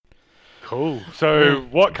Cool. So,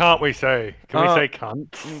 what can't we say? Can we say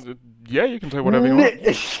cunt? Yeah, you can say whatever you want.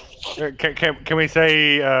 Can we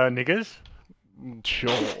say niggers?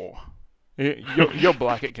 Sure. You're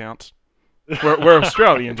black, it counts. We're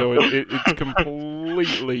Australians, so it's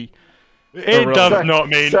completely It irrelevant. does not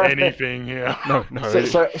mean anything here. No.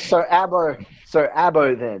 So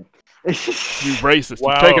Abo then. You racist.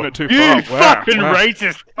 Wow. You've taken it too far. You Wow, fucking wow.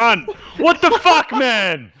 racist cunt! What the fuck,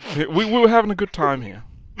 man? We were having a good time here.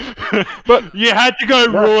 But You had to go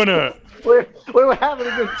ruin it. We were having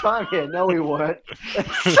a good time here. No, we weren't.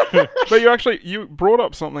 But you brought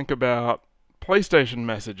up something about PlayStation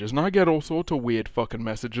messages, and I get all sorts of weird fucking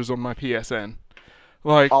messages on my PSN.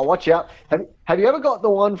 Like, Oh, watch out! Have you ever got the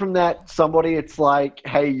one from that somebody? It's like,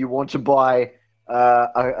 hey, you want to buy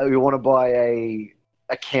a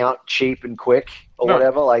account cheap and quick or No,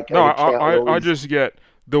 whatever? Like, no, an account with all I these- just get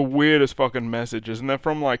the weirdest fucking messages, and they're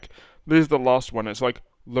from like, this is the last one. It's like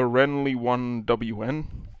Lorenly1WN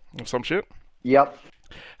or some shit. Yep.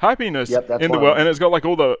 Happiness Yep, that's in the one. world, and it's got like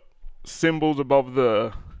all the symbols above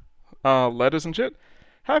the letters and shit.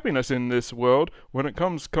 Happiness in this world, when it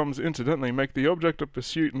comes incidentally, make the object of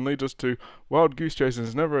pursuit and leads us to wild goose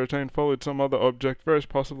chases, never attained, followed some other object. Very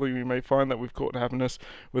possibly we may find that we've caught happiness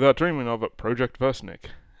without dreaming of it. Project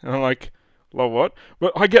Versnik. And I'm like, lol, what?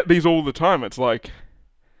 But I get these all the time. It's like,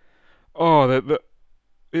 oh,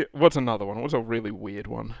 what's another one? What's a really weird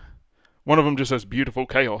one? One of them just says beautiful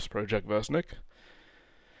chaos, Project Versnik.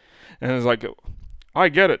 And it's like, I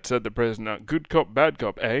get it, said the prisoner. Good cop, bad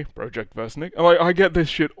cop, eh? Project Versnik. Like, I get this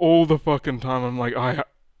shit all the fucking time. I'm like, Is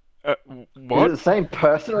what? it the same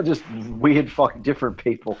person or just weird fucking different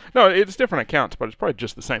people? No, it's different accounts, but it's probably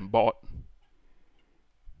just the same bot.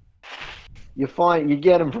 You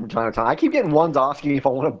get them from time to time. I keep getting ones asking if I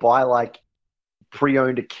want to buy like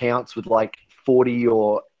pre-owned accounts with like 40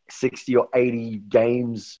 or 60 or 80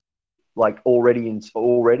 games like already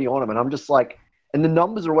on them, and I'm just like, and the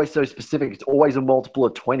numbers are always so specific. It's always a multiple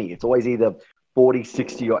of 20. It's always either 40,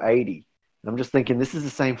 60, or 80. And I'm just thinking, this is the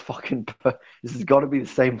same fucking. This has got to be the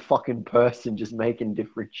same fucking person just making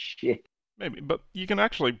different shit. Maybe, but you can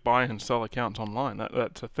actually buy and sell accounts online.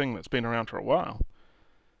 That's a thing that's been around for a while.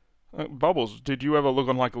 Bubbles, did you ever look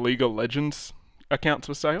on like League of Legends accounts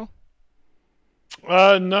for sale?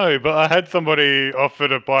 No, but I had somebody offer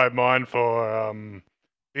to buy mine for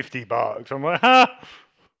 $50. I'm like, ha!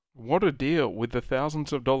 What a deal with the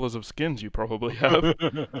thousands of dollars of skins you probably have.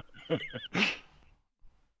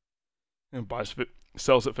 And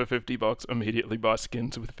sells it for $50, immediately buys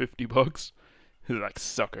skins with $50. He's like,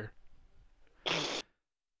 sucker.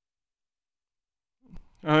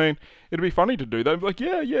 I mean, it'd be funny to do that. Be like,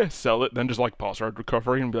 yeah, sell it. Then just like password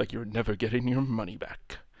recovery and be like, you're never getting your money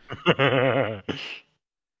back.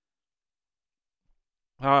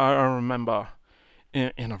 I remember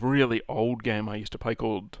in a really old game I used to play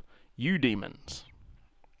called U-Demons.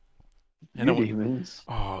 Demons.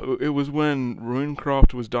 It was when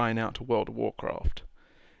RuneCraft was dying out to World of Warcraft.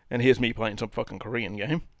 And here's me playing some fucking Korean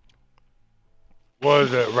game.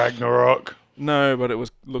 Was it Ragnarok? No, but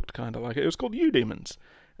looked kind of like it. It was called U-Demons.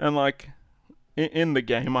 And like, in the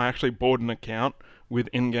game, I actually bought an account with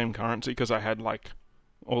in-game currency because I had like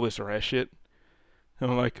all this rare shit.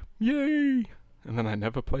 And I'm like, yay! And then I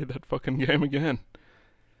never played that fucking game again.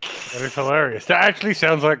 That is hilarious. That actually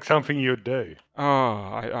sounds like something you'd do.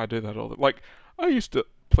 I do that all the... Like, I used to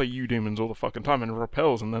play U-Demons all the fucking time and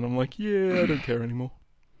repels, and then I'm like, yeah, I don't care anymore.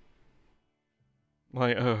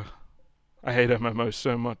 Like, I hate MMOs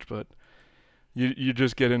so much, but you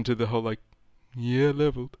just get into the whole, like, yeah,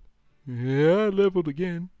 leveled. Yeah, I leveled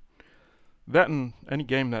again. That and any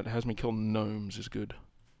game that has me kill gnomes is good.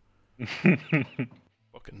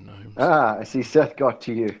 Fucking gnomes. I see Seth got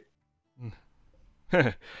to you.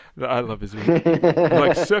 I love his weird.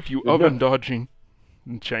 Like, Seth, you oven dodging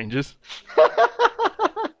changes.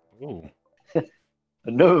 Ooh. A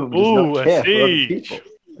gnome does Ooh, not a care for other siege.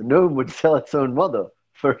 people. A gnome would sell its own mother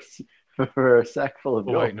for a sack full of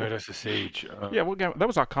Oh, gold. wait, no, that's a siege. Yeah, what game? That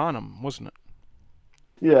was Arcanum, wasn't it?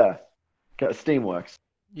 Yeah. Steamworks.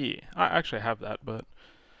 Yeah, I actually have that, but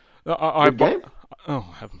I Good game? Oh,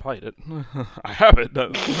 I haven't played it. I have it.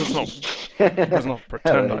 Let's not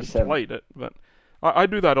pretend I played it, but I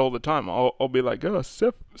do that all the time. I'll be like, oh,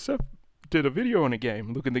 Seth did a video on a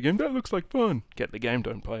game. Look in the game. That looks like fun. Get the game,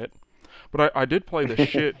 don't play it. But I did play the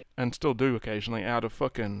shit, and still do occasionally, out of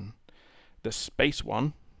fucking the space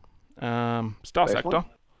one. Star Space Sector. one?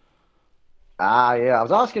 Ah, yeah. I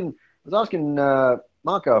was asking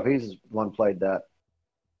Marco if he's the one played that.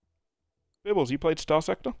 Bibbles, you played Star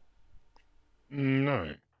Sector?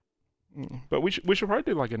 No. But we should probably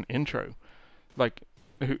do like an intro. Like,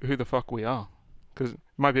 who the fuck we are. Because it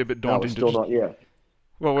might be a bit No, we're daunting to still just... not. Yeah,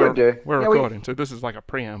 Well, Could do. we're Yeah, we- recording, so this is like a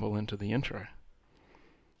preamble into the intro.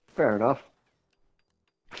 fair enough.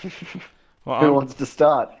 Well, Who wants to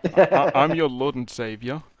start? I'm your Lord and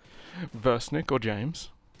Savior, Versnick or James,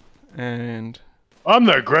 and I'm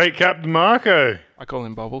the great Captain Marco. I call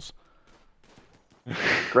him Bubbles.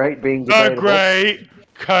 Great being The debatable. great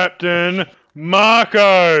Captain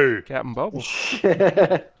Marco. Captain Bubbles.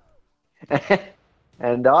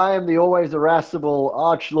 And I am the always irascible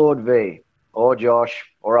Archlord V, or Josh,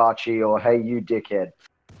 or Archie, or hey you dickhead.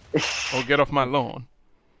 Or get off my lawn.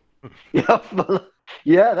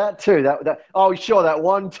 Yeah, that too. That. Oh, sure, that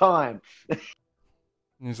one time.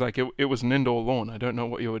 He's like, it was an indoor lawn. I don't know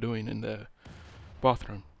what you were doing in the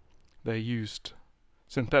bathroom. They used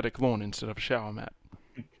synthetic lawn instead of a shower mat.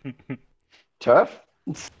 Turf.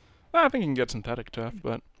 I think you can get synthetic turf,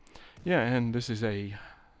 but yeah, and this is a...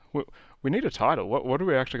 We need a title. What are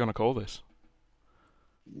we actually going to call this?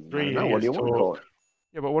 I don't know. What do you want to call it?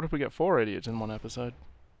 Yeah, but what if we get 4 idiots in one episode?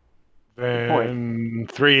 Then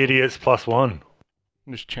 3 idiots plus 1.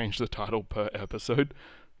 Just change the title per episode.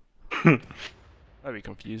 That'd be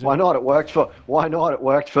confusing. Why not? It worked for. Why not? It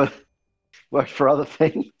worked for other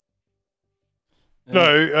things. Yeah.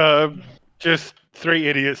 No, just 3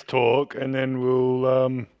 idiots talk, and then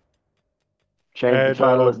we'll Change And, the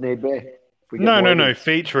title uh, as need be. If we get no, more no, idiots.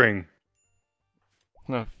 featuring.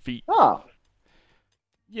 No, feet. Ah,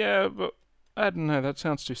 Yeah, but I don't know. That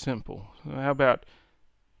sounds too simple. How about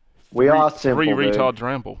we are simple. 3 dude. retards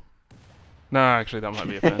ramble? No, actually, that might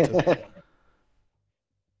be offensive.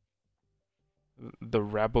 The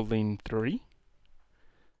Rabbling 3?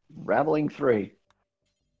 Rabbling 3.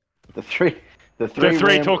 The three. The 3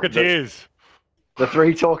 ram- talkateers. The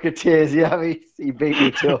 3 talkateers. Yeah, he beat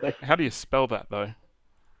me to it. How do you spell that, though?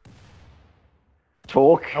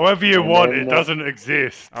 Talk. However you And want, then, it doesn't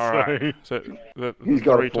exist. All right. So, the He's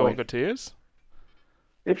got a 3 point. talkateers?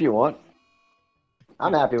 If you want.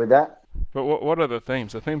 I'm happy with that. But what are the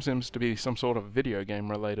themes? The theme seems to be some sort of video game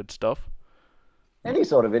related stuff. Any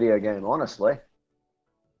sort of video game, honestly.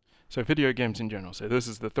 So video games in general. So this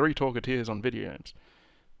is the 3 talkateers on video games.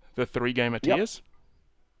 The 3 gamer Yep. tiers?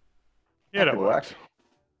 Yeah, that could works.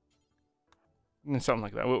 Something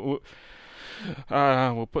like that.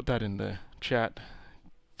 We'll put that in the chat.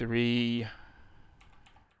 3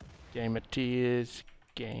 gamer tiers.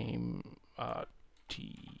 Game TAR.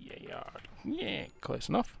 Yeah, close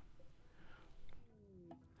enough.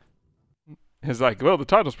 It's like, well, the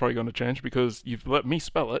title's probably going to change because you've let me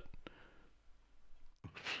spell it.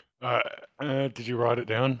 Did you write it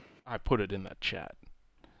down? I put it in that chat.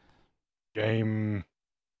 Gamer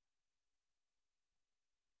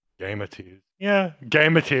tears. Yeah,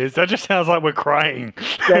 gamer tears. That just sounds like we're crying.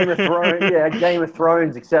 Game of Thrones. Yeah, Game of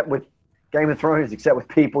Thrones, except with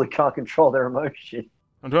people who can't control their emotion.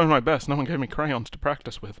 I'm doing my best. No one gave me crayons to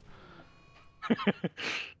practice with.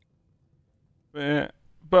 Yeah,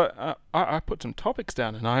 but I put some topics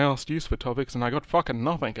down and I asked you for topics and I got fucking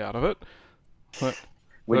nothing out of it. But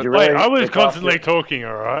Would you Wait, really? I was it's us constantly you're- talking,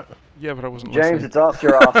 alright? yeah, but I wasn't James, listening. it's us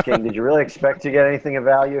you're asking. Did you really expect to get anything of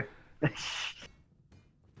value?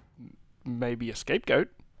 Maybe a scapegoat.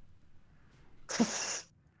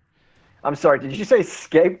 I'm sorry. Did you say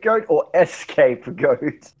scapegoat or escape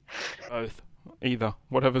goat? Both. Either.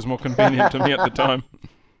 Whatever's more convenient to me at the time.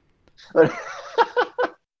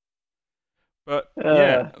 But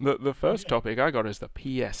yeah, the first topic I got is the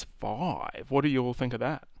PS5. What do you all think of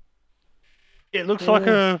that? It looks like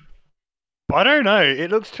a... I don't know.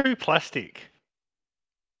 It looks too plastic.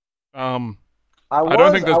 I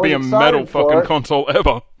don't think there's been a metal fucking console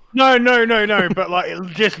ever. No, but like, it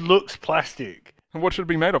just looks plastic. And what should it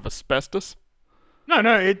be made of? Asbestos? No,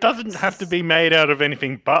 it doesn't have to be made out of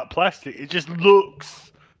anything but plastic. It just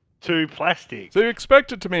looks too plastic. So you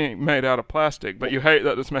expect it to be made out of plastic, but you hate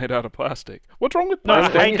that it's made out of plastic. What's wrong with No, I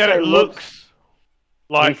plastic? When hate you that say it looks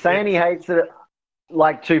like... He's saying he hates it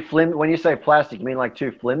like too flimsy. When you say plastic, you mean like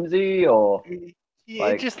too flimsy or? Yeah,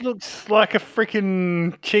 like- it just looks like a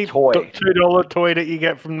freaking cheap Toy. $2 toy that you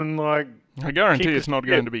get from them, like... I guarantee cheap it's not as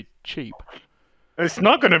going shit. to be cheap. It's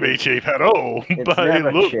not going to be cheap at all, It's but never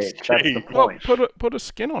it looks cheap. cheap. That's the Well, point. put a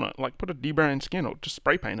skin on it, like put a D-brand skin, or just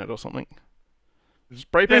spray paint it or something.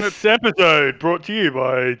 Spray paint it. This episode brought to you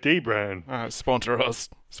by D-Brand. Sponsor us.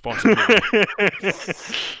 Sponsor me.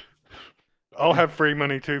 I'll have free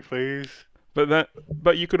money too, please.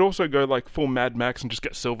 But you could also go like full Mad Max and just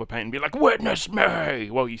get silver paint and be like, "Witness me!"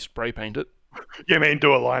 while you spray paint it. You mean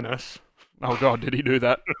do a Linus? Oh God, did he do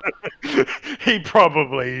that? He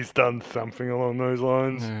probably has done something along those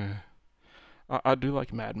lines. I do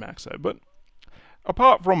like Mad Max though, but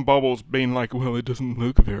apart from Bubbles being like, well, it doesn't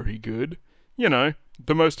look very good, you know,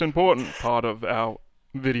 the most important part of our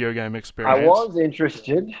video game experience. I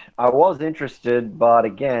was interested, but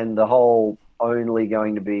again, the whole only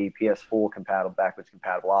going to be PS4 compatible, backwards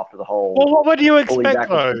compatible after the whole Well, what do you fully expect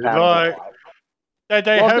backwards though? compatible Like hype.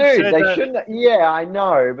 they Well, have dude, said they that. shouldn't. Yeah, I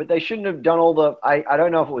know, but they shouldn't have done all the. I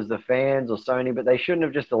don't know if it was the fans or Sony, but they shouldn't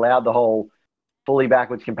have just allowed the whole fully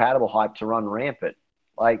backwards compatible hype to run rampant.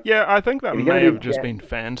 Like, Yeah, I think that if you're gonna may do have just ga- been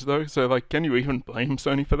fans though. So like, can you even blame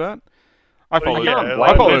Sony for that? I Well, followed. yeah, can't I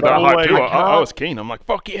blame followed them, that but hype too. I I can't- was keen. I'm like,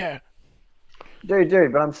 fuck yeah.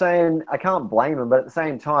 dude, but I'm saying I can't blame them. But at the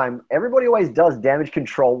same time, everybody always does damage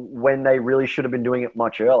control when they really should have been doing it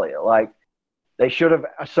much earlier. Like,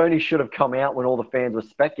 Sony should have come out when all the fans were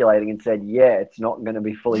speculating and said, yeah, it's not going to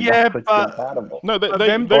be fully Yeah, backwards but- compatible. No, they But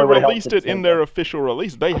them- they Or it would've helped released to it in take their that. official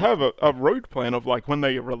release. They have a road plan of like when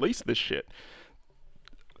they release this shit.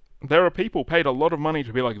 There are people paid a lot of money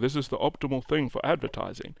to be like, this is the optimal thing for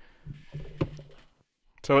advertising.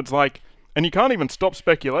 So it's like, and you can't even stop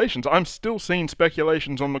speculations. I'm still seeing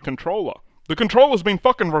speculations on the controller. The controller's been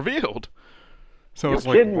fucking revealed. So You're it's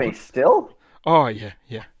like, kidding me what? still? Oh yeah,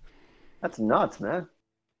 yeah. That's nuts, man.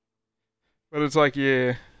 But it's like,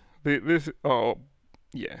 yeah,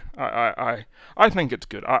 yeah. I think it's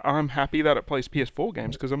good. I'm happy that it plays PS4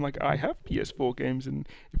 games because I'm like, I have PS4 games, and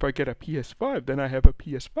if I get a PS5, then I have a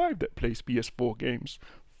PS5 that plays PS4 games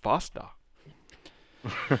faster.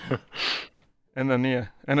 And then yeah,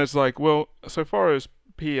 and it's like, well, so far as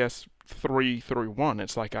PS3 through 1,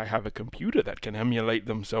 it's like I have a computer that can emulate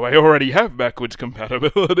them, so I already have backwards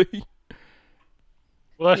compatibility.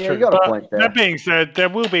 Well, that's Yeah, true. you got a But point there. that being said, there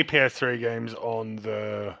will be PS3 games on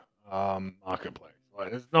the marketplace.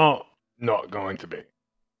 Like, it's not going to be.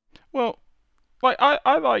 Well, like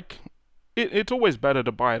I like it. It's always better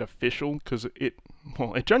to buy it official because it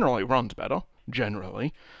generally runs better.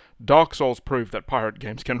 Generally, Dark Souls proved that pirate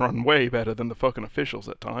games can run way better than the fucking officials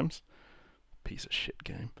at times. Piece of shit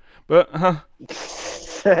game. But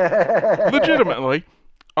legitimately,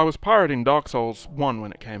 I was pirating Dark Souls 1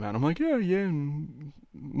 when it came out. I'm like, yeah. And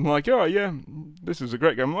I'm like, oh yeah, this is a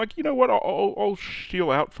great game. I'm like, you know what? I'll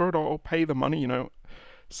shield out for it. I'll pay the money.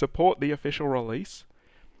 Support the official release.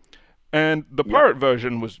 And the pirate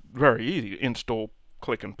version was very easy. Install,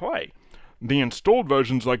 click and play. The installed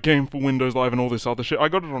version's like Game for Windows Live and all this other shit. I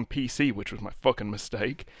got it on PC, which was my fucking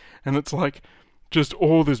mistake. And it's like just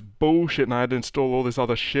all this bullshit, and I had to install all this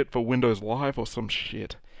other shit for Windows Live or some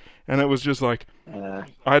shit. And it was just like, I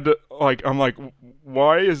had to, like, I'm like,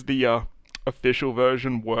 why is the official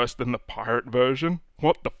version worse than the pirate version?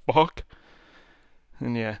 What the fuck?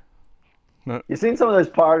 And yeah. No. You've seen some of those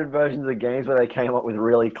pirated versions of games where they came up with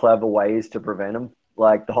really clever ways to prevent them,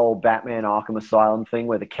 like the whole Batman Arkham Asylum thing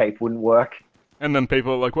where the cape wouldn't work. And then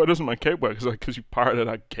people are like, why doesn't my cape work? It's like, because you pirated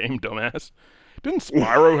our game, dumbass. Didn't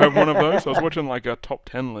Spyro have one of those? I was watching like a top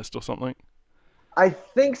 10 list or something. I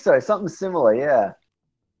think so, something similar, yeah.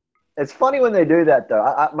 It's funny when they do that,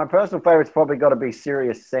 though. My personal favorite's probably got to be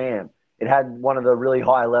Serious Sam. It had one of the really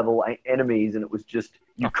high-level enemies, and it was just,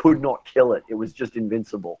 you could not kill it. It was just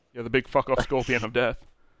invincible. Yeah, the big fuck-off scorpion of death.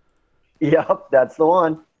 Yep, that's the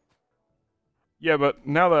one. Yeah, but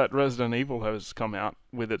now that Resident Evil has come out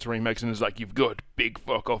with its remakes and is like, you've got big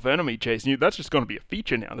fuck-off enemy chasing you, that's just going to be a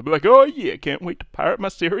feature now. They'll be like, oh yeah, can't wait to pirate my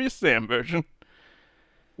Serious Sam version.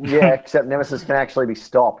 Yeah, except Nemesis can actually be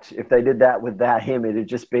stopped. If they did that with him, it'd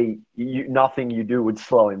just be nothing you do would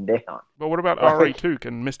slow him down. But what about Like- RE2?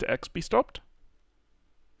 Can Mr. X be stopped?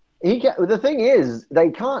 The thing is, they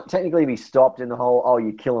can't technically be stopped in the whole, oh,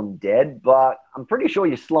 you kill him dead, but I'm pretty sure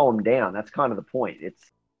you slow him down. That's kind of the point.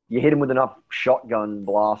 It's you hit him with enough shotgun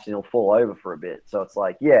blasts and he'll fall over for a bit. So it's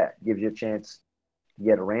like, yeah, gives you a chance to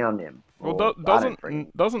get around him. Well, Or, I don't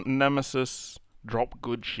think- doesn't Nemesis drop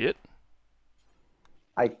good shit?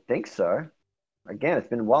 I think so. Again, it's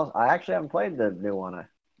been a while. I actually haven't played the new one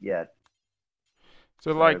yet.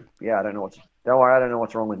 So like, yeah, I don't know don't worry, I don't know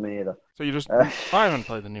what's wrong with me either. so you just, Uh, I haven't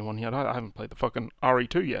played the new one yet. I haven't played the fucking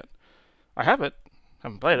RE2 yet. I have it,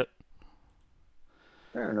 haven't played it.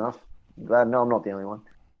 Fair enough. I'm glad. No, I'm not the only one.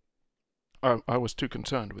 I was too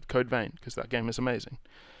concerned with Code Vein because that game is amazing.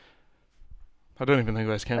 I don't even think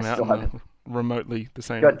those came I out still in the haven't. remotely the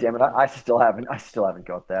same. God damn it! I still haven't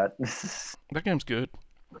got that. That game's good.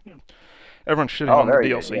 Everyone's shitting Oh, on the very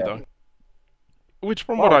good, DLC yeah. though. Which,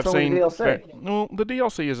 from Oh, what I've what's wrong seen, with the DLC? well, the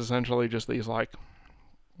DLC is essentially just these like,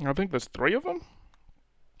 I think there's 3 of them,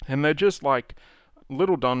 and they're just like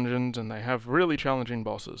little dungeons, and they have really challenging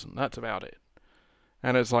bosses, and that's about it.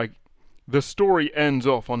 And it's like the story ends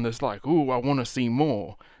off on this like, ooh, I want to see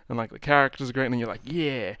more, and like the characters are great, and then you're like,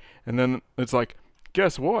 yeah, and then it's like,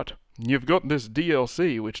 guess what? You've got this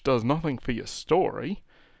DLC which does nothing for your story.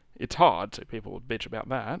 it's hard, so people would bitch about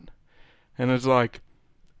that. And it's like,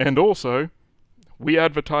 and also, we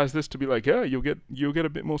advertise this to be like, yeah, you'll get a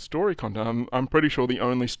bit more story content. I'm pretty sure the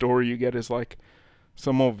only story you get is like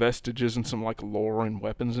some more vestiges and some like lore and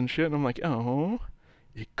weapons and shit. And I'm like, oh,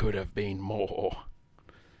 it could have been more.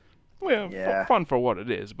 Well, Yeah. fun for what it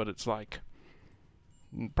is, but it's like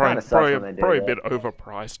Kinda probably, sucks probably, when they do probably a that. bit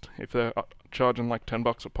overpriced if they're charging like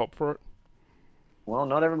 $10 a pop for it. Well,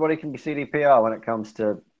 not everybody can be CDPR when it comes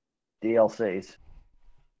to DLCs.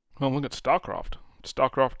 Well, look at StarCraft.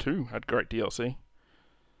 StarCraft 2 had great DLC.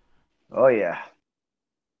 Oh yeah.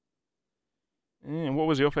 What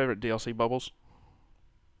was your favorite DLC, Bubbles?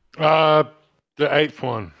 The 8th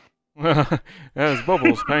one. As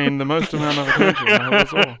Bubbles paying the most amount of attention. That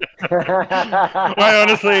was all.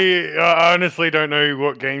 I honestly don't know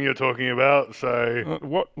what game you're talking about. So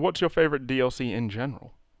What's your favorite DLC in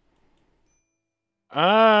general?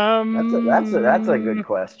 That's a good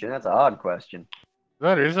question. That's a hard question.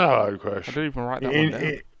 That is a hard I question. didn't even write that one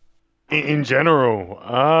down. In general,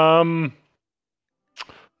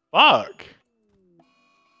 fuck.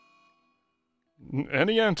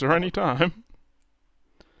 Any answer, any time.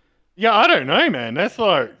 Yeah, I don't know, man. That's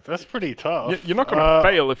pretty tough. You're not gonna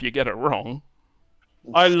fail if you get it wrong.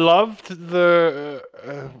 I loved the.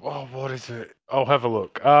 What is it? I'll have a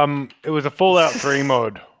look. It was a Fallout 3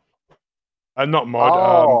 mod. Not mod.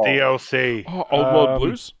 Oh. DLC. Oh, Old World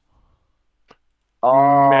Blues.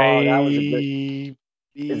 Oh, Maybe. that was a good.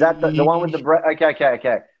 Is that the one with the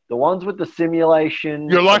okay. The ones with the simulation.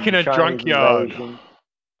 You're like of in a Chinese junkyard. invasion.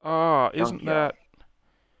 Isn't Junkyard. that?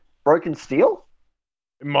 Broken Steel?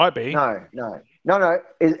 It might be. No.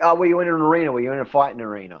 Were you in an arena? Were you in a fighting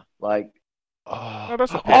arena? Like, No,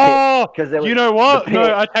 that's the pit. Oh, 'Cause there was you know what? the No,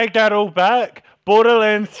 pit. I take that all back.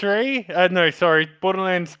 Borderlands 3.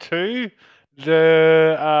 Borderlands 2.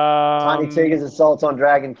 The Tiny Tigers Assaults on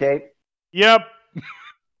Dragon Keep. Yep.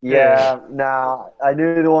 Yeah, nah. I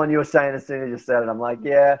knew the one you were saying as soon as you said it. I'm like,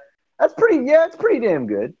 yeah, it's pretty damn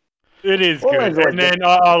good. It is Borderlands good. always And then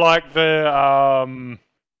I like the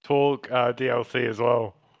Talk DLC as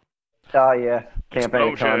well. Oh yeah,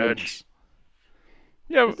 Campaign of Carnage. Explosions.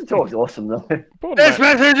 Yeah, The talk's awesome though. This Borderlands,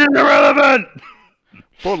 message is irrelevant.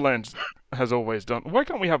 Borderlands has always done. Why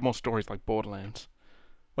can't we have more stories like Borderlands?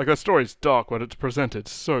 Like that story's dark, but it's presented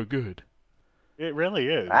so good. It really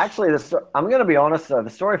is. Actually, I'm going to be honest though. The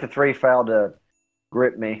story for 3 failed to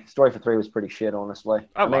grip me. Story for 3 was pretty shit, honestly.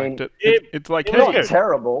 I mean, liked it. it- It's like, it was hey,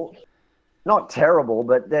 good. not terrible,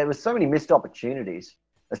 but there was so many missed opportunities.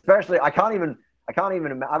 Especially, I can't even.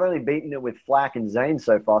 I've only beaten it with Flack and Zane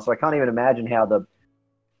so far, so I can't even imagine how the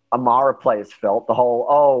Amara players felt. The whole,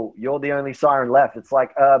 oh, you're the only siren left. It's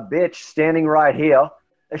like, bitch, standing right here.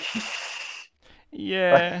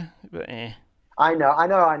 yeah, but I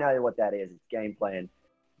know what that is. It's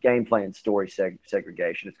gameplay and story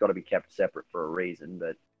segregation. It's got to be kept separate for a reason.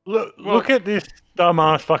 But Look at this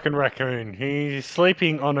dumbass fucking raccoon. He's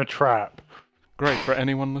sleeping on a trap. Great for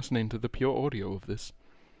anyone listening to the pure audio of this.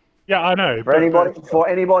 Yeah, I know. for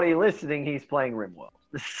anybody listening, he's playing RimWorld.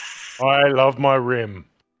 I love my rim.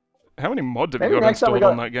 How many mods have Maybe you got next time we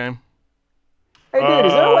installed got- on that game? Hey, dude,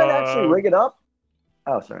 is there a way to actually rig it up?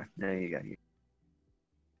 Oh, sorry. There you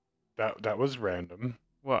go. That was random.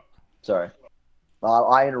 What? Sorry.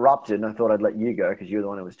 I interrupted, and I thought I'd let you go because you're the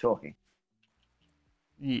one who was talking.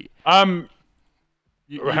 Yeah.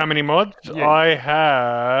 How many mods? Yeah. I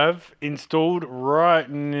have installed right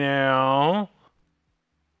now.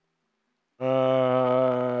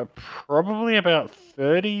 Probably about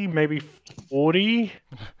 30, maybe 40.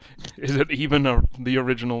 Is it even the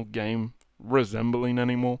original game resembling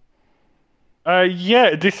anymore?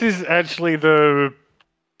 Yeah, this is actually the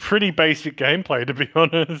pretty basic gameplay, to be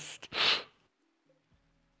honest.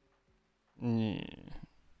 Yeah.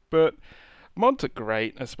 But mods are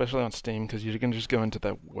great, especially on Steam, because you can just go into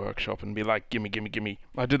the workshop and be like, gimme.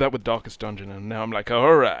 I did that with Darkest Dungeon, and now I'm like,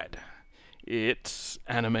 alright, it's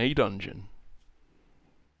Anime Dungeon.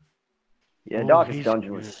 Yeah, Oh, Darkest he's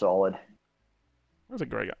Dungeon was good. solid. That's a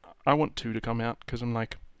great. I want 2 to come out, because I'm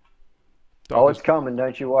like, Oh, it's Darkest- coming,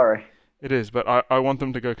 don't you worry. It is, but I want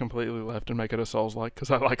them to go completely left and make it a Souls-like,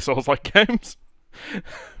 because I like Souls-like games.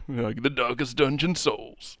 Like the Darkest Dungeon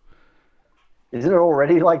Souls. Isn't it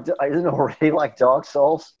already like Dark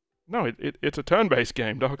Souls? No, it's a turn-based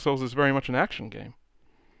game. Dark Souls is very much an action game.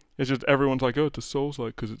 It's just everyone's like, oh, it's a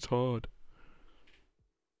Souls-like because it's hard.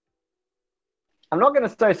 I'm not going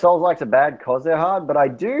to say Souls-likes are bad because they're hard, but I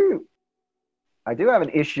do have an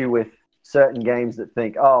issue with certain games that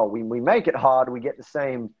think, oh, we make it hard, we get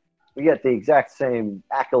the exact same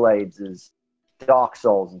accolades as Dark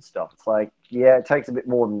Souls and stuff. It's like, yeah, it takes a bit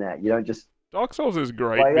more than that. You don't just Dark Souls is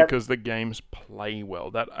great Like that- because the games play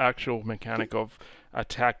well. That actual mechanic of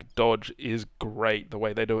attack dodge is great. The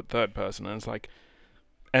way they do it third person, and it's like,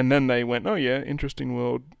 and then they went, oh yeah, interesting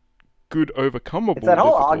world, good overcomeable It's that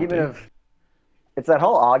whole difficulty.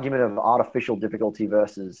 argument of artificial difficulty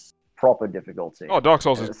versus proper difficulty. Oh, Dark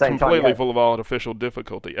Souls At is the same time, completely yeah. full of artificial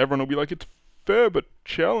difficulty. Everyone will be like, it's fair but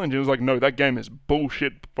challenging. It's like, no, that game is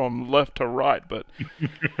bullshit from left to right, but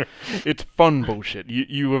it's fun bullshit.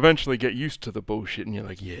 You eventually get used to the bullshit, and you're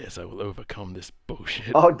like, yes, I will overcome this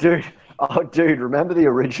bullshit. Oh, dude, remember the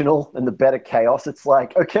original and the better chaos? It's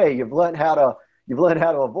like, okay, you've learned how to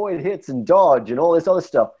avoid hits and dodge and all this other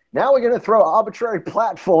stuff. Now we're gonna throw arbitrary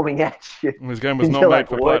platforming at you. This game was And not you're made like,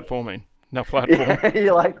 for what? platforming. No platforming. Yeah,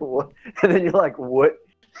 you're like, what? And then you're like, what?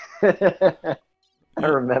 I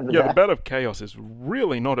remember Yeah, the that. Bed of Chaos is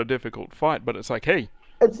really not a difficult fight, but it's like, hey,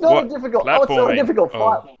 It's not what? a difficult. Oh, it's not a Platforming. difficult Oh.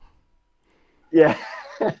 fight. Yeah.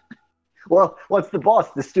 Well, what's the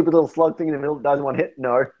boss? The stupid little slug thing in the middle that doesn't want hit?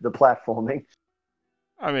 No, the platforming.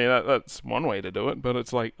 I mean, that's one way to do it, but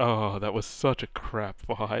it's like, oh, that was such a crap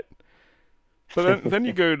fight. But then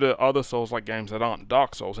you go to other Souls-like games that aren't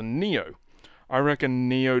Dark Souls, and Nioh. I reckon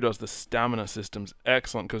Nioh does the stamina systems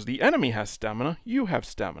excellent, because the enemy has stamina, you have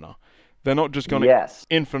stamina. They're not just going to Yes.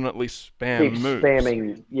 infinitely spam Keep moves.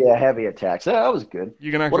 spamming, yeah, heavy attacks. Yeah, that was good.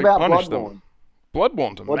 You can What actually about punish Bloodborne? them.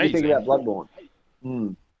 Bloodborne's amazing. What do you think about Bloodborne? Hmm.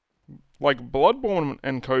 Like, Bloodborne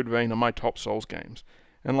and Code Vein are my top Souls games.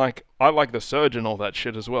 And, like, I like the Surge and all that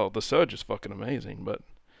shit as well. The Surge is fucking amazing, but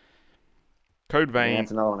Code Yeah, Vein,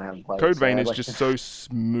 that's another one I haven't played. Code Vein is sadly. just so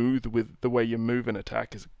smooth with the way you move and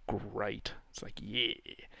attack is great. It's like, yeah,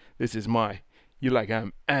 this is you're like,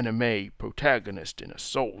 I'm anime protagonist in a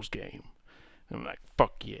Souls game. I'm like,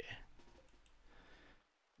 fuck yeah.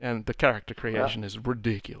 And the character creation is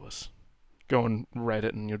ridiculous. Go on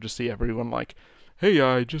Reddit and you'll just see everyone like, hey,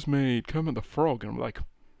 I just made Kermit the Frog. And I'm like,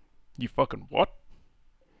 you fucking what?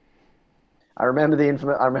 I remember the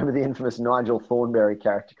infamous Nigel Thornberry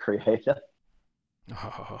character creator.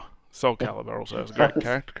 Soul Calibur also has a great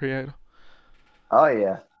character creator. Oh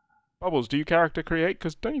yeah. Bubbles, do you character create?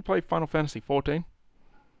 Because don't you play Final Fantasy XIV?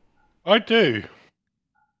 I do.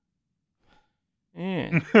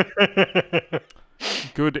 Yeah.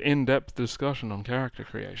 Good in-depth discussion on character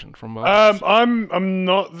creation from Bubbles. I'm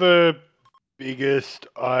not the biggest.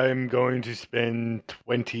 I'm going to spend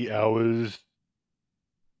 20 hours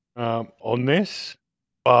on this,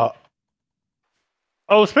 but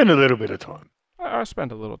I'll spend a little bit of time. I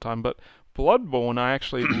spent a little time, but Bloodborne, I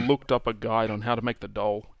actually looked up a guide on how to make the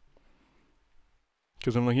doll.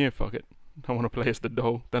 Because I'm like, yeah, fuck it. I want to play as the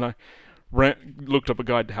doll. Then I looked up a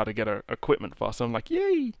guide to how to get her equipment fast. So I'm like,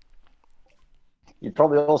 yay! You'd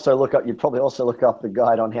probably also look up the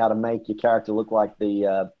guide on how to make your character look like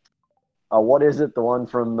the what is it? The one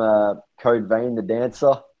from Code Vein, the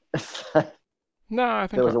dancer. No, I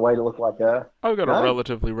think There was a way to look like her. I've got No? a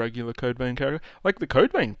relatively regular Code Vein character. Like, the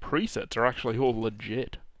Code Vein presets are actually all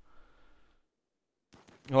legit.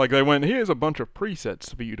 Like, they went, here's a bunch of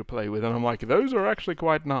presets for you to play with, and I'm like, those are actually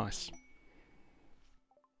quite nice.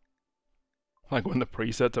 Like, when the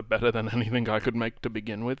presets are better than anything I could make to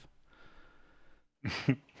begin with.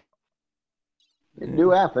 It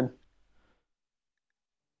do happen.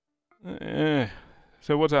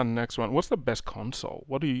 So what's our next one? What's the best console?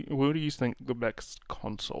 What do you think the best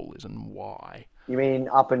console is, and why? You mean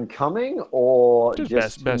up and coming or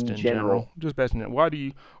Just best in in general. Just best in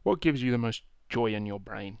general. What gives you the most joy in your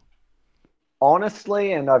brain?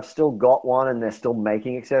 Honestly, and I've still got one, and they're still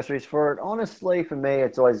making accessories for it. Honestly, for me,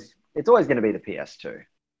 it's always going to be the PS2.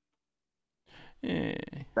 Yeah.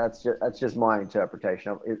 That's just my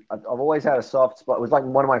interpretation. I've always had a soft spot. It was like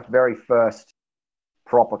one of my very first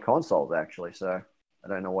proper consoles, actually. So I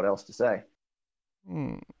don't know what else to say.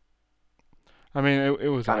 I mean, it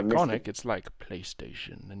was Kinda missed iconic. it. It's like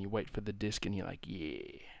PlayStation, and you wait for the disc, and you're like,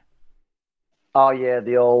 yeah. Oh yeah,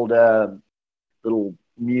 the old little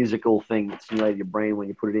musical thing that stimulated your brain when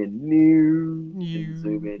you put it in. New,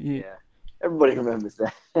 Zoom in. yeah. Yeah, everybody remembers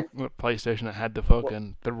that. What PlayStation that had the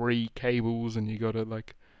fucking 3 cables, and you got it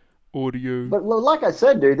like audio. But like I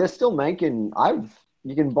said, dude, they're still making.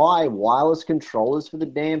 You can buy wireless controllers for the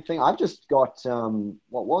damn thing. I've just got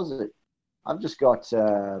what was it? I've just got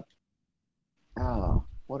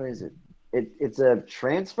what is it? It's a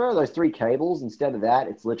transfer of those 3 cables. Instead of that,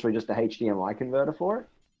 it's literally just a HDMI converter for it.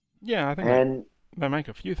 Yeah, I think And they make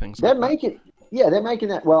a few things. they're like that. they're making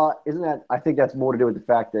that. Well, isn't that? I think that's more to do with the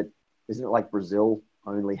fact that isn't it like Brazil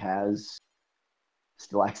only has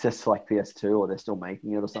still access to like PS2, or they're still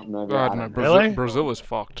making it or something over there? I I don't know. don't know. Really? Brazil is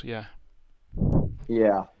fucked. Yeah.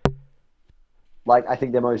 Yeah. Like I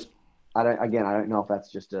think they're most. I don't know if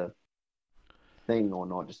that's just a thing or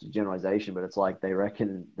not, just a generalization, but it's like they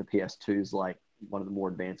reckon the PS2 is like one of the more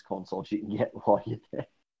advanced consoles you can get while you're there.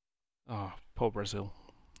 Oh, poor Brazil.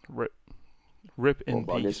 Rip, rip in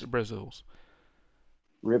Poor peace, buggers. Brazils.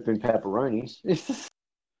 Ripping pepperonis.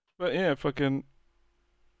 But yeah, fucking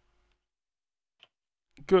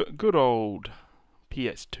good old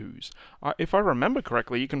PS2s. If I remember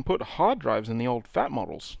correctly, you can put hard drives in the old fat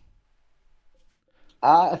models.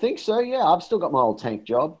 I think so, yeah. I've still got my old tank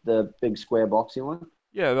job, the big square boxy one.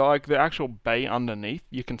 Yeah, like the actual bay underneath,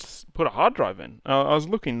 you can put a hard drive in. I was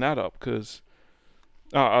looking that up because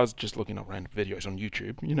I was just looking up random videos on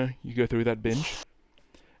YouTube. You know, you go through that binge.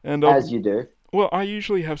 And As you do. well, I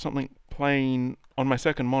usually have something playing on my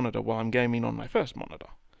second monitor while I'm gaming on my first monitor,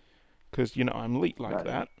 because you know I'm elite like Right.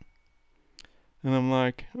 that. And I'm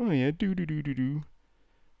like, oh yeah, doing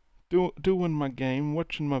my game,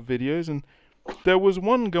 watching my videos, and there was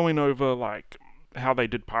one going over like how they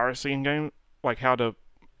did piracy in game, like how to,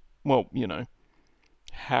 well, you know,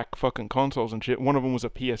 hack fucking consoles and shit. One of them was a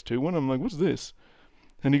PS2 one. I'm like, what's this?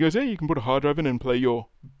 And he goes, hey, you can put a hard drive in and play your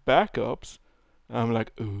backups. I'm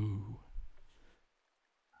like, ooh.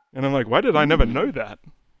 And I'm like, why did I never know that?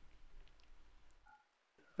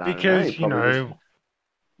 I don't know, Because, you probably just know,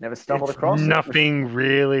 never stumbled it's across it. nothing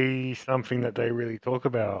really something that they really talk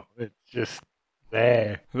about. It's just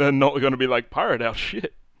there. They're not going to be like, pirate our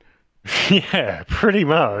shit. Yeah, pretty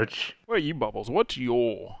much. Where are you, Bubbles? What's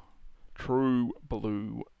your true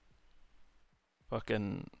blue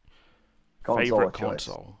fucking Console favorite of choice.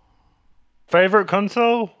 console? Favorite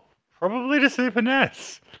console? Probably the Super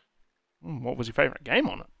NES. What was your favorite game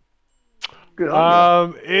on it? Good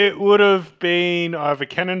on It would have been either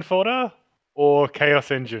Cannon Fodder or Chaos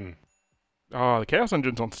Engine. Oh, the Chaos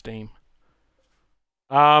Engine's on Steam.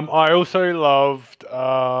 I also loved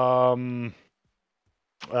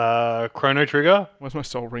Chrono Trigger. Where's my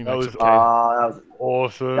Soul remix was of you. K? That was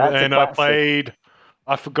Awesome. That's a And I classic. played,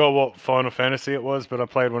 I forgot what Final Fantasy it was, but I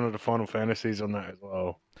played one of the Final Fantasies on that as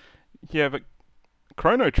well. Yeah, but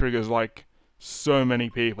Chrono Trigger's like so many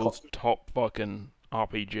people's top fucking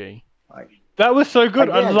RPG. like, That was so good.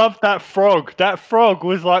 I Again. loved that frog. That frog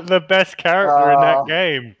was like the best character in that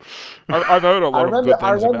game. I've heard a lot of good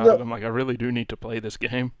things about remember- it. I'm like, I really do need to play this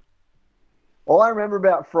game. all I remember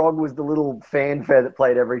about Frog was the little fanfare that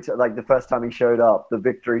played every time, like the first time he showed up, the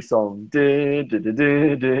victory song. It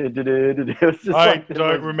was just I like the don't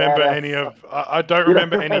most remember badass any song. of. I don't You don't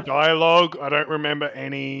remember any remember- dialogue. I don't remember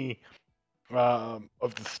any of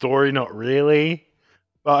the story. Not really.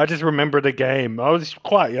 But I just remember the game. I was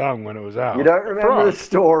quite young when it was out. You don't remember Frog. the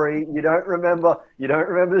story. You don't remember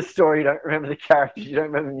the story. You don't remember the characters. You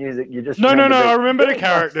don't remember the music. You just No. remember I remember the Yeah,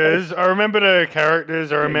 characters. I remember the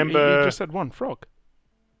characters. I Yeah, remember. you just said one frog.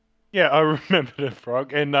 Yeah, I remember the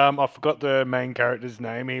frog, and I forgot the main character's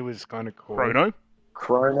name. He was kind of cool. Chrono.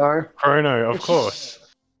 Chrono. Chrono, of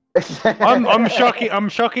course. I'm shocking. I'm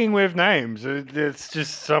shocking with names. It's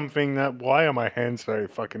just something that. Why are my hands so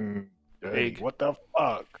fucking dirty? Big. What the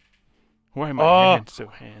fuck? Why are my Oh. hands so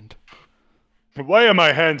hand? Why are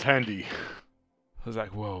my hands handy? I was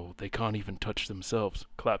like, whoa, they can't even touch themselves.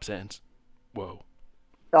 Claps hands. Whoa.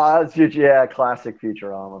 Oh, that's yeah, classic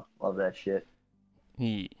Futurama. Love that shit.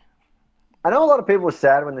 Yeah. I know a lot of people were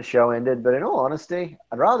sad when the show ended, but in all honesty,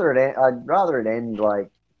 I'd rather it end like,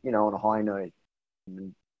 you know, on a high note,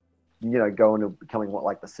 and, you know, go into becoming what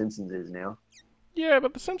like The Simpsons is now. Yeah,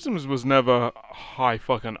 but The Simpsons was never high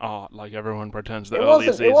fucking art like everyone pretends the It earlier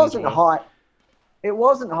wasn't. It seasons wasn't were. high. It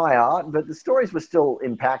wasn't high art, but the stories were still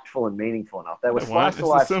impactful and meaningful enough. They were They slice weren't. It's of The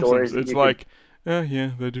life Simpsons. stories. that It's you could- like,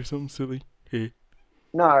 yeah, they do something silly. Hey.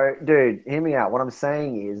 No, dude, hear me out. What I'm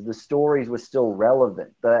saying is the stories were still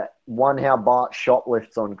relevant. The one how Bart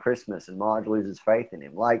shoplifts on Christmas and Marge loses faith in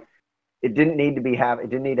him. Like it didn't need to have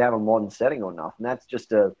a modern setting or nothing. That's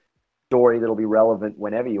just a story that'll be relevant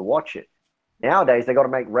whenever you watch it. Nowadays they got to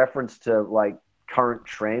make reference to like current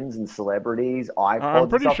trends and celebrities, iPods. I'm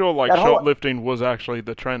pretty and stuff. sure like That whole- shoplifting was actually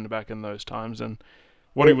the trend back in those times, and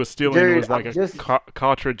what he It- was stealing dude, was like I'm a just-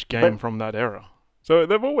 cartridge game but- from that era. So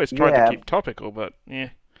they've always tried Yeah. to keep topical, but yeah.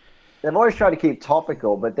 They've always tried to keep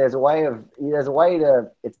topical, but there's a way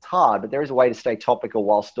to. It's hard, but there is a way to stay topical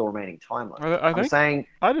while still remaining timeless. I I'm think saying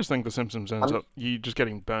I just think The Simpsons ends I'm- up you just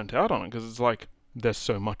getting burnt out on it because it's like there's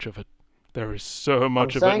so much of it. There is so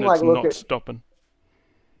much of it, saying, and it's like, look not at- stopping.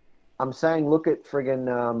 look at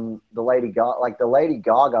friggin' the Lady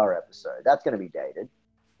Gaga episode. That's going to be dated.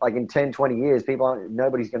 Like in 10, 20 years,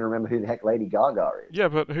 nobody's going to remember who the heck Lady Gaga is. Yeah,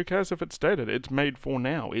 but who cares if it's dated? It's made for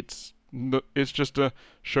now. It's just a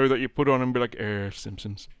show that you put on and be like,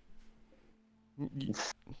 Simpsons.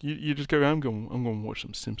 You just go, I'm going to watch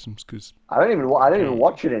some Simpsons because I don't even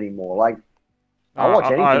watch it anymore. Like I watch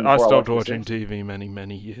anything I before I stopped watch The watching TV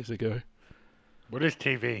many years ago. What is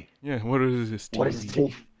TV? Yeah, what is this TV? What is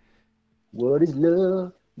TV? What is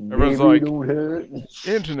love? Everyone's Baby, like, don't hurt.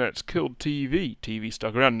 Internet's killed TV. TV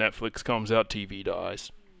stuck around. Netflix comes out. TV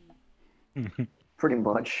dies. Pretty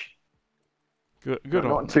much. Good You're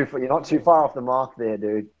on. you're not too far off the mark there,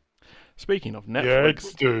 dude. Speaking of Yeah,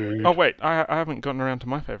 Netflix. dude. Oh wait, I haven't gotten around to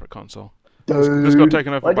my favorite console. Dude. This got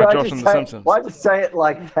taken over Why'd by I Josh just and The say- Simpsons. Why'd you say it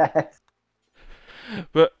like that?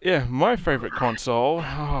 But yeah, my favorite console,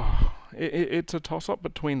 it's a toss-up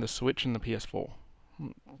between the Switch and the PS4.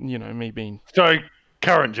 You know, me being... So,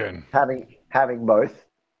 current gen. Having both.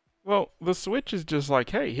 Well, the Switch is just like,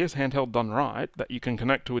 hey, here's handheld done right, that you can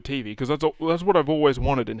connect to a TV, because that's what I've always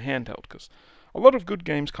wanted in handheld, because a lot of good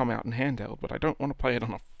games come out in handheld, but I don't want to play it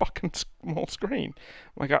on a fucking small screen.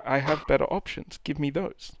 Like, I have better options. Give me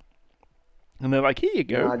those. And they're like, here you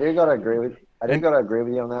go. No, I do gotta agree with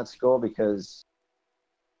you on that score because,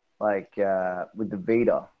 like, with the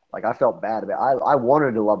Vita, like I felt bad about. I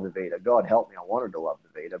wanted to love the Vita. God help me, I wanted to love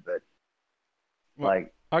the Vita, but Well,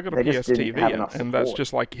 like I got a they PS just didn't have TV, enough and that's support.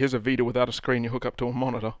 just like, here's a Vita without a screen you hook up to a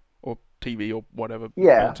monitor, or TV, or whatever.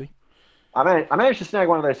 Yeah. Fancy. I managed to snag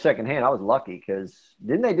one of those secondhand. I was lucky because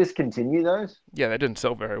didn't they discontinue those? Yeah, they didn't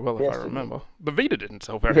sell very well, if PS I TV. remember. The Vita didn't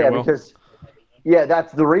sell very Yeah, well. because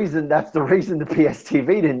that's the reason. That's the reason the PS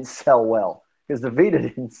TV didn't sell well because the Vita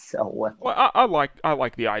didn't sell well. Well, I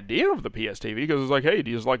like the idea of the PS TV, because it's like, hey, do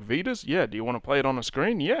you like Vitas? Yeah. Do you want to play it on a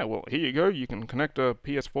screen? Yeah. Well, here you go. You can connect a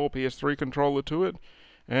PS4, PS3 controller to it,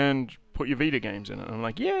 and put your Vita games in it. And I'm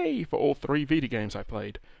like, yay for all 3 Vita games I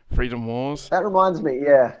played. Freedom Wars. That reminds me.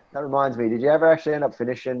 Yeah, that reminds me. Did you ever actually end up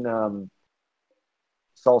finishing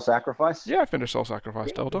Soul Sacrifice? Yeah, I finished Soul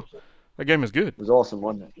Sacrifice Delta. That game is good. It was awesome,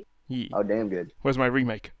 wasn't it? Yeah. Oh, damn good. Where's my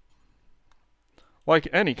remake? Like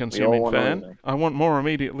any consuming want a fan, remake. I want more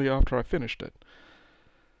immediately after I finished it.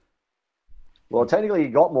 Well, technically, you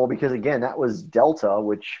got more because again, that was Delta,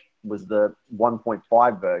 which was the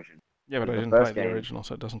 1.5 version. Yeah, but I The didn't play first the game. original,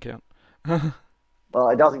 so it doesn't count. Well,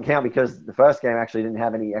 it doesn't count because the first game actually didn't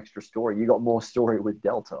have any extra story. You got more story with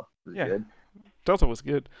Delta. It was Yeah. good. Delta was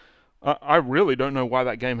good. I really don't know why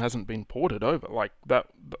that game hasn't been ported over. Like that,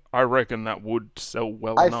 I reckon that would sell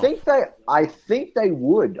well I enough. think they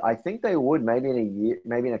would. I think they would maybe in a year,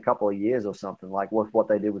 maybe in a couple of years or something, like with what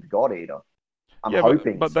they did with God Eater. I'm yeah,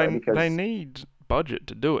 hoping but so they because need budget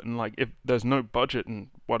to do it, and like if there's no budget and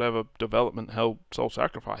whatever development hell Soul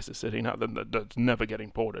Sacrifice is sitting at, then that's never getting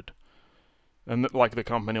ported. And like the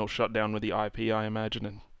company will shut down with the IP, I imagine,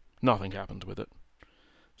 and nothing happens with it.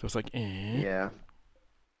 So it's like, yeah,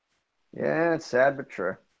 it's sad but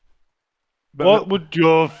true. But What would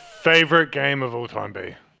your favorite game of all time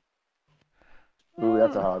be? Ooh,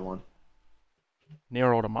 that's a hard one.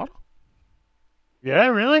 Nier Automata? Yeah,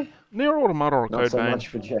 really? Nier Automata or Not so Code Vein? much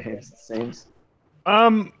for James, it seems.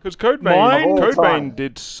 Because Code Mine- Vein Of all time.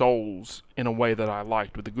 did Souls in a way that I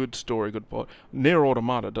liked, with a good story, good plot. Nier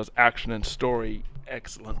Automata does action and story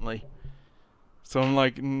excellently. So I'm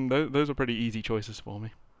like, those are pretty easy choices for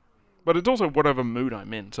me. But it's also whatever mood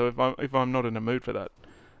I'm in. So if I'm not in a mood for that,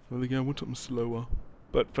 well, again, I want something slower.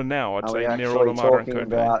 But for now, I'd Are we say Nier actually Automata and talking Code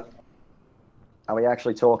about? Are we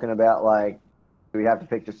actually talking about like? Do we have to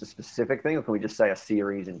pick just a specific thing, or can we just say a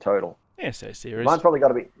series in total? Vein. Yeah, say series. Mine's probably got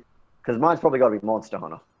to be Monster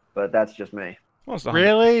Hunter, but that's just me. Monster Hunter.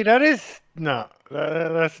 Really? That is no.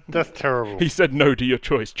 That's terrible. He said no to your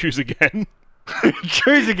choice. Choose again.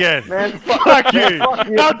 Choose again. Man, Fuck you! fuck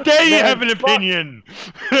you. How dare you Man, have an fuck- opinion?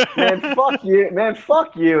 Man, fuck you. Man,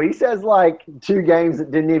 fuck you. He says like 2 games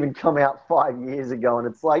that didn't even come out 5 years ago, and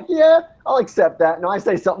it's like, yeah, I'll accept that. And I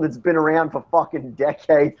say something that's been around for fucking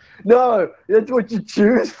decades. No, that's what you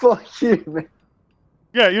choose. Fuck you, man.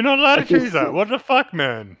 Yeah, you're not allowed to choose that. What the fuck,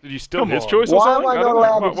 man? Did you steal Come his on. choice or Why am something? I not don't know.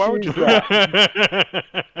 allowed to Why would choose you?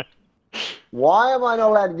 that? Why am I not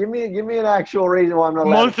allowed? Give me an actual reason why I'm not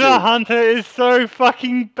allowed Monster to choose. Hunter is so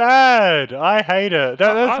fucking bad. I hate it.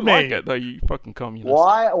 That's I me. like it though, you fucking communist.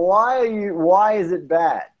 Why is it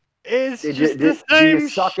bad? It's Did you- just did- the do you same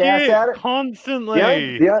suck shit ass at it? constantly.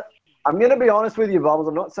 I'm going to be honest with you, Bubbles.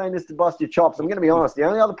 I'm not saying this to bust your chops. I'm going to be honest. The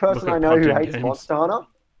only other person Look I at know who hunting hates games. Monster Hunter,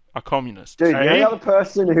 A communist. dude, the only Hey? other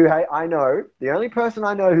person who the only person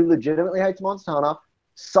I know who legitimately hates Monster Hunter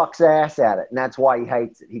sucks ass at it, and that's why he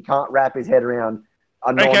hates it. He can't wrap his head around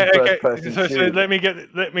a non-first person So shooter. let me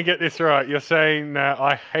get this right. You're saying that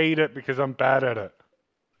I hate it because I'm bad at it.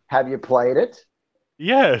 Have you played it?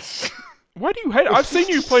 Yes. Why do you hate it? I've seen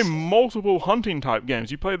you play multiple hunting type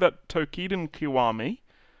games. You played that Tokiden Kiwami.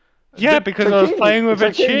 Yeah, because I was Tokiden- playing with a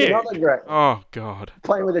Tokiden's chick. another great- Oh god.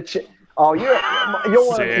 Playing with a chick. Oh, you're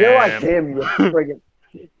like Sam. him.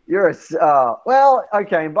 You're You're well,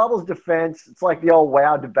 okay. In Bubbles' defense, it's like the old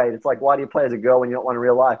WoW debate. It's like, why do you play as a girl when you don't want in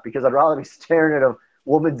real life? Because I'd rather be staring at a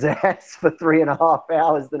woman's ass for 3.5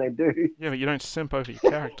 hours than I do. Yeah, but you don't simp over your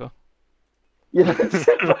character. You know,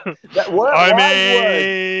 that word. I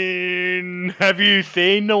word. mean, have you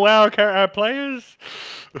seen the WoW players?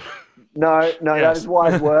 No, Yes. that is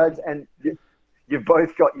wise words, and you've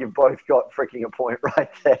both got freaking a point right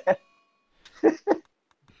there.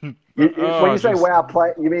 When you say just- WoW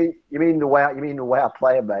play, you mean the WoW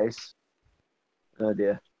player base. Oh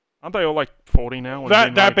dear. Aren't they all like 40 now? and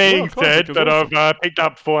That like, being "Oh, Cosmic said, is that awesome." I've picked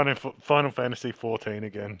up Final Fantasy 14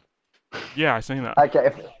 again. Yeah, I seen that.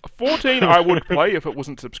 Okay, 14 I would play if it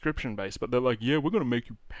wasn't subscription based, but they're like, yeah, we're gonna make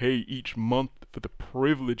you pay each month for the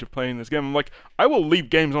privilege of playing this game. I'm like, I will leave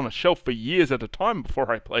games on a shelf for years at a time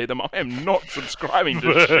before I play them. I am not subscribing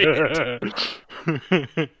to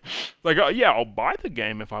shit. Like, yeah, I'll buy the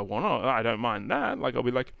game if I want to. I don't mind that. Like, I'll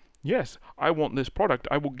be like, yes, I want this product.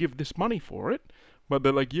 I will give this money for it. But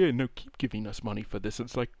they're like, yeah, no, keep giving us money for this.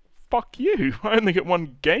 It's like, fuck you. I only get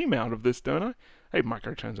one game out of this, don't I? Hey,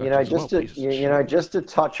 microtransactions. just to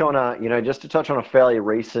touch on a fairly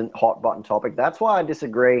recent hot button topic. That's why I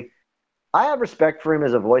disagree. I have respect for him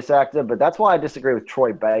as a voice actor, but that's why I disagree with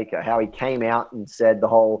Troy Baker. How he came out and said the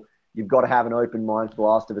whole "you've got to have an open mind for The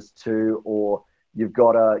Last of Us 2," or "you've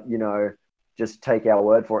got to, just take our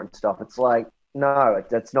word for it" and stuff. It's like, no,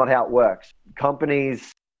 that's not how it works.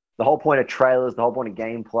 Companies, the whole point of trailers, the whole point of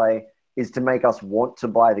gameplay is to make us want to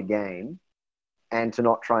buy the game and to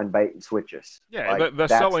not try and bait and switch us. Yeah, Like, they're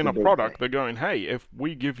that's selling the a big product. thing. They're going, hey, if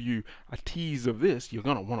we give you a tease of this, you're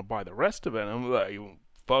going to want to buy the rest of it. And I'm like,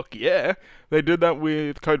 fuck yeah. They did that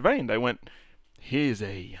with Code Vein. They went, here's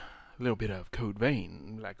a little bit of Code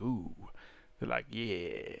Vein. Like, ooh. They're like,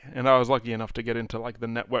 yeah. And I was lucky enough to get into like the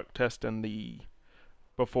network test and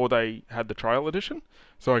before they had the trial edition.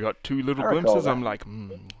 So I got 2 little I recall glimpses. that. I'm like,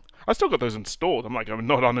 I still got those installed. I'm like, I'm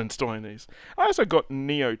not uninstalling these. I also got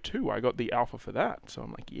Neo 2. I got the alpha for that. So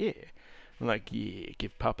I'm like, yeah. I'm like, yeah,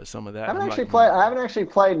 give Papa some of that. I haven't I'm actually like, played. I haven't actually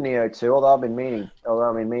played Neo 2, although I've been meaning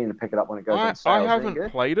to pick it up when it goes on sale. I Is it haven't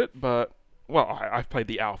good? played it, but I've played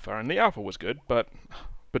the alpha, and the alpha was good. But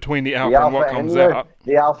between the The alpha and what alpha and comes the out,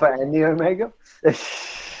 the alpha and the omega.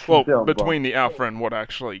 well, Film, between the alpha and what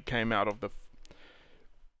actually came out of the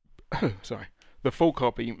the full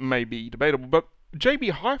copy may be debatable. But JB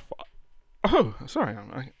Hi-Fi. Oh, sorry,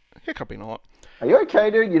 I'm hiccuping a lot. Are you okay,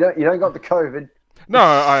 dude? You don't got the COVID. No,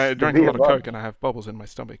 I drank a beer lot of bug. Coke and I have bubbles in my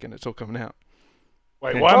stomach, and it's all coming out.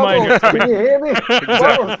 Wait, Yeah. why am I in your Bubbles, can you hear me? Exactly.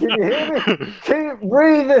 Bubbles, can you hear me? Keep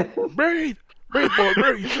breathing. Breathe, boy,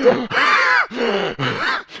 breathe.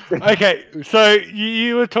 Okay, so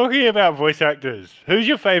you were talking about voice actors. Who's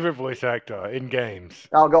your favorite voice actor in games?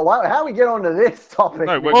 Oh God, how we get onto this topic?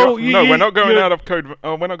 No, we're, Well, we're not going you're- out of code.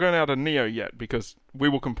 We're not going out of Neo yet because we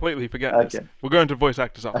will completely forget this. Okay. We're going to voice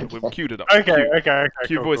actors after Okay. we've queued it up. Okay.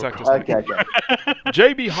 Cue cool, voice cool, actors. cool. Okay.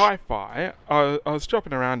 JB Hi-Fi. I was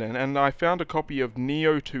shopping around and I found a copy of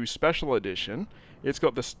Neo 2 Special Edition. It's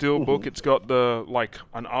got the steel book. It's got the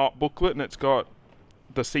an art booklet, and it's got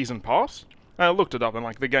the season pass. And I looked it up, and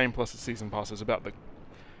the game plus the season pass is about the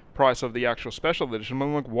price of the actual special edition.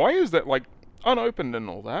 I'm like, why is that unopened and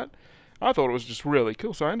all that? I thought it was just really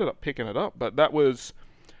cool, so I ended up picking it up. But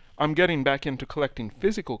I'm getting back into collecting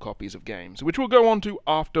physical copies of games, which we'll go on to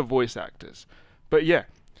after voice actors. But yeah,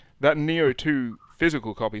 that Neo 2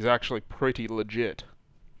 physical copy is actually pretty legit.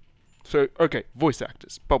 So, okay, voice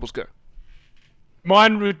actors. Bubbles, go.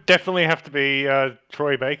 Mine would definitely have to be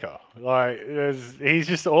Troy Baker. He's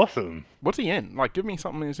just awesome. What's he in? Give me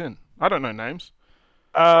something he's in. I don't know names.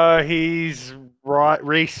 He's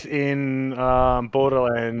Reese in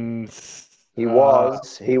Borderlands. He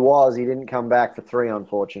was. He didn't come back for 3,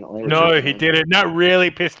 unfortunately. which No, is- he didn't. That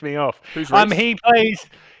really pissed me off. Who's Reese?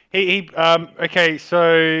 He plays. Okay,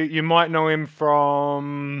 so you might know him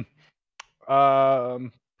from.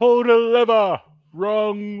 Pull the lever,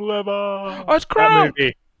 wrong lever. Oh, it's That Kronk!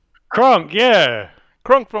 movie. Kronk, yeah.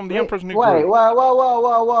 Kronk from The Emperor's New Wait, Groove.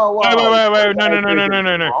 whoa. Wait,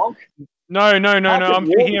 no. Gronk? No. I'm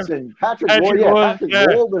thinking of. Patrick Warburton, yeah.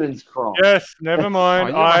 Warburton's Kronk. Yes, never mind.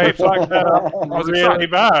 Oh, yeah. I fucked that up was really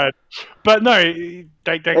excited. bad. But no, they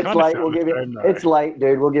It's kind of late. sound We'll give the you. same, though. It's late,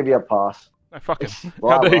 dude. We'll give you a pass. Oh, fuck him.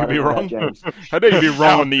 Wow, How dare you right be over wrong? that, James. How dare you be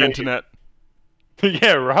wrong on the How internet?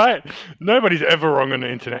 Yeah, right. Nobody's ever wrong on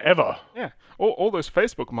the internet ever. Yeah. All those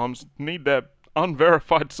Facebook moms need their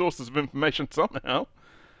unverified sources of information somehow.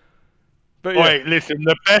 But yeah, Wait, listen.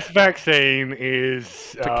 The best vaccine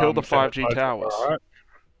is To kill the 5G sanitizer, towers. alright?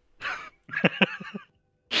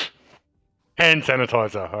 hand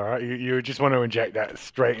sanitizer. All right, you just want to inject that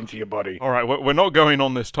straight into your body. All right, we're not going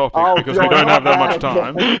on this topic Oh, because we God, don't have that much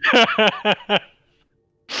not time.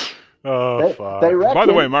 Oh They fuck! reckon. By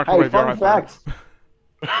the way, Hey, microwave your fun iPhone. fact.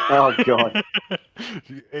 Oh god.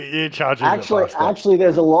 It charges it faster. Actually,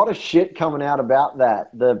 there's a lot of shit coming out about that.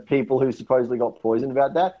 The people who supposedly got poisoned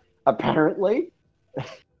about that. Apparently,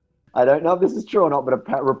 I don't know if this is true or not, but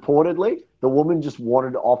reportedly, the woman just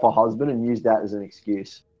wanted off her husband and used that as an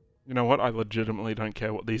excuse. You know what? I legitimately don't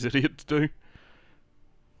care what these idiots do.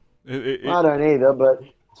 I don't either, but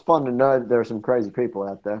it's fun to know that there are some crazy people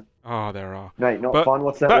out there. Oh, there are. No, not But fun.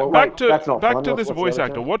 What's that? Back That's not fun. to this What's the voice other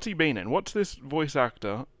actor. term? What's he been in? What's this voice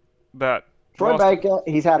actor that... Troy Baker,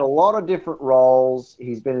 he's had a lot of different roles.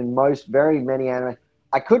 He's been in very many anime.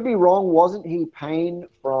 I could be wrong. Wasn't he Pain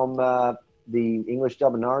from the English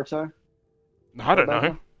dub of Naruto? I don't know.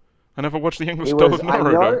 Baker? I never watched the English He dub was. of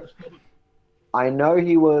Naruto. I know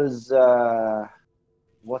he was.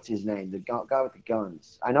 What's his name? The guy with the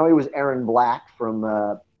guns. I know he was Aaron Black from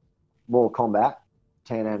Mortal Kombat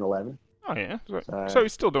 10 and 11. Oh, yeah. So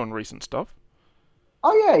he's still doing recent stuff.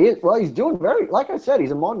 Oh yeah, he's doing like I said, he's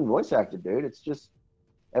a modern voice actor, dude. It's just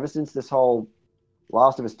ever since this whole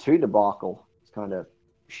Last of Us 2 debacle, it's kind of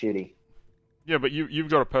shitty. Yeah, but you've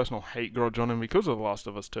got a personal hate grudge on him because of The Last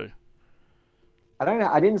of Us 2. I don't know.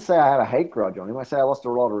 I didn't say I have a hate grudge on him. I say I lost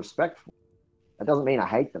a lot of respect for him. That doesn't mean I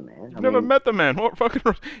hate the man. You've never met the man. What fucking...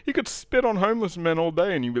 He could spit on homeless men all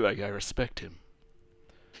day and you'd be like, I respect him.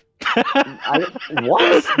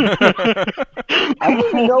 What? I don't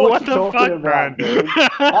even know what you're talking about, dude.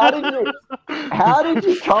 How did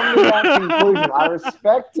you come to that conclusion? I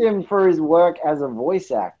respect him for his work as a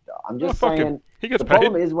voice actor. I'm just saying He gets the paid.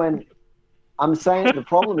 problem is when I'm saying the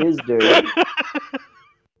problem is, dude.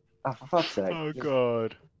 Oh, for fuck's sake. Oh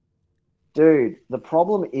god. Dude, the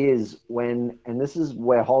problem is when, and this is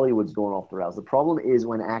where Hollywood's gone off the rails. The problem is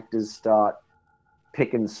when actors start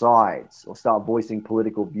picking sides or start voicing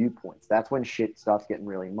political viewpoints. That's when shit starts getting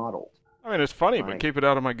really muddled. I mean, it's funny, but Right. keep it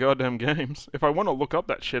out of my goddamn games. If I want to look up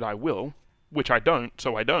that shit, I will. Which I don't,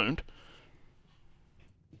 so I don't.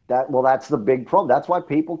 That's the big problem. That's why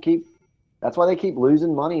they keep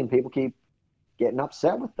losing money and people keep getting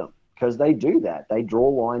upset with them because they do that. They draw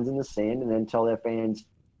lines in the sand and then tell their fans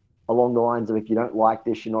along the lines of, if you don't like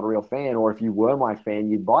this, you're not a real fan, or if you were my fan,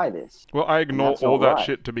 you'd buy this. Well, I ignore that's all not that right.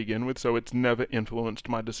 shit to begin with, so it's never influenced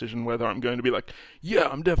my decision whether I'm going to be like, yeah,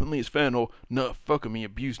 I'm definitely his fan, or no, fuck him, he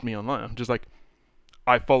abused me online. I'm just like,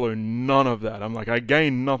 I follow none of that. I'm like, I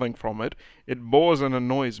gain nothing from it. It bores and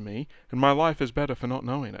annoys me, and my life is better for not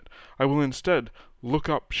knowing it. I will instead look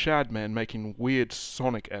up Shadman making weird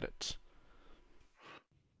Sonic edits.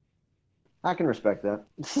 I can respect that.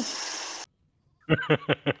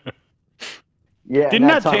 Yeah, Didn't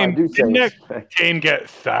and that time I team? do say Didn't that respect. team get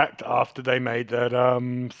sacked after they made that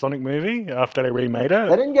Sonic movie? After they remade They it?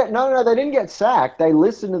 didn't get they didn't get sacked. They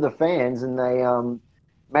listened to the fans and they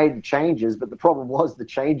made the changes. But the problem was the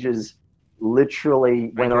changes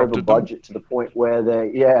literally went over Bankrupted them? budget to the point where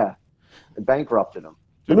they bankrupted them.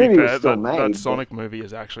 To The be movie was fair, still that made. but Sonic movie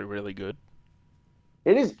is actually really good.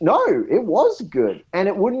 it was good, and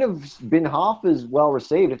it wouldn't have been half as well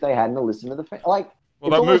received if they hadn't listened to the fans. Like,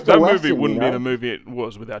 Well, it's almost a that movie lesson, wouldn't you be know? the movie it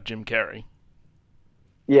was without Jim Carrey.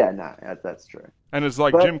 Yeah, no, that's true. And it's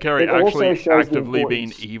like But Jim Carrey it also actually shows the actively being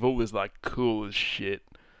importance. evil is like cool as shit.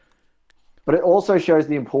 But it also shows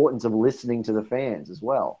the importance of listening to the fans as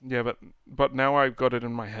well. Yeah, but now I've got it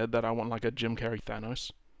in my head that I want like a Jim Carrey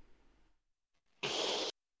Thanos.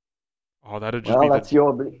 Oh, that'd just Well, be that's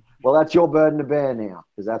your burden to bear now,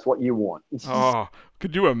 because that's what you want. Oh,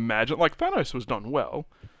 could you imagine? Like, Thanos was done well.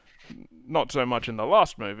 Not so much in the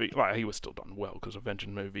last movie. Like, he was still done well, because Avengers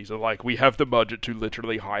movies are like, we have the budget to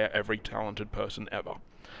literally hire every talented person ever.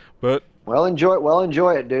 But Well, enjoy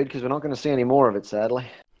it, dude, because we're not going to see any more of it, sadly.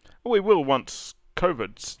 we will once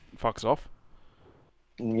COVID fucks off.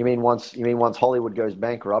 You mean once Hollywood goes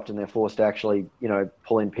bankrupt and they're forced to actually,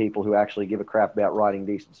 pull in people who actually give a crap about writing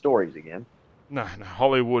decent stories again? No,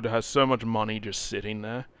 Hollywood has so much money just sitting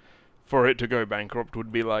there. For it to go bankrupt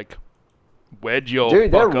would be like, where'd your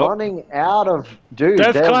Dude, they're fuck up? running out of. Dude,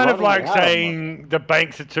 That's they're kind of running like out of money. saying the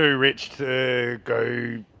banks are too rich to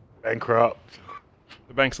go bankrupt.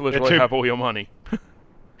 The banks literally have all your money.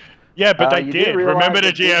 Yeah, but they You do did. realize Remember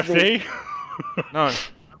the that Disney- GFC? No,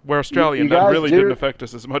 we're Australian. you That guys really do- didn't affect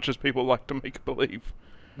us as much as people like to make believe.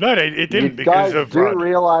 No, it didn't You because guys of do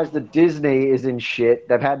realize that Disney is in shit.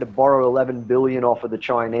 They've had to borrow $11 billion off of the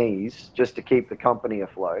Chinese just to keep the company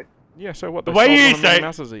afloat. Yeah, so what? The They way sold you one of Mickey say-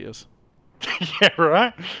 Mouse's ears. Yeah,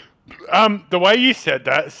 right. The way you said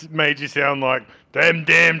that made you sound like them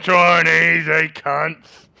damn Chinese, they cunts.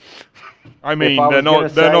 I mean, I they're was gonna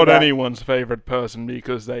not they're say not that- anyone's favorite person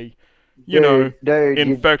because they, you know, dude,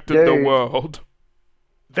 infected the world.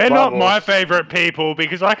 They're not my Bubbles. favorite people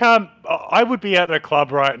because I can't. I would be at a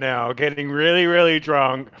club right now, getting really, really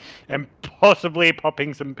drunk, and possibly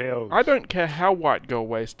popping some pills. I don't care how white girl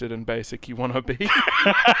wasted and basic you want to be.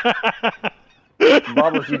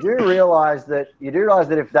 Bubbles, you do realize that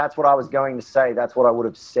if that's what I was going to say, that's what I would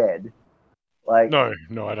have said. Like, no,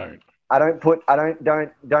 I don't.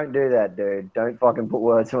 don't do that, dude. Don't fucking put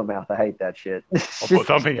words in my mouth. I hate that shit. I'll put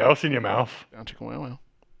something else in your mouth. Down chicken well.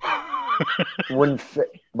 Wouldn't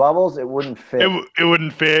fit. Bubbles, it wouldn't fit. It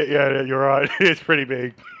wouldn't fit. Yeah, you're right. It's pretty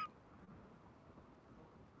big.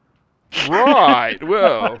 Right.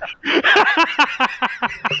 Well,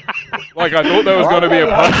 like I thought there was going to be a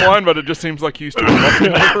punchline, but it just seems like you two are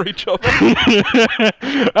talking over each other.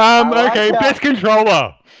 like Okay, how- best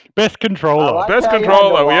controller. Best controller. I like Best how you had to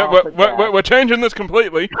controller. laugh at that. We're changing this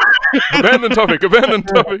completely. Abandon topic. Abandon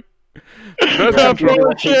topic. Best That's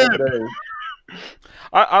controller. usually what people do.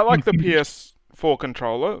 I like the PS4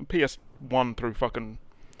 controller. PS1 through fucking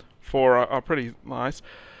 4 are pretty nice.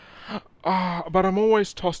 But I'm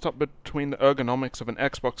always tossed up between the ergonomics of an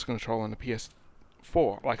Xbox controller and a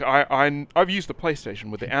PS4. Like I've used the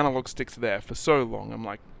PlayStation with the analog sticks there for so long. I'm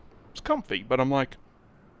like, it's comfy, but I'm like,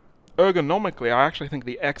 ergonomically, I actually think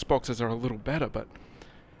the Xboxes are a little better. But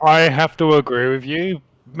I have to agree with you.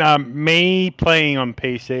 Me playing on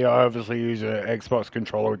PC, I obviously use an Xbox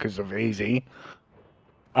controller because of easy.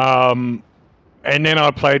 And then I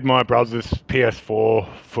played my brother's PS4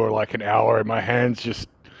 for like an hour, and my hands just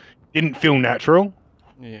didn't feel natural.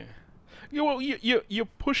 yeah. You're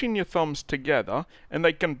pushing your thumbs together, and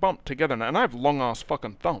they can bump together now. And I have long-ass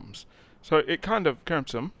fucking thumbs, so it kind of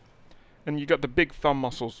cramps them. And you got the big thumb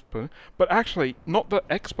muscles. But actually, not the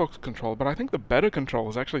Xbox controller, but I think the better controller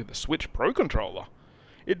is actually the Switch Pro controller.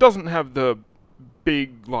 It doesn't have the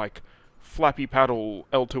big, like, flappy paddle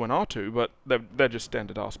L2 and R2, but they're just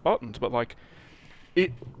standard-ass buttons. But, like,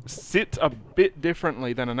 it sits a bit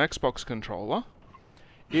differently than an Xbox controller.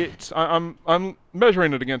 I'm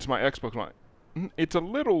measuring it against my Xbox. It's a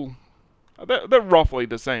little... They're roughly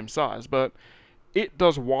the same size, but it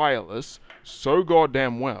does wireless so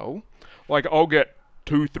goddamn well. Like, I'll get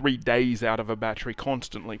 2-3 days out of a battery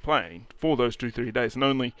constantly playing for those 2-3 days, and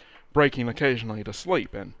only breaking occasionally to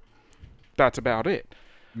sleep, and that's about it.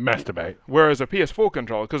 Masturbate. Whereas a PS4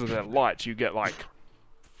 controller, because of their lights, you get like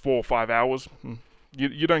 4 or 5 hours.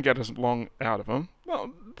 You don't get as long out of them.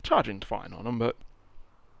 Well, the charging's fine on them, but...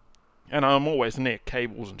 And I'm always near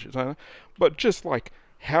cables and shit. But just like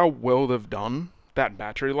how well they've done that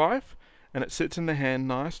battery life, and it sits in the hand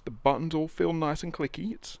nice, the buttons all feel nice and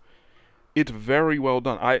clicky, it's very well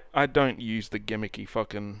done. I don't use the gimmicky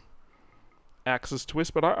fucking axis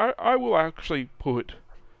twist, but I will actually put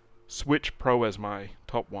Switch Pro as my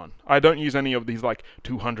top one. I don't use any of these like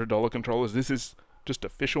 $200 controllers. This is just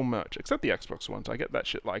official merch, except the Xbox ones. I get that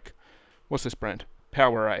shit like, what's this brand?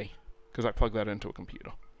 PowerA, because I plug that into a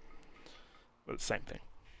computer. But it's the same thing.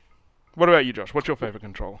 What about you, Josh? What's your favorite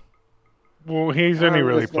controller? Well, he's only I'm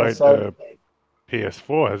really just gonna played say- the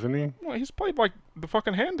PS4, hasn't he? Well, he's played like the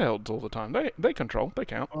fucking handhelds all the time. They control. They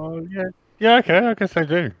count. Oh, yeah. Yeah, okay, I guess I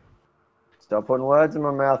do. Stop putting words in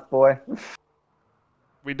my mouth, boy.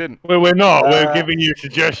 We didn't. Well, we're not. We're Uh, giving you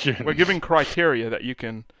suggestions. We're giving criteria that you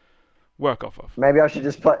can work off of. Maybe I should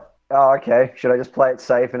just play. Oh, okay. Should I just play it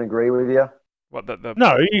safe and agree with you? What the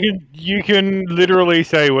No, you can literally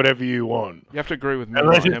say whatever you want. you have to agree with me,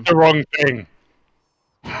 Unless not it's him. the wrong thing.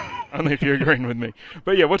 Only if you're agreeing with me.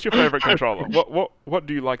 But yeah, what's your favorite controller? What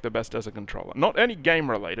do you like the best as a controller? Not any game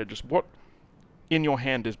related, just what in your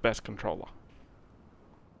hand is best controller.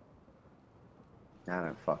 I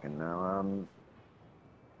don't fucking know.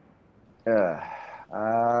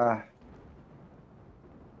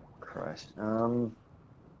 Christ.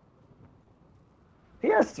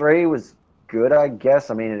 PS3 was good, I guess.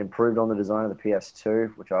 I mean, it improved on the design of the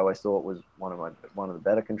PS2, which I always thought was one of the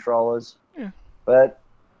better controllers. Yeah. But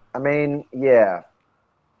I mean, yeah.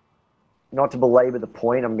 Not to belabor the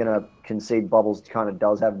point, I'm gonna concede Bubbles kind of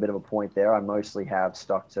does have a bit of a point there. I mostly have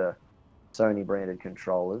stuck to Sony branded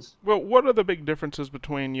controllers. Well, what are the big differences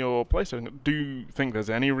between your PlayStation? Do you think there's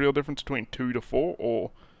any real difference between 2 to 4, or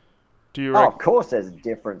do you? Oh, of course, there's a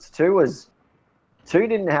difference. Two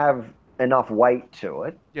didn't have enough weight to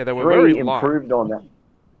it. Yeah, they were Three very light. improved on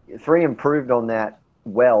that. 3 improved on that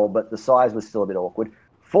well, but the size was still a bit awkward.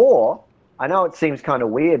 4, I know it seems kind of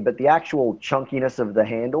weird, but the actual chunkiness of the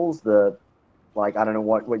handles, I don't know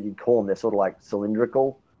what you'd call them. They're sort of like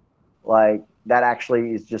cylindrical. Like that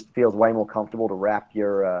actually just feels way more comfortable to wrap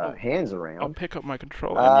your hands I'll around. pick up my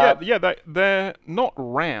controller. And Uh, they're not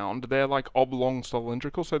round. They're like oblong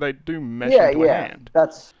cylindrical, so they do mesh yeah, into a yeah, hand.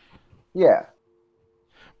 yeah,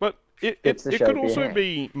 But it, fits it, the it shape could of your also hand.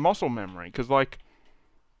 be muscle memory, because like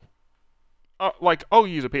I'll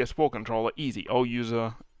use a PS4 controller easy. I'll use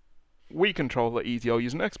a Wii controller easy. I'll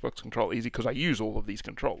use an Xbox controller easy because I use all of these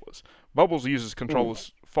controllers. Bubbles uses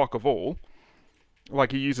controllers fuck of all.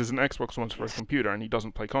 Like he uses an Xbox ones for a computer and he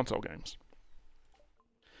doesn't play console games.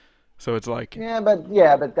 So it's like Yeah,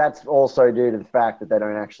 but that's also due to the fact that they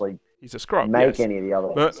don't actually he's a scrub, make yes. any of the other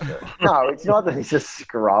But ones. No, it's not that he's a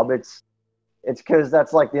scrub. It's because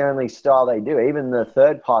that's like the only style they do. Even the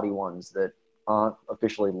third-party ones that aren't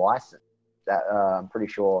officially licensed, that I'm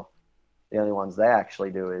pretty sure the only ones they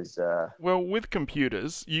actually do is. well, with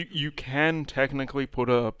computers, you can technically put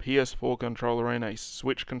a PS4 controller in, a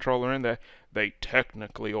Switch controller in there. They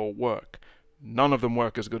technically all work. None of them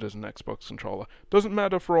work as good as an Xbox controller. Doesn't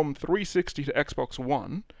matter from 360 to Xbox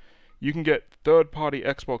One. You can get third-party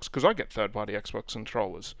Xbox, because I get third-party Xbox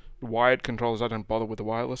controllers. Wired controllers, I don't bother with the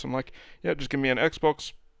wireless. I'm like, yeah, just give me an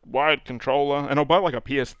Xbox wired controller, and I'll buy like a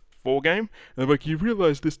PS4 game, and they're like, you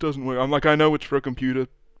realize this doesn't work. I'm like, I know it's for a computer.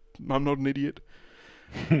 I'm not an idiot.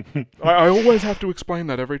 I always have to explain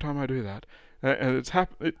that every time I do that. And it's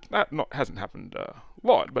hasn't happened a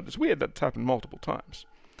lot, but it's weird that it's happened multiple times.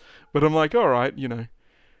 But I'm like, alright,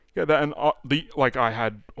 get that, and I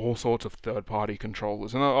had all sorts of third-party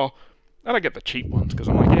controllers, and I get the cheap ones because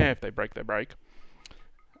I'm like, yeah, if they break, they break.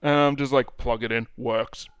 Just like plug it in,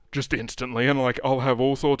 works just instantly, and like I'll have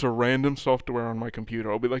all sorts of random software on my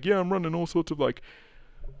computer. I'll be like, yeah, I'm running all sorts of like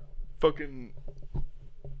fucking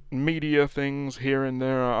media things here and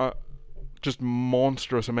there, just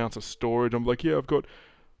monstrous amounts of storage. I'm like, yeah, I've got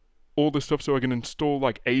all this stuff so I can install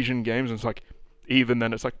like Asian games, and it's like, even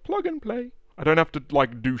then it's like plug and play. I don't have to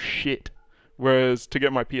like do shit. Whereas to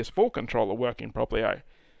get my PS4 controller working properly,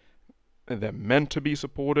 they're meant to be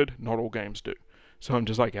supported. Not all games do. So I'm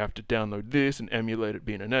just like, I have to download this and emulate it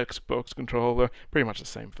being an Xbox controller. Pretty much the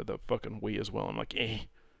same for the fucking Wii as well. I'm like, just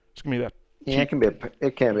give me that. Yeah, it can be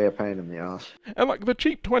a pain in the ass. And like the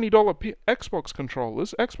cheap $20 Xbox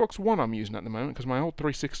controllers, Xbox One I'm using at the moment because my old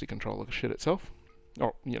 360 controller shit itself.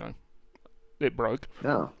 Oh, it broke.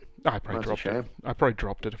 No, I probably that's a dropped it. shame. I probably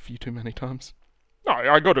dropped it a few too many times. No,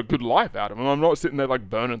 I got a good life out of them. I'm not sitting there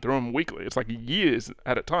like burning through them weekly. It's like years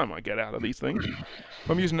at a time I get out of these things.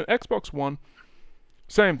 I'm using an Xbox One.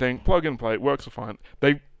 Same thing, plug and play, it works fine.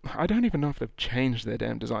 I don't even know if they've changed their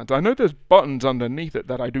damn designs. I know there's buttons underneath it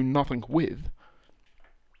that I do nothing with,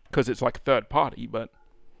 because it's like third party, but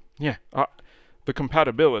yeah, the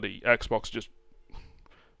compatibility, Xbox just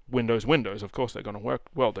Windows, of course they're going to work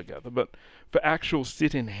well together, but for actual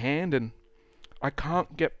sit in hand, and I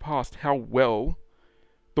can't get past how well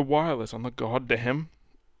the wireless on the goddamn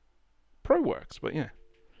Pro works, but yeah.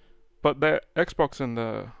 But the Xbox and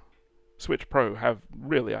the Switch Pro have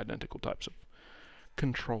really identical types of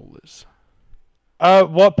controllers.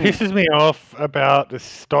 What pisses me off about the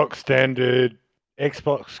stock standard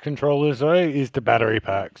Xbox controllers though is the battery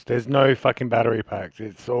packs. There's no fucking battery packs.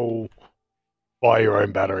 It's all buy your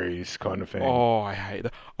own batteries kind of thing. Oh, I hate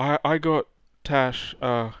that. I got Tash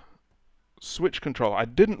Switch controller. I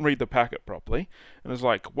didn't read the packet properly, and it was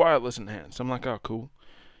like wireless enhanced. I'm like, oh, cool.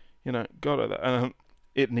 Got it. And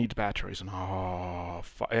it needs batteries, and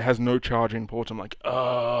it has no charging ports. I'm like, And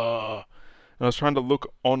I was trying to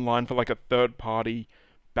look online for like a third-party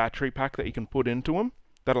battery pack that you can put into them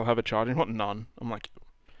that'll have a charging port. None. I'm like,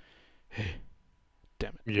 hey,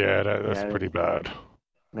 damn it. Yeah, that's pretty bad.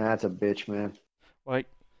 That's a bitch, man. Like,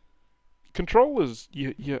 controllers,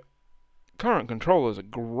 your current controllers are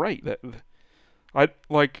great. I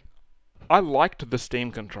liked the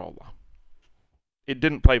Steam controller. It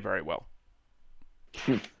didn't play very well.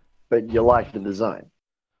 But you like the design.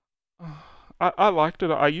 I liked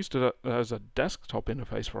it. I used it as a desktop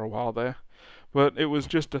interface for a while there, but it was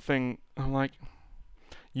just a thing. I'm like,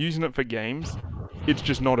 using it for games, it's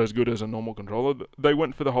just not as good as a normal controller. They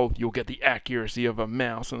went for the whole, you'll get the accuracy of a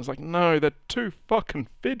mouse, and it's like, no, they're too fucking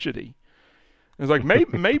fidgety. It's like,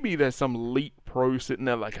 maybe there's some Elite Pro sitting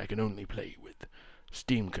there like, I can only play with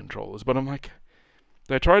Steam controllers, but I'm like,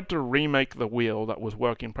 they tried to remake the wheel that was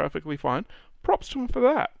working perfectly fine. Props to them for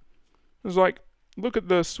that. It's like, look at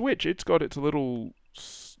the Switch. It's got its little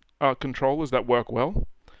controllers that work well.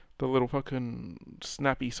 The little fucking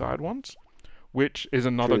snappy side ones. Which is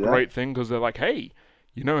another great thing, because they're like, hey,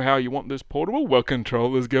 you know how you want this portable? Well,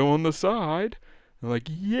 controllers go on the side. They're like,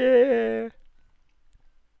 yeah.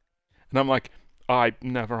 And I'm like, I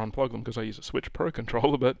never unplug them because I use a Switch Pro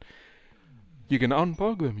controller, but you can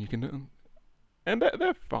unplug them. You can and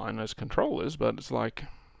they're fine as controllers, but it's like,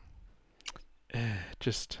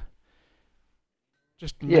 just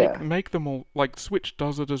Yeah. make them all like Switch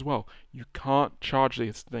does it as well. You can't charge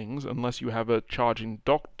these things unless you have a charging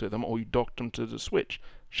dock to them or you dock them to the Switch.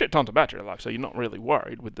 Shit tons of battery life, so you're not really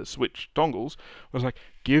worried with the Switch dongles. It was like,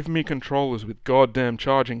 give me controllers with goddamn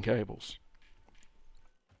charging cables.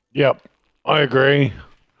 Yep, I agree.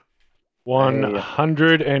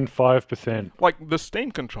 105%. Like the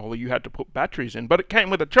Steam controller, you had to put batteries in, but it came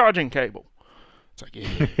with a charging cable. It's like,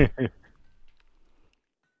 yeah.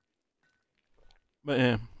 But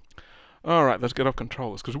yeah. Alright, let's get off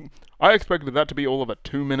controllers, because I expected that to be all of a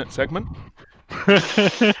 2-minute segment.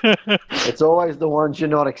 It's always the ones you're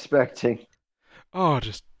not expecting. Oh,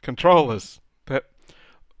 just controllers.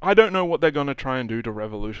 I don't know what they're going to try and do to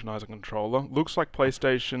revolutionize a controller. Looks like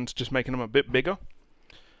PlayStation's just making them a bit bigger.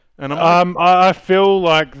 And I'm like, I feel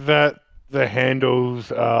like that the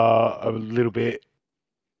handles are a little bit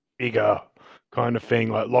bigger, kind of thing,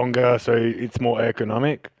 like longer, so it's more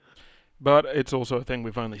ergonomic. but it's also a thing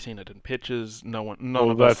we've only seen it in pictures. None Well,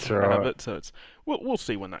 of us that's have right. it, so it's we'll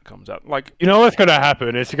see when that comes out. Like, You know what's going to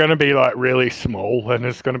happen? It's going to be like really small, and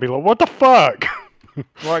it's going to be like, what the fuck?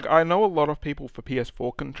 I know a lot of people for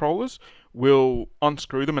PS4 controllers will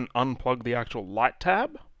unscrew them and unplug the actual light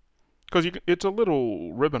tab, because it's a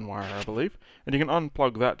little ribbon wire, I believe, and you can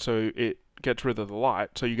unplug that so it gets rid of the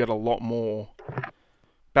light, so you get a lot more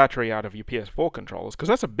battery out of your PS4 controllers, because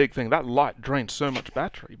that's a big thing. That light drains so much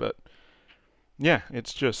battery, but yeah,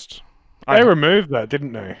 it's just... They removed that,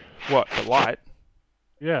 didn't they? What, the light?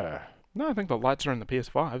 Yeah. No, I think the lights are in the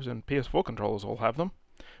PS5s, and PS4 controllers all have them.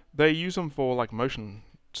 They use them for, like, motion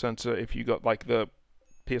sensor if you got, like, the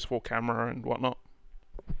PS4 camera and whatnot.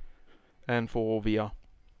 And for VR.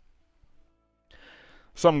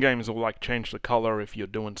 Some games will, like, change the color if you're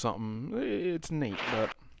doing something. It's neat, but...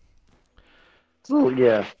 So,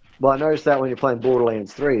 yeah. Well, I noticed that when you're playing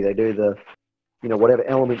Borderlands 3, they do the, whatever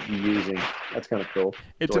element you're using. That's kind of cool.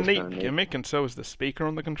 It's a always neat kinda neat. gimmick, and so is the speaker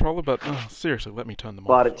on the controller, but seriously, let me turn them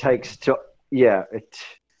But off. it takes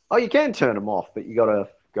you can turn them off, but you gotta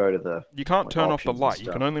go to the, You can't like, turn off the options and light. You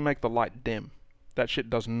stuff. can only make the light dim. That shit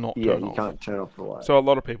does not yeah, turn you off. can't turn off the light. So a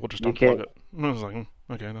lot of people just You unplug can't- it. And I was like,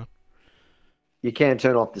 okay, then. You can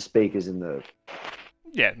turn off the speakers in the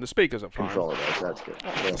Yeah, the speakers are fine. controller, though, so that's good.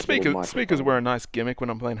 Yeah, Speakers microphone. were a nice gimmick when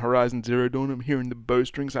I'm playing Horizon Zero Dawn. I'm hearing the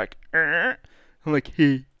bowstrings like, I'm like,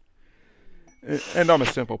 hey. And I'm a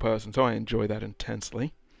simple person, so I enjoy that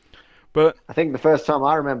intensely. But I think the first time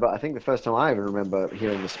I even remember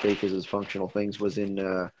hearing the speakers as functional things was in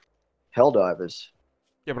Helldivers.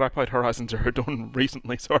 yeah, but I played Horizon Zero Dawn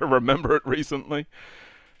recently, so I remember it recently.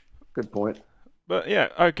 Good point. But yeah,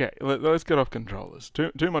 okay, let's get off controllers.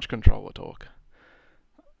 Too much controller talk.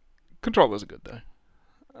 Controllers are good though.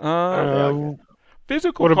 Okay.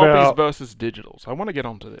 Physical what copies about- versus digitals. I want to get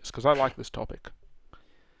onto this because I like this topic.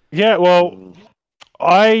 Yeah, well, Mm.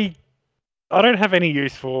 I don't have any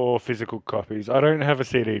use for physical copies. I don't have a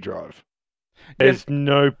CD drive. There's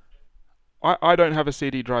no... I don't have a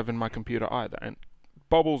CD drive in my computer either, and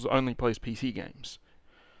Bobbles only plays PC games.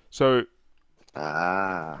 So,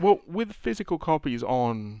 well, with physical copies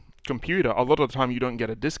on computer, a lot of the time you don't get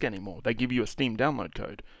a disc anymore. They give you a Steam download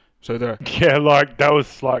code. So they're... Yeah, like, that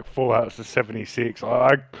was like Fallout 76.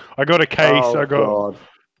 I got a case, Oh, I got... God.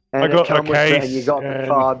 And I got it come a with the- case and you got the and-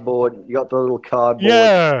 cardboard. You got the little cardboard.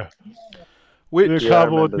 Yeah! Which, The Yeah, I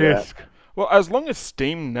cardboard remember that. disc. well, as long as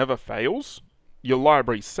Steam never fails, your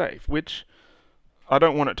library's safe, which I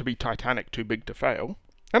don't want it to be Titanic too big to fail.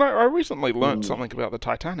 And I recently learned something about the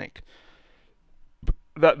Titanic.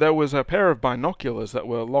 That there was a pair of binoculars that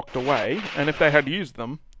were locked away, and if they had used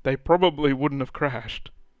them, they probably wouldn't have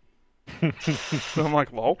crashed. So I'm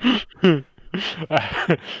like, lol.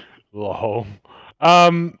 Lol.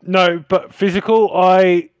 No, but physical,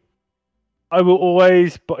 I will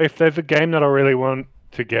always, but if there's a game that I really want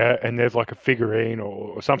to get and there's like a figurine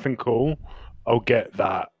or something cool, I'll get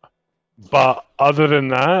that. But other than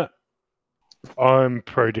that, I'm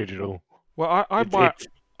pro digital. Well, I It's- buy it's-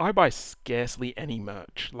 I buy scarcely any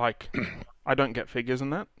merch. Like, I don't get figures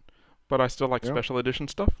and that, but I still like Yeah. special edition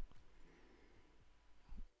stuff.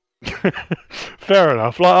 Fair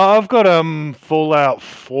enough. Like I've got Fallout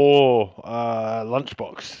 4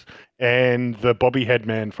 lunchbox and the Bobby Head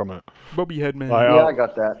Man from it. Bobby Headman. Like, Yeah, I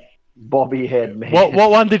got that. Bobby Head, man. What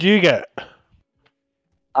one did you get?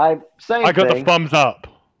 Same I got thing. the thumbs up.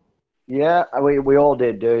 Yeah, we all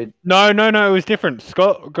did, dude. No, it was different.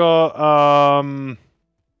 Scott got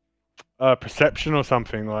perception or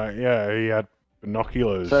something. Like, yeah, he had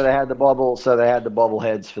binoculars. So they had the bubble. So they had the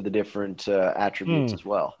bobbleheads for the different attributes Hmm. as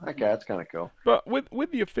well. Okay, that's kind of cool. But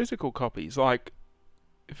with your physical copies, like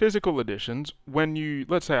physical editions, when you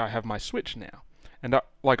let's say I have my Switch now, and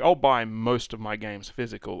I'll buy most of my games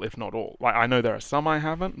physical, if not all. Like I know there are some I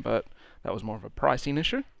haven't, but that was more of a pricing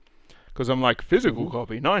issue. Because I'm like physical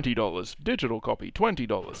copy $90, digital copy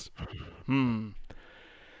 $20. And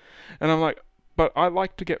I'm like, but I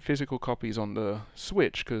like to get physical copies on the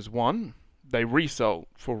Switch because one, they resell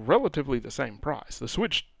for relatively the same price. The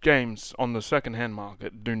Switch games on the second-hand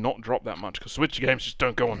market do not drop that much because Switch games just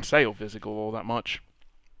don't go on sale physical all that much.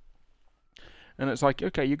 And it's like,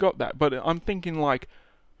 okay, you got that. But I'm thinking like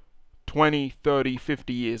 20, 30,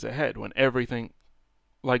 50 years ahead when everything,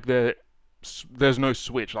 like there's no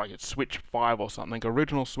Switch, like it's Switch 5 or something.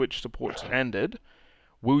 Original Switch support's ended.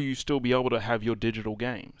 Will you still be able to have your digital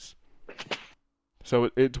games? So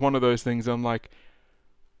it's one of those things I'm like,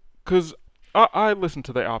 because I listen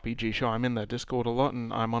to the RPG show. I'm in their Discord a lot,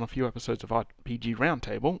 and I'm on a few episodes of RPG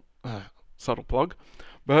Roundtable. Subtle plug.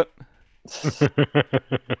 But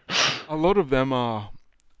a lot of them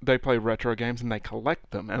they play retro games and they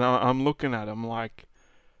collect them. And I'm looking at them like,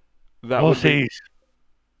 that would be... Horsies.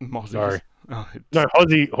 Mossies. Sorry. Oh, No,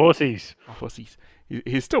 horsies. Horsies.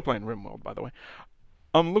 He's still playing RimWorld, by the way.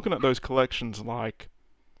 I'm looking at those collections like,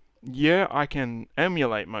 yeah, I can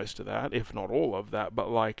emulate most of that, if not all of that, but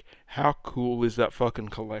like, how cool is that fucking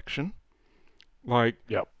collection? Like,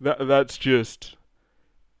 Yep. That's just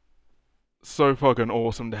so fucking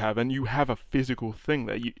awesome to have, and you have a physical thing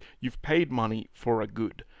there. You've paid money for a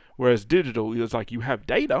good. Whereas digital is like, you have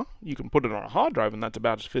data, you can put it on a hard drive, and that's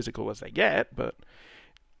about as physical as they get, but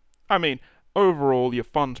I mean, overall, your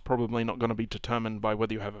fun's probably not going to be determined by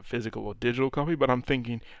whether you have a physical or digital copy, but I'm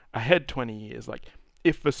thinking ahead 20 years, like,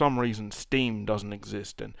 if for some reason Steam doesn't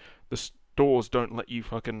exist and the stores don't let you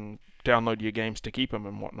fucking download your games to keep them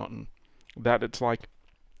and whatnot, and that it's like,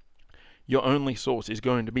 your only source is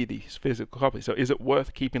going to be these physical copies. So is it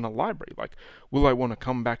worth keeping a library? Like, will I want to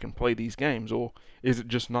come back and play these games, or is it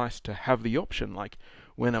just nice to have the option, like,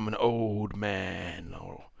 when I'm an old man,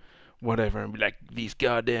 or whatever, and be like, these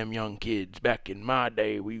goddamn young kids, back in my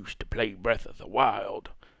day, we used to play Breath of the Wild.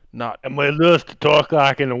 Not And we love to talk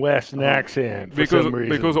like in a Western accent for some reason.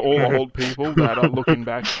 because all the old people that are looking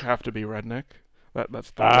back have to be redneck.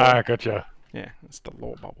 That's the law. Gotcha. Yeah, it's the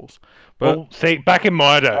law bubbles. But Well, see, back in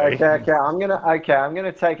my day. Okay. I'm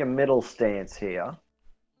gonna take a middle stance here,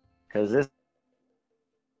 because this.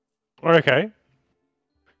 Okay.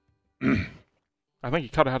 I think you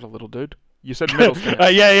cut out a little, dude. You said middle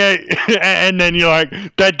stance. Yeah. And then you're like,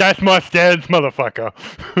 that's my stance, motherfucker.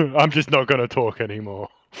 I'm just not going to talk anymore.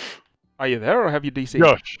 Are you there, or have you DC?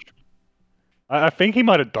 Josh. I think he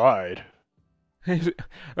might have died.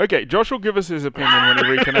 Okay, Josh will give us his opinion when he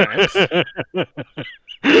reconnects.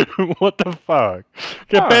 What the fuck?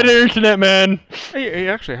 Get better internet, man. He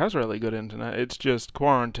actually has really good internet. It's just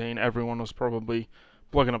quarantine. Everyone was probably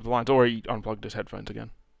plugging up the lines, or he unplugged his headphones again.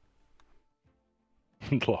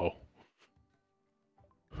 Lol.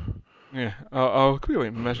 Yeah, I'll quickly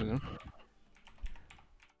message him.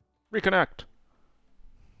 Reconnect.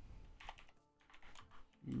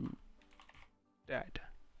 You dead.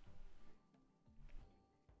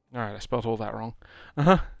 Alright, I spelled all that wrong.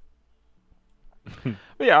 But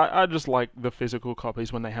yeah, I just like the physical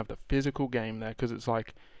copies when they have the physical game there, because it's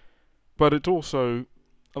like... But it's also...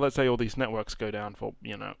 Let's say all these networks go down for,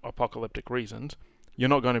 apocalyptic reasons. You're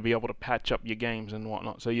not going to be able to patch up your games and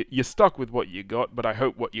whatnot. So you're stuck with what you got, but I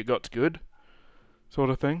hope what you got's good. Sort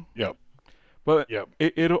of thing. Yep. But Yep.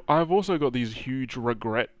 I've also got these huge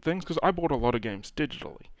regret things, because I bought a lot of games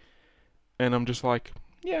digitally. And I'm just like,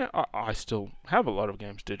 yeah, I still have a lot of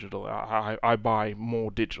games digital. I buy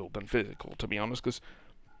more digital than physical, to be honest, because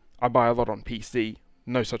I buy a lot on PC.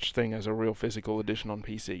 No such thing as a real physical edition on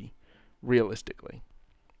PC, realistically.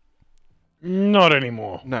 Not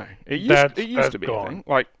anymore. No, it used That's to be gone. a thing.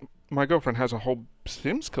 Like, my girlfriend has a whole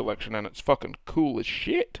Sims collection, and it's fucking cool as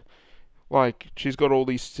shit. Like, she's got all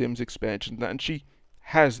these Sims expansions, and she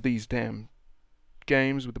has these damn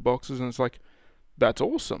games with the boxes, and it's like, that's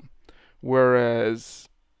awesome. Whereas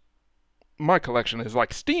my collection is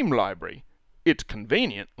like Steam library. It's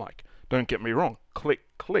convenient, like, don't get me wrong. Click,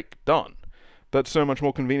 click, done. That's so much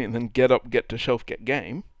more convenient than get up, get to shelf, get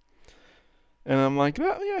game. And I'm like,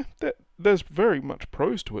 there's very much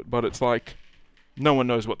pros to it, but it's like, no one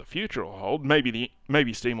knows what the future will hold. Maybe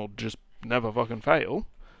Steam will just never fucking fail.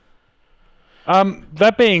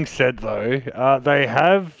 That being said, though, they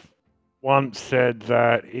have once said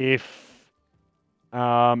that if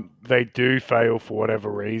they do fail for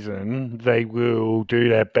whatever reason, they will do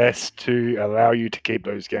their best to allow you to keep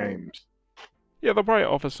those games. Yeah, they'll probably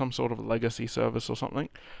offer some sort of legacy service or something.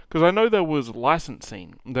 Because I know there was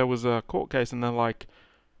licensing. There was a court case, and they're like,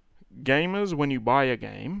 gamers, when you buy a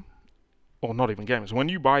game, or not even gamers, when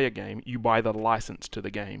you buy a game, you buy the license to the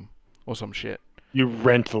game, or some shit. You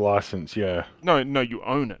rent the license, yeah. No, you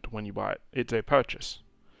own it when you buy it. It's a purchase.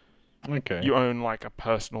 Okay. You own like a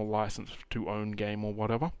personal license to own game or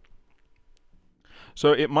whatever.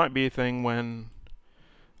 So it might be a thing when,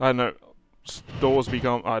 I don't know, stores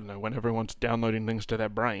become, I don't know, when everyone's downloading things to their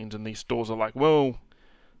brains and these stores are like, well,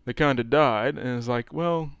 they kind of died, and it's like,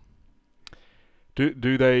 well,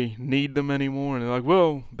 do they need them anymore? And they're like,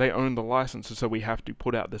 well, they own the licenses, so we have to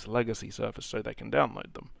put out this legacy service so they can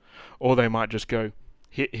download them. Or they might just go,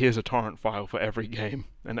 here's a torrent file for every game,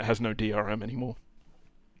 and it has no DRM anymore.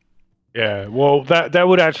 Yeah, well, that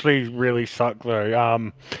would actually really suck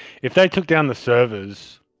though. If they took down the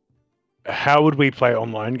servers, how would we play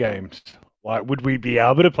online games? Like, would we be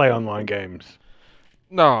able to play online games?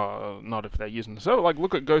 No, not if they're using the server. Like,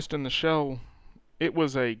 look at Ghost in the Shell. It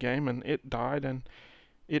was a game, and it died, and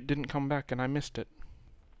it didn't come back, and I missed it.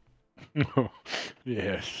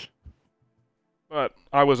 Yes. But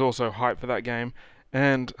I was also hyped for that game,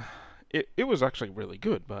 and it was actually really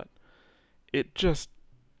good, but it just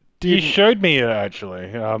You didn't. showed me it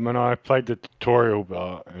actually, and I played the tutorial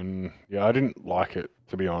part, and yeah, I didn't like it,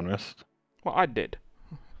 to be honest. Well, I did.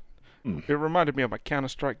 Hmm. It reminded me of my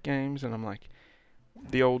Counter-Strike games, and I'm like,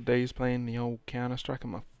 the old days playing the old Counter-Strike.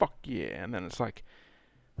 I'm like, fuck yeah. And then it's like,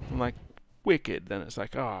 I'm like, wicked. Then it's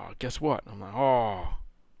like, oh, guess what? I'm like, oh,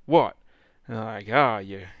 what? And they're like,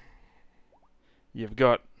 you've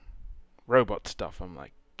got robot stuff. I'm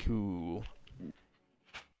like, cool.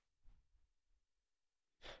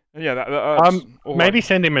 And yeah, that's all Maybe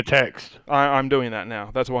send him a text. I'm doing that now.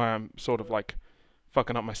 That's why I'm sort of like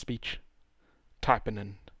fucking up my speech, typing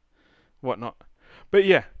and whatnot. But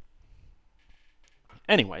yeah.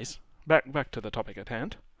 Anyways, back to the topic at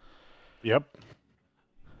hand. Yep.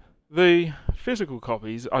 The physical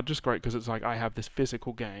copies are just great because it's like I have this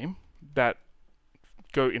physical game that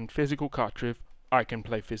go in physical cartridge. I can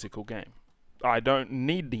play physical game. I don't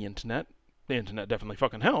need the internet. The internet definitely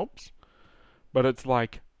fucking helps, but it's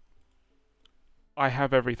like I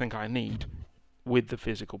have everything I need with the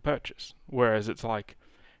physical purchase. Whereas it's like,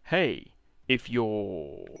 hey, if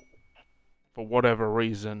you're for whatever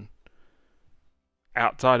reason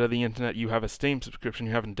outside of the internet, you have a Steam subscription,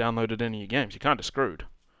 you haven't downloaded any of your games, you're kind of screwed.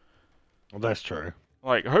 Well, that's true.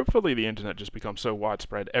 Like, hopefully the internet just becomes so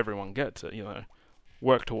widespread everyone gets it,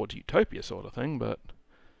 work towards utopia sort of thing, but,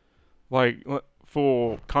 like,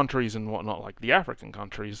 for countries and whatnot, like the African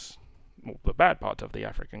countries, well, the bad parts of the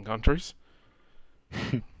African countries,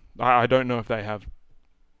 I don't know if they have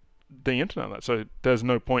the internet, so there's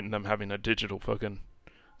no point in them having a digital fucking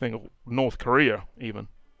thing, North Korea, even.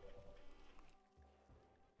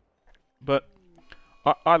 But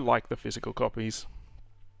I like the physical copies,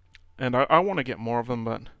 and I want to get more of them,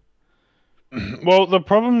 but Well, the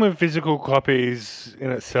problem with physical copies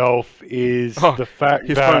in itself is the fact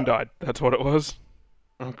his that phone died. That's what it was.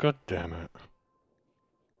 Oh, god damn it.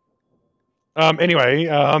 Anyway,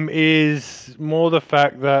 is more the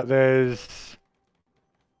fact that there's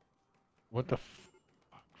what the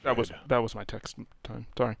That was my text tone.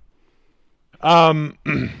 Sorry.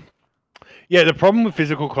 Yeah, the problem with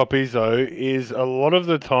physical copies though is a lot of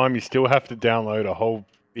the time you still have to download a whole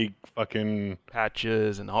big fucking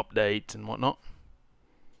Patches and updates and whatnot.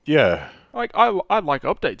 yeah. Like I like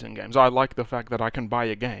updates in games. I like the fact that I can buy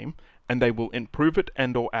a game and they will improve it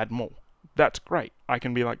and or add more. That's great. I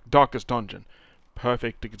can be like Darkest Dungeon,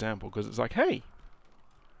 perfect example because it's like, hey,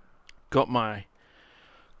 got my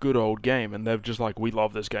good old game, and they're just like, we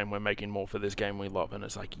love this game, we're making more for this game we love, and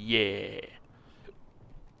it's like, yeah.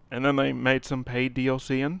 And then they made some paid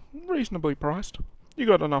DLC and reasonably priced. You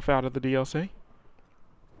got enough out of the DLC.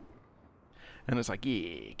 And it's like,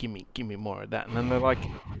 yeah, give me more of that. And then they're like,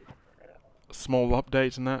 small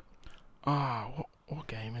updates and that. What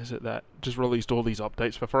game is it that just released all these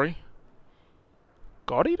updates for free?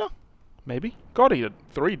 God Eater? Maybe? God Eater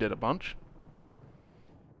 3 did a bunch.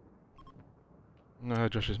 No,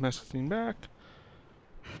 Josh is messaging back.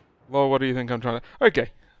 Lol, what do you think I'm trying to...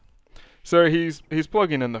 Okay. So he's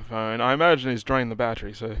plugging in the phone. I imagine he's drained the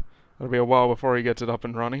battery, so it'll be a while before he gets it up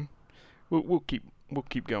and running. We'll keep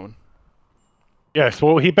going. Yes,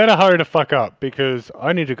 well, he better hurry the fuck up because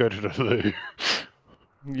I need to go to the loo.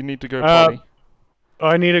 You need to go potty.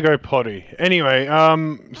 I need to go potty. Anyway,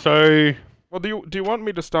 so... Well, do you want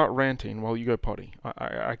me to start ranting while you go potty?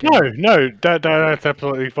 I can... No, that's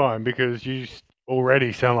absolutely fine because you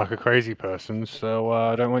already sound like a crazy person, so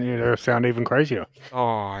I don't want you to sound even crazier. Oh,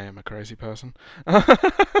 I am a crazy person. All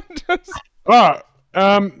Alright,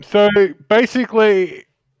 so basically,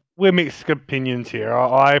 we're mixed opinions here.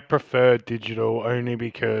 I prefer digital only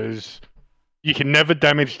because you can never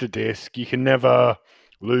damage the disc. You can never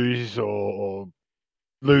lose or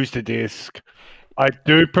lose the disc. I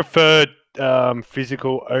do prefer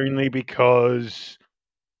physical only because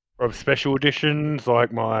of special editions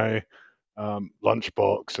like my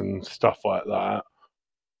lunchbox and stuff like that.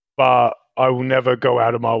 But I will never go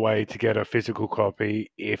out of my way to get a physical copy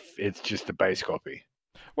if it's just a base copy.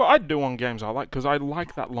 Well, I do on games I like because I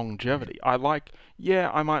like that longevity. I like, yeah,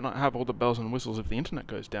 I might not have all the bells and whistles if the internet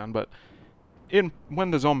goes down, but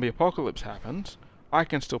when the zombie apocalypse happens, I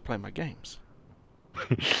can still play my games.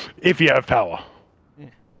 If you have power. Yeah.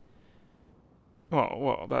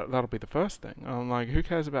 Well, that'll be the first thing. I'm like, who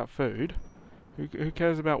cares about food? Who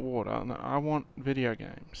cares about water? No, I want video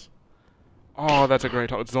games. Oh, that's a great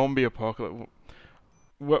topic. Zombie apocalypse.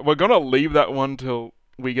 We're gonna leave that one till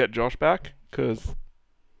we get Josh back, because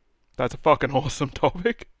that's a fucking awesome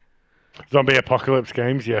topic. Zombie apocalypse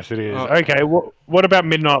games, yes, it is. Okay, what about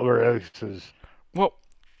midnight releases? Well,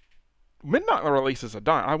 midnight releases are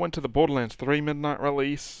done. I went to the Borderlands 3 midnight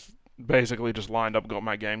release, basically just lined up, got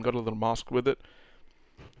my game, got a little masked with it.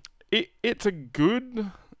 It's a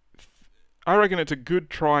good... I reckon it's a good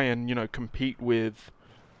try and, compete with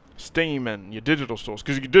Steam and your digital stores,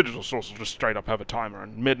 because your digital stores will just straight up have a timer,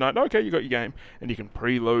 and midnight, okay, you got your game, and you can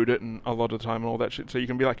preload it and a lot of the time and all that shit, so you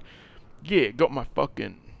can be like, yeah, got my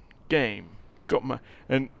fucking game,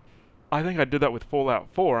 and I think I did that with Fallout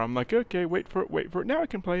 4. I'm like, okay, wait for it, now I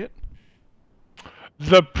can play it.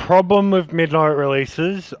 The problem with midnight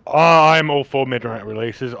releases, I'm all for midnight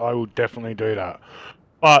releases, I will definitely do that.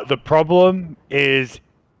 But the problem is,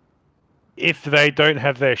 if they don't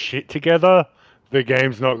have their shit together, the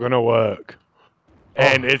game's not going to work.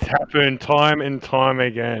 And it's happened time and time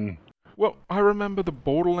again. Well, I remember the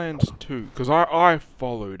Borderlands 2, because I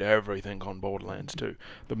followed everything on Borderlands 2.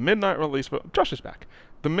 The midnight release for... Josh is back.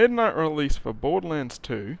 The midnight release for Borderlands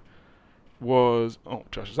 2 was... Oh,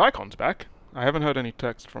 Josh's icon's back. I haven't heard any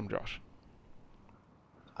text from Josh.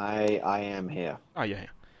 I am here. Oh, yeah.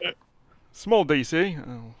 Small DC.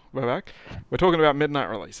 Oh, we're back. We're talking about midnight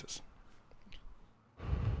releases.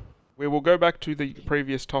 We will go back to the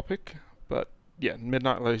previous topic, but yeah,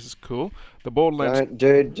 midnight release is cool. The Borderlands...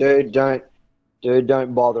 Don't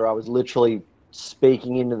bother. I was literally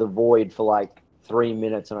speaking into the void for like 3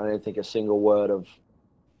 minutes, and I didn't think a single word of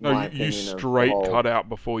my No, you opinion straight of the whole... cut out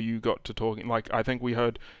before you got to talking. Like, I think we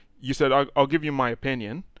heard... You said, I'll give you my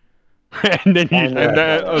opinion. And then And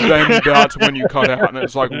then that's when you cut out, and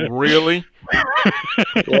it's like, really?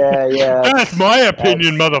 Yeah. That's my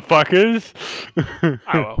opinion, motherfuckers.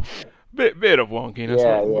 Oh, well. Bit of wonkiness.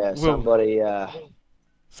 Yeah.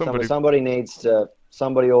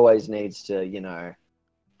 Somebody always needs to,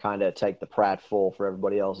 kind of take the pratfall for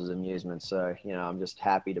everybody else's amusement. So, I'm just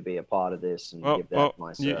happy to be a part of this and give that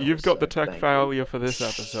my service. You've got the tech thank failure you. for this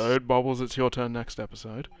episode. Bobbles, it's your turn next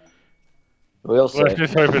episode. We'll see. Let's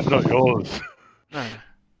just hope it's not yours. No.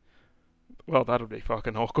 Well, that'll be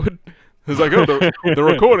fucking awkward. It's like, oh, the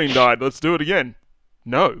recording died. Let's do it again.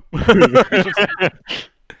 No.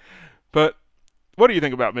 But what do you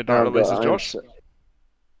think about midnight releases, Josh?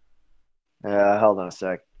 Hold on a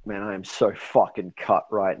sec. Man, I am so fucking cut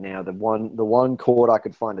right now. The one cord I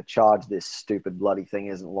could find to charge this stupid bloody thing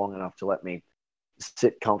isn't long enough to let me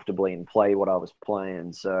sit comfortably and play what I was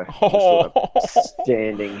playing. So I'm just sort of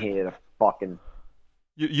standing here to fucking...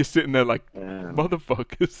 You're sitting there like,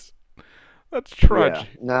 motherfuckers. That's tragic.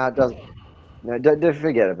 Yeah. Nah, it doesn't... No, don't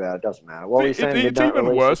forget about it. It doesn't matter. What were you saying? It's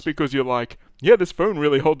even worse because you're like, yeah, this phone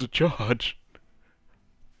really holds a charge.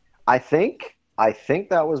 I think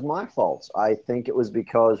that was my fault. I think it was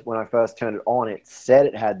because when I first turned it on, it said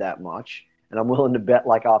it had that much, and I'm willing to bet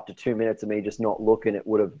like after 2 minutes of me just not looking, it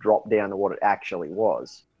would have dropped down to what it actually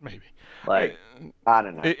was. Maybe. Like, I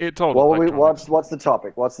don't know. It's all what's the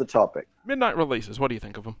topic? What's the topic? Midnight releases. What do you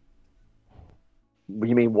think of them?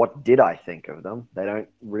 You mean, what did I think of them? They don't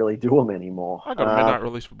really do them anymore. I got a midnight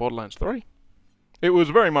release for Borderlands 3. It was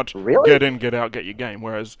very much get in, get out, get your game,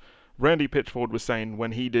 whereas Randy Pitchford was saying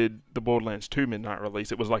when he did the Borderlands 2 midnight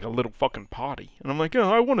release, it was like a little fucking party. And I'm like, oh,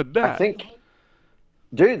 I wanted that. I think,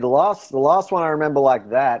 dude, the last one I remember like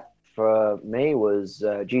that for me was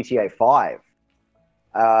GTA 5.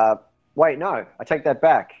 Wait, no, I take that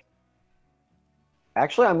back.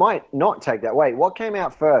 Actually, I might not take that. Wait, what came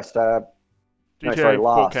out first? GTA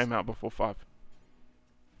 4 came out before 5.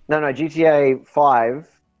 No, GTA 5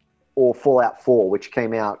 or Fallout 4, which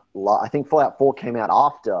came out... I think Fallout 4 came out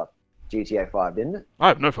after GTA 5, didn't it? I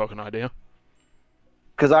have no fucking idea.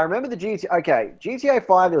 because I remember the GTA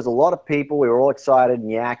 5. There was a lot of people. We were all excited and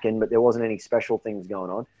yakking, but there wasn't any special things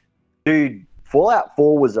going on. Dude, Fallout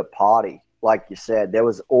 4 was a party, like you said. There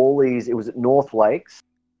was all these. It was at North Lakes.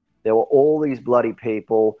 There were all these bloody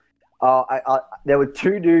people. There were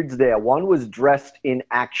two dudes there. One was dressed in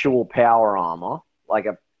actual power armor,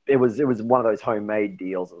 it was one of those homemade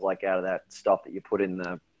deals. It was like out of that stuff that you put in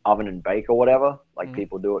the oven and bake or whatever. Like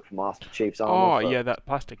people do it for Master Chief's armor. Oh yeah, that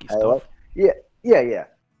plasticky Halo. stuff. Yeah.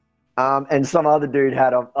 And some other dude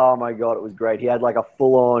had oh my god, it was great. He had like a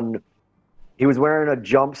full-on. He was wearing a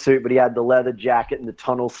jumpsuit, but he had the leather jacket and the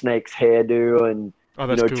Tunnel Snakes hairdo, and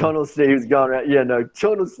that's cool. Tunnel Snakes going around.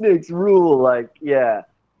 Tunnel Snakes rule. Like, yeah,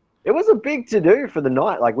 it was a big to-do for the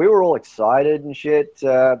night. Like, we were all excited and shit.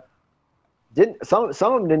 Some of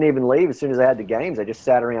them didn't even leave as soon as they had the games. They just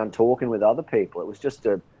sat around talking with other people. It was just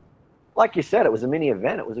like you said, it was a mini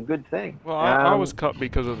event. It was a good thing. Well, I was cut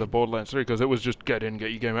because of the Borderlands 3, because it was just get in,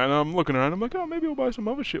 get your game out. And I'm looking around, I'm like, oh, maybe I'll buy some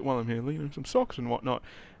other shit while I'm here, some socks and whatnot.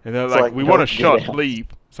 And they're like, we want a shot, leave.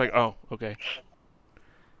 It's like, oh, okay.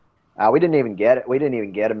 We didn't even get it. We didn't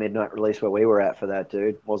even get a midnight release where we were at for that,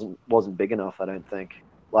 dude. Wasn't big enough, I don't think.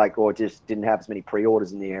 Or just didn't have as many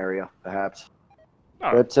pre-orders in the area, perhaps.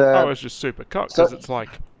 No, but I was just super cut, because it's like...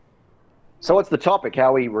 So what's the topic?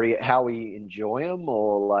 How we enjoy them,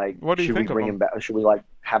 or like what do you should think we bring of them back? Or should we like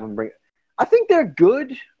have them bring? I think they're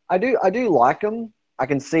good. I do like them. I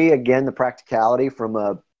can see again the practicality from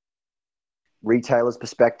a retailer's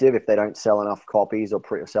perspective if they don't sell enough copies or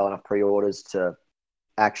sell enough pre-orders to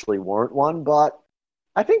actually warrant one. But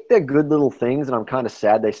I think they're good little things, and I'm kind of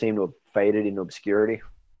sad they seem to have faded into obscurity.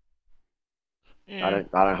 Yeah. I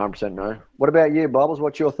don't 100% know. What about you, Bubbles?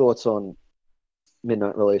 What's your thoughts on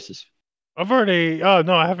midnight releases? I've already. Oh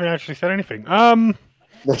no, I haven't actually said anything.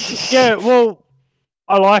 Yeah, well,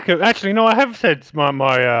 I like it. Actually, no, I have said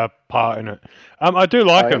my part in it. I do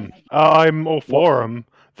like them. I'm all for them.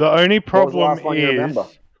 The only problem what was the last one you remember?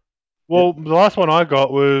 Well, the last one I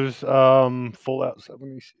got was Fallout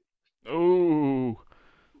 76. Ooh.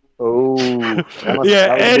 Oh.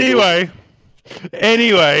 Yeah. Anyway.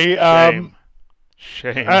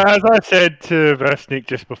 Shame. As I said to Versnik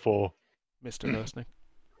just before, Mr. Versnik.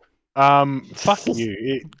 Fuck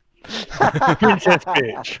you, Princess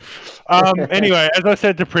Bitch. Anyway, as I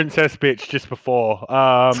said to Princess Bitch just before,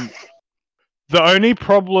 the only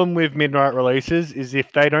problem with midnight releases is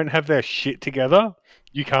if they don't have their shit together,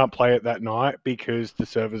 you can't play it that night because the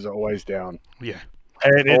servers are always down. Yeah,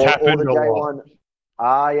 and it's happened or the a day lot. one.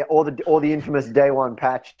 Yeah, or the infamous day one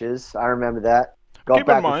patches. I remember that. Got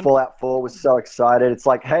back with Fallout 4. Was so excited. It's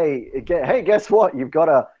like, hey, guess what? You've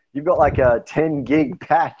got like a 10 gig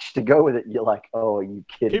patch to go with it. You're like, oh, are you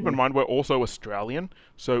kidding? Keep in mind, we're also Australian,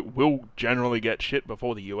 so we'll generally get shit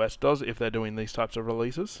before the US does if they're doing these types of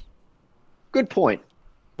releases. Good point.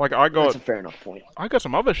 Like, that's a fair enough point. I got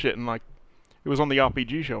some other shit, and like, it was on the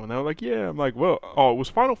RPG show, and they were like, yeah. I'm like, well, it was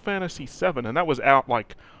Final Fantasy VII, and that was out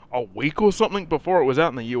like a week or something before it was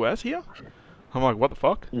out in the US here. I'm like, what the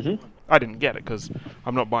fuck? Mm-hmm. I didn't get it, because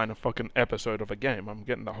I'm not buying a fucking episode of a game. I'm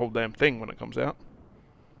getting the whole damn thing when it comes out.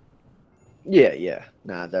 Yeah.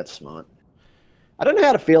 Nah, that's smart. I don't know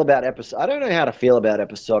how to feel about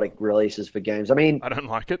episodic releases for games. I mean, I don't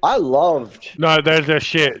like it. No, they're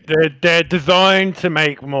shit. They're designed to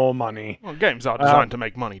make more money. Well, games are designed to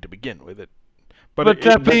make money to begin with. But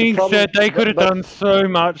that being said, they could have done so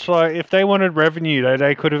much. Like, if they wanted revenue,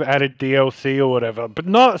 they could have added DLC or whatever, but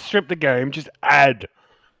not strip the game. Just add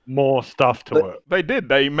more stuff to it. They did.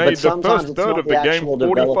 They made the first third of the game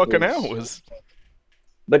 40 fucking hours.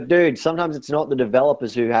 But dude, sometimes it's not the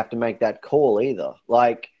developers who have to make that call either.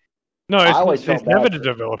 Like, no, it's never the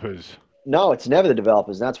developers. No, it's never the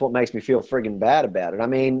developers. And that's what makes me feel friggin' bad about it. I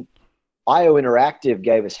mean, IO Interactive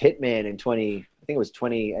gave us Hitman in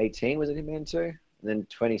 2018, was it Hitman 2? And then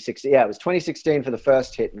 2016. Yeah, it was 2016 for the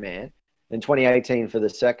first Hitman, then 2018 for the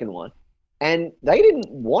second one. And they didn't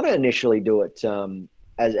want to initially do it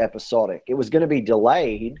as episodic. It was going to be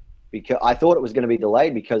delayed. Because I thought it was going to be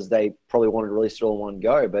delayed because they probably wanted to release it all in one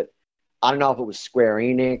go, but I don't know if it was Square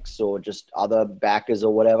Enix or just other backers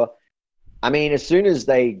or whatever. I mean, as soon as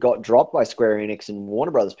they got dropped by Square Enix and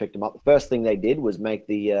Warner Brothers picked them up, the first thing they did was make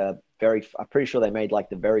I'm pretty sure they made like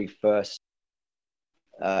the very first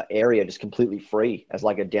area just completely free as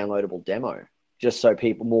like a downloadable demo, just so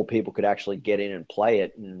more people could actually get in and play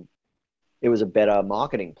it. And it was a better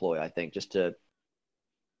marketing ploy, I think, just to,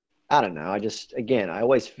 I don't know. I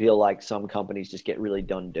always feel like some companies just get really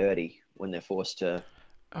done dirty when they're forced to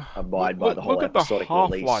abide by the whole episodic release. Look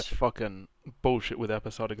at the Half-Life fucking bullshit with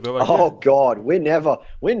episodic. They're like, oh God, we are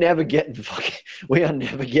never getting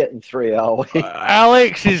 3, are we?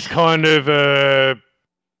 Alex is kind of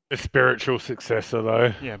A spiritual successor,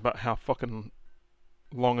 though. Yeah, but how fucking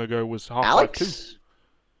long ago was Half-Life 2? Alex?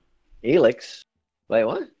 Elix? Wait,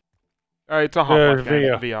 what? It's a Half-Life game,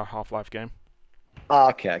 VR. VR Half-Life game. Oh,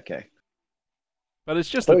 okay. But it's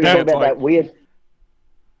just Oh, the you're thing. talking It's about like, that weird.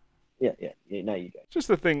 Yeah. No, you go. just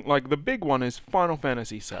the thing. Like the big one is Final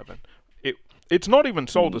Fantasy VII. It's not even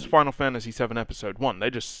sold as Final Fantasy VII Episode 1. They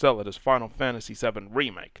just sell it as Final Fantasy VII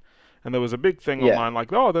Remake. And there was a big thing Yeah. online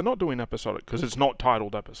like, oh, they're not doing episodic because it's not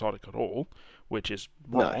titled episodic at all, which is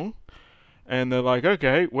wrong. And they're like,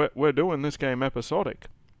 okay, we're doing this game episodic.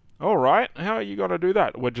 All right, how are you going to do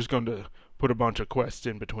that? We're just going to put a bunch of quests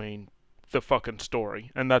in between the fucking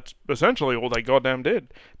story. And that's essentially all they goddamn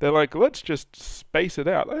did. They're like, let's just space it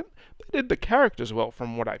out. They did the characters well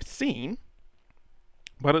from what I've seen.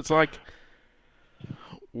 But it's like,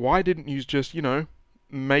 why didn't you just,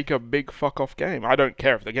 make a big fuck-off game? I don't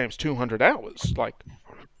care if the game's 200 hours. Like,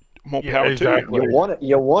 more Yeah, power exactly. to you.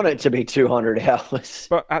 You want it to be 200 hours.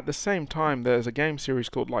 But at the same time, there's a game series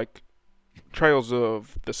called, like, Trails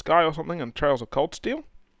of the Sky or something, and Trails of Cold Steel.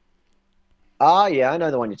 Ah, yeah, I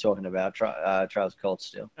know the one you're talking about. Trails of Cold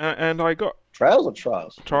Steel. And I got Trails or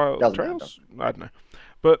Trials? Doesn't matter. Trails? I don't know.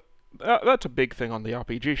 But that's a big thing on the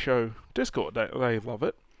RPG show Discord. They love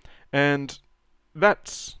it. And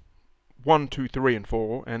that's 1, 2, 3, and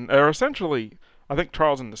 4. And they're essentially, I think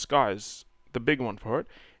Trials in the Sky is the big one for it.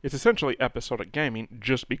 It's essentially episodic gaming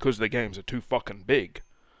just because the games are too fucking big.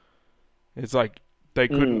 It's like they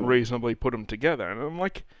couldn't reasonably put them together. And I'm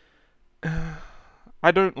like,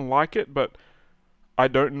 I don't like it, but I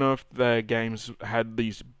don't know if their games had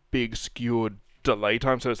these big skewed delay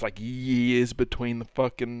times, so it's like years between the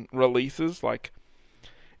fucking releases. Like,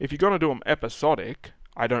 if you're gonna do them episodic,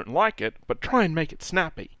 I don't like it, but try and make it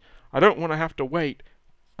snappy. I don't want to have to wait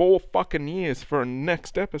 4 fucking years for a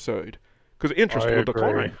next episode, because interest I will agree.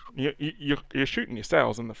 decline. You're shooting your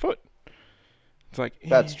sales in the foot. It's like,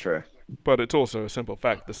 That's true. but it's also a simple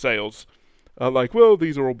fact the sales are like, well,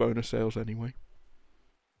 these are all bonus sales anyway.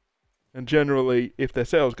 And generally, if their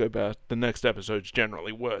sales go bad, the next episode's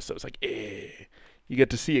generally worse. So it's like, you get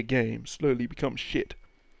to see a game slowly become shit.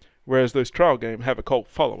 Whereas those trial games have a cult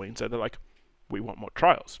following, so they're like, we want more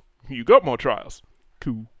trials. You got more trials.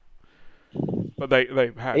 Cool. But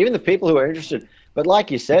they've had... Even the people who are interested. But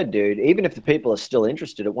like you said, dude, even if the people are still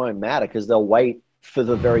interested, it won't matter because they'll wait for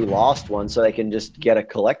the very last one so they can just get a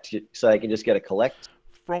collect edition.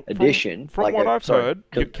 From what I've heard,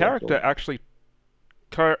 your character actually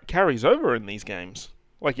carries over in these games.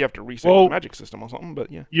 Like you have to reset the magic system or something,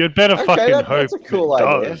 but yeah. You'd better Okay, fucking hope that's a cool it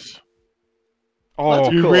idea. does. That's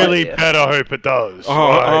a You cool really idea. better hope it does. Oh,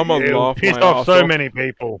 I'm gonna it'll laugh piss my off ass so off. many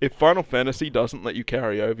people. If Final Fantasy doesn't let you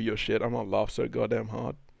carry over your shit, I'm gonna laugh so goddamn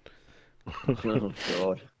hard. Oh, God.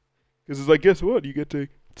 Because it's like, guess what? You get to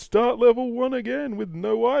start level 1 again with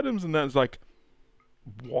no items, and that's like,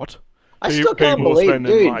 what? I still can't People are believe,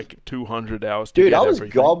 spending dude. like 200 hours to Dude, get I was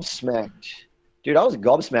everything. gobsmacked. Dude, I was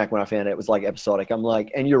gobsmacked when I found out it was like episodic. I'm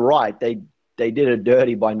like, and you're right, they did it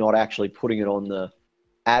dirty by not actually putting it on the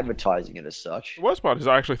advertising it as such. The worst part is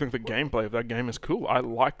I actually think the gameplay of that game is cool. I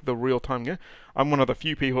like the real-time game. I'm one of the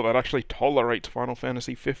few people that actually tolerates Final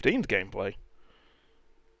Fantasy 15's gameplay.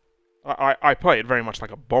 I play it very much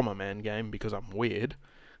like a Bomberman game because I'm weird.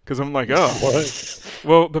 Because I'm like, oh,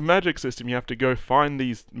 well, the magic system, you have to go find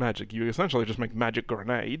these magic. You essentially just make magic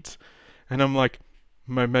grenades. And I'm like,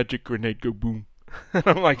 my magic grenade go boom. And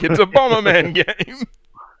I'm like, it's a Bomberman game.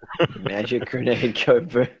 Magic grenade go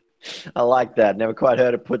boom. I like that. Never quite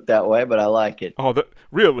heard it put that way, but I like it. Oh,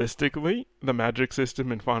 realistically, the magic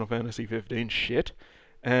system in Final Fantasy 15 shit,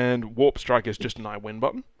 and Warp Strike is just an I win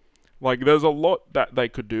button. Like, there's a lot that they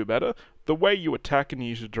could do better. The way you attack and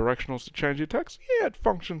use your directionals to change your attacks, yeah, it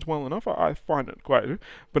functions well enough. I find it quite...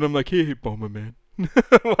 But I'm like, here, Bomberman.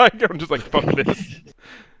 Like, I'm just like, fuck this.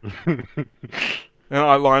 And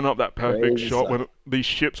I line up that perfect Crazy shot stuff. when these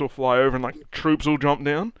ships will fly over and, like, troops will jump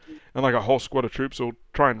down. And, like, a whole squad of troops will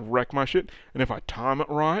try and wreck my shit. And if I time it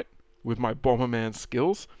right with my Bomberman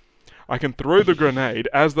skills... I can throw the grenade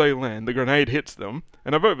as they land. The grenade hits them,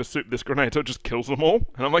 and I've oversouped this grenade, so it just kills them all.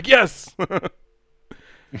 And I'm like, yes!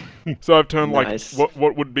 So I've turned Nice. like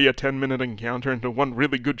what would be a 10-minute encounter into one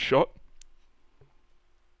really good shot.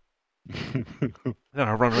 Then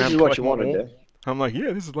I run This around is what collecting you want to ore. do. I'm like,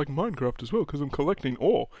 yeah, this is like Minecraft as well, because I'm collecting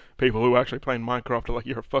ore. People who actually play Minecraft are like,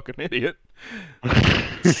 you're a fucking idiot.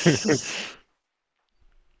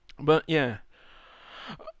 But yeah.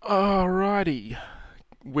 Alrighty.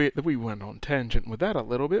 We went on tangent with that a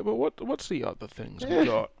little bit, but what's the other things we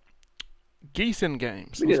got? Geese in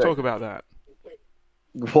games. We Let's did talk about that.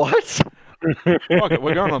 What? Fuck it,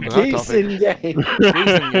 we're going on to that Geese topic. in game.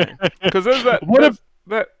 Geese in game. Because there's that. What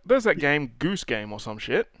there's that game Goose Game or some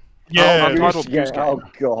shit. Yeah. Untitled Goose Game. Oh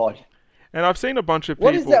god. And I've seen a bunch of people.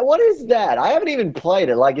 What is that? What is that? I haven't even played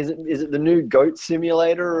it. Like, is it the new Goat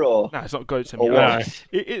Simulator or? No, it's not Goat Or Simulator. what?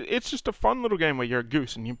 It's just a fun little game where you're a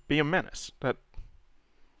goose and you be a menace.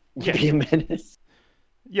 Yeah. Be a menace.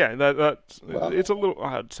 Yeah, that's Wow. it's a little.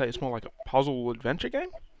 I'd say it's more like a puzzle adventure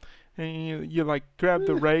game. And you like grab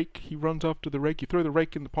the rake. He runs after the rake. You throw the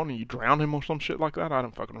rake in the pond and you drown him or some shit like that. I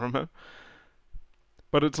don't fucking remember.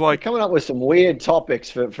 But it's We're like, coming up with some weird topics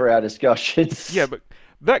for our discussions. yeah, but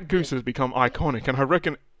that goose has become iconic, and I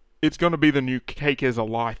reckon it's going to be the new Cake is a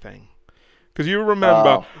Lie thing. Because you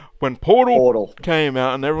remember when Portal came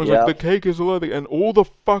out and everyone's like, the cake is a lie, and all the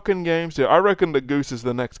fucking games did. I reckon the goose is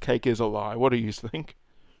the next Cake is a Lie. What do you think?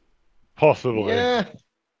 Possibly. Yeah,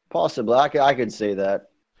 possibly. I could see that.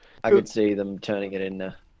 I could see them turning it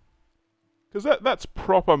into. Because that's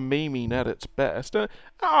proper memeing at its best.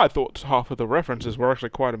 I thought half of the references were actually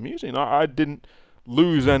quite amusing. I didn't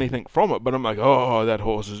lose anything from it, but I'm like, oh, that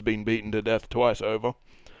horse has been beaten to death twice over.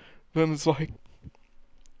 Then it's like,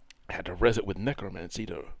 I had to res it with necromancy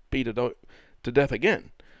to beat it to death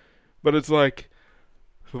again. But it's like,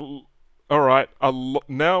 alright,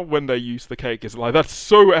 now when they use the cake is like, that's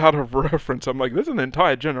so out of reference. I'm like, there's an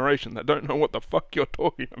entire generation that don't know what the fuck you're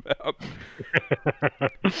talking about.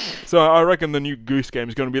 So I reckon the new Goose game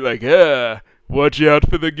is going to be like, yeah, watch out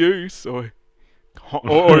for the goose. Or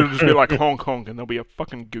it'll just be like honk honk and there'll be a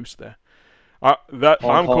fucking goose there.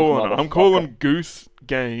 I'm calling Goose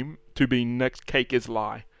game to be next Cake is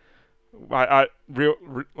Lie.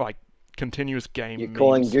 Like continuous game. You're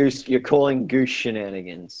calling goose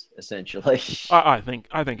shenanigans, essentially. I think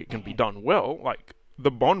it can be done well. Like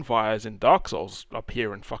the bonfires in Dark Souls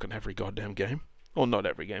appear in fucking every goddamn game. Or not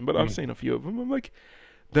every game, but I've seen a few of them. I'm like,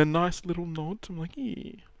 they're nice little nods. I'm like,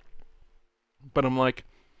 yeah. But I'm like,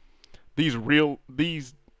 these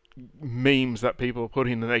memes that people are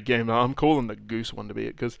putting in their game, I'm calling the Goose one to be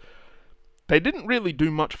it, because they didn't really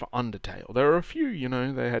do much for Undertale. There are a few,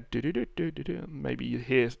 they had do-do-do-do-do-do, maybe you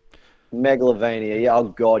hear... Megalovania, yeah, oh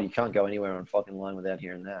god, you can't go anywhere on fucking line without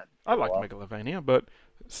hearing that. I like Megalovania, but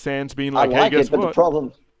Sans being like, I like hey, guess it, but what? the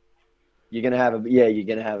problem... You're gonna have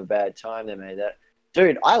a bad time. They made that.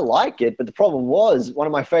 Dude, I like it, but the problem was one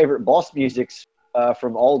of my favorite boss musics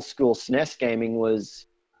from old school SNES gaming was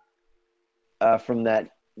from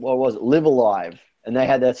that, what was it, Live Alive, and they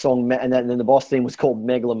had that song, and then the boss theme was called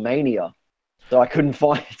Megalomania. So I couldn't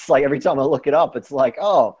find. It's like every time I look it up, it's like,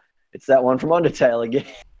 oh, it's that one from Undertale again.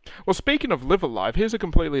 Well, speaking of Live Alive, here's a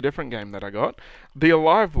completely different game that I got: the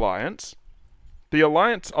Alive Alliance. The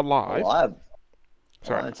Alliance Alive.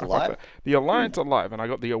 Sorry, Alliance Alive? The Alliance Alive, and I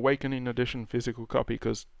got the Awakening Edition physical copy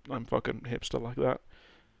because I'm fucking hipster like that.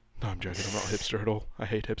 No, I'm joking. I'm not hipster at all. I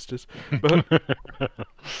hate hipsters.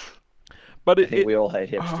 But I think we all hate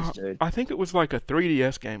hipsters, dude. I think it was like a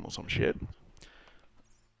 3DS game or some shit.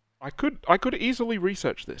 I could easily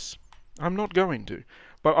research this. I'm not going to,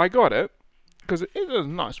 but I got it because it is a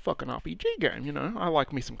nice fucking RPG game. I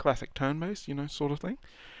like me some classic turn-based, sort of thing.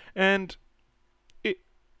 And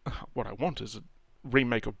what I want is a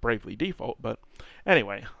remake of Bravely Default, but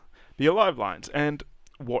anyway, the Alive Lines. And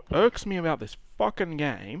what irks me about this fucking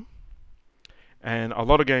game, and a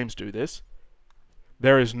lot of games do this,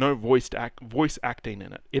 there is no voice acting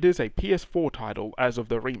in it. It is a PS4 title as of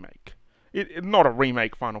the remake. Not a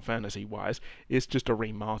remake Final Fantasy wise, it's just a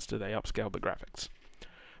remaster. They upscaled the graphics.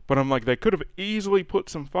 But I'm like, they could have easily put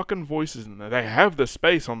some fucking voices in there. They have the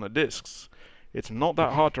space on the discs. It's not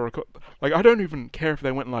that hard to record. Like, I don't even care if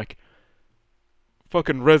they went like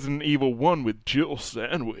fucking Resident Evil 1 with Jill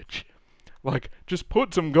Sandwich. Like, just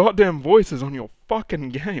put some goddamn voices on your fucking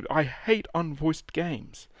game. I hate unvoiced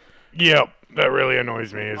games. Yep, that really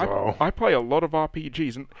annoys me as well. I play a lot of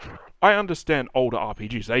RPGs, and I understand older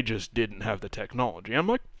RPGs. They just didn't have the technology. I'm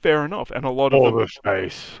like, fair enough. And a lot of the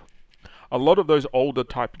space. A lot of those older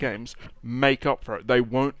type games make up for it. They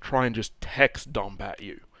won't try and just text dump at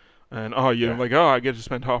you. And, I get to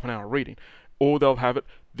spend half an hour reading. Or they'll have it,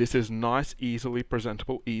 this is nice, easily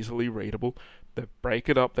presentable, easily readable. They break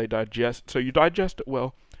it up, they digest. So you digest it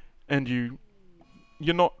well, and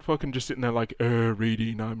you're not fucking just sitting there like, I'm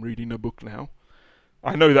reading a book now.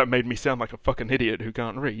 I know that made me sound like a fucking idiot who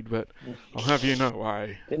can't read, but I'll have you know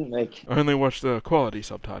I only watch the quality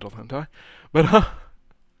subtitle, haven't I?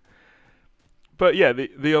 But yeah,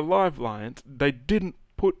 the Alive Lions, they didn't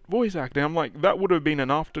put voice acting. I'm like, that would have been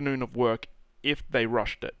an afternoon of work if they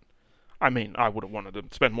rushed it. I mean, I would have wanted to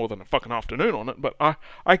spend more than a fucking afternoon on it, but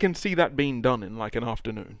I can see that being done in like an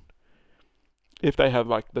afternoon. If they have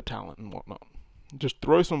like the talent and whatnot. Just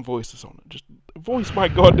throw some voices on it. Just voice my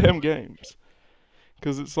goddamn games.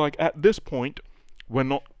 Because it's like, at this point, we're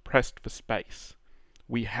not pressed for space.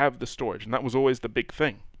 We have the storage, and that was always the big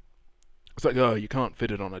thing. It's like, oh, you can't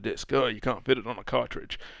fit it on a disc. Oh, you can't fit it on a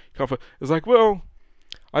cartridge. It's like, well,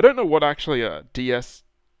 I don't know what actually a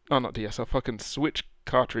a fucking Switch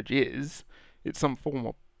cartridge is. It's some form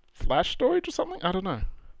of flash storage or something? I don't know.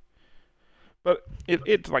 But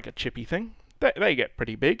it's like a chippy thing. They get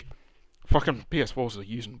pretty big. Fucking PS4s are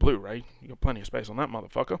using Blu-ray. You got plenty of space on that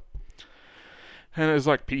motherfucker. And it's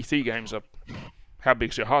like PC games are, how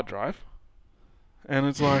big's your hard drive? And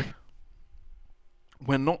it's like,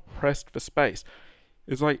 we're not pressed for space.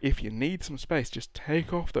 It's like, if you need some space, just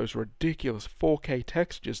take off those ridiculous 4K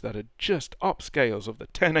textures that are just upscales of the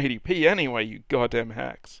 1080p anyway, you goddamn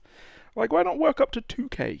hacks. Like, why not work up to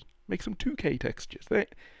 2K? Make some 2K textures.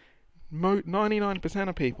 99%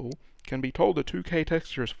 of people can be told a 2K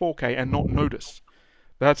texture is 4K and not notice.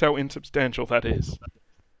 That's how insubstantial that is.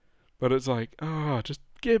 But it's like, just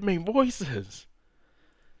give me voices.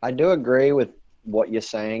 I do agree with what you're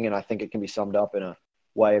saying, and I think it can be summed up in a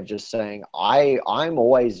way of just saying I'm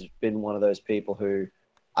always been one of those people who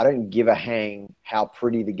I don't give a hang how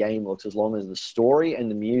pretty the game looks as long as the story and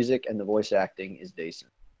the music and the voice acting is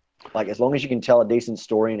decent. Like, as long as you can tell a decent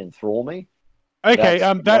story and enthrall me. Okay,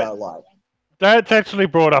 that's what I like. That's actually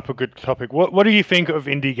brought up a good topic. What do you think of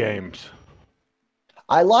indie games?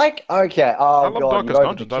 I like. Okay. Oh I love god,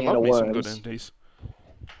 Darkest Dungeons. I love me some good indies.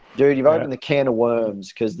 Dude, you've opened the can of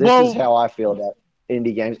worms, because this is how I feel about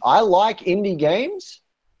indie games. I like indie games,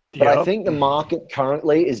 but I think the market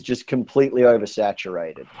currently is just completely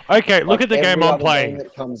oversaturated. Okay, look at the game I'm playing. Game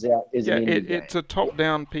that comes out is an indie game. It's a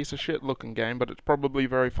top-down piece of shit looking game, but it's probably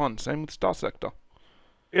very fun. Same with Star Sector.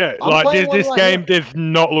 Yeah, like this game does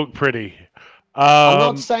not look pretty. I'm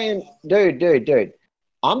not saying, dude.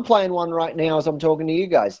 I'm playing one right now as I'm talking to you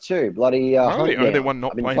guys too. Bloody I'm the only one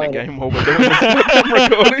not playing a game while we're doing this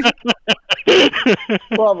recording.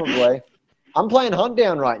 Probably. I'm playing Hunt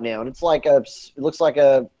Down right now, and it looks like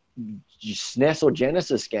a SNES or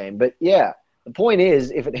Genesis game. But yeah, the point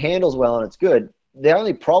is, if it handles well and it's good, the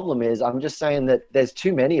only problem is, I'm just saying that there's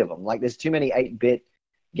too many of them. Like, there's too many 8-bit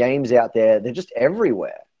games out there. They're just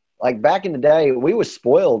everywhere. Like, back in the day, we were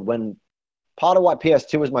spoiled when part of why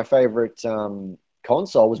PS2 was my favorite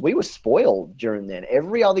console was we were spoiled during then.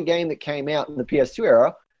 Every other game that came out in the PS2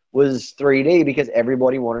 era was 3D because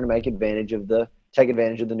everybody wanted to take advantage of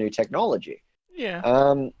the new technology.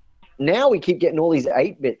 Yeah. Now we keep getting all these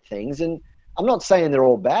 8-bit things, and I'm not saying they're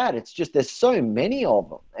all bad. It's just there's so many of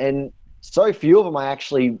them, and so few of them I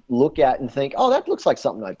actually look at and think, oh, that looks like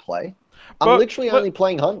something I'd play. I'm literally only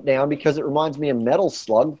playing Hunt Down because it reminds me of Metal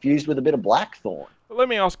Slug fused with a bit of Blackthorn. Let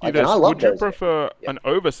me ask you this. Would you prefer an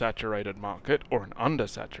oversaturated market or an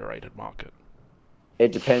undersaturated market?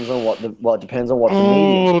 It depends on what the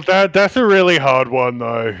medium. That's a really hard one,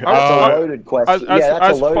 though. That's a loaded question.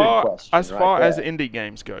 That's a loaded question. As far as indie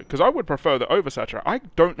games go, because I would prefer the oversaturated. I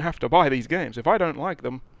don't have to buy these games. If I don't like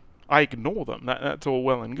them, I ignore them. That's all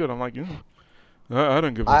well and good. I'm like, I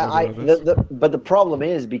don't give a fuck about this. But the problem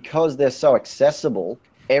is, because they're so accessible,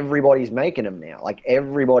 everybody's making them now. Like,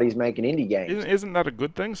 everybody's making indie games. Isn't that a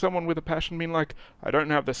good thing? Someone with a passion being like, I don't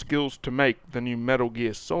have the skills to make the new Metal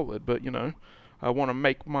Gear Solid, but, I want to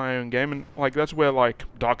make my own game. And, like, that's where, like,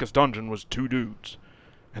 Darkest Dungeon was 2 dudes.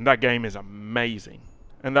 And that game is amazing.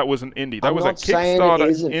 And that was an indie. That was a Kickstarter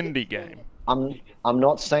indie game. I'm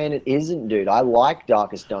not saying it isn't, dude. I like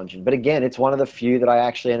Darkest Dungeon. But, again, it's one of the few that I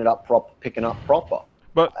actually ended up picking up proper.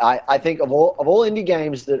 But I think of all indie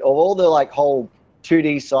games, of all the, like, whole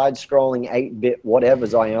 2D side-scrolling 8-bit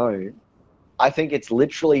whatevers I own, I think it's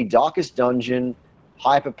literally Darkest Dungeon,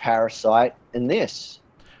 Hyper Parasite, and this.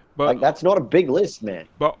 But, like, that's not a big list, man.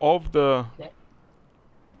 But of the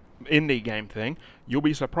indie game thing, you'll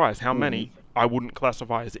be surprised how many I wouldn't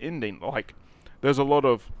classify as indie. Like, there's a lot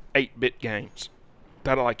of 8-bit games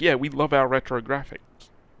that are like, yeah, we love our retro graphics.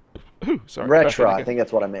 Sorry. Retro, I think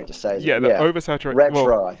that's what I meant to say. Yeah, oversaturated.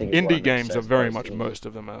 Retro, I think. Indie games are very much, most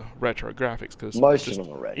of them are retro graphics because most of them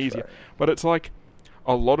are retro. Easier. But it's like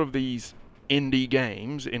a lot of these indie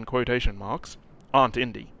games, in quotation marks, aren't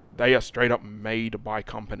indie. They are straight up made by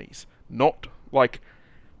companies. Not like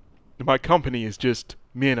my company is just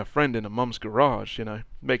me and a friend in a mum's garage,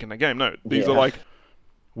 making a game. No, these are like,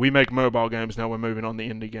 we make mobile games, now we're moving on the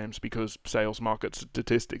indie games because sales market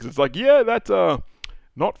statistics. It's like, yeah, that's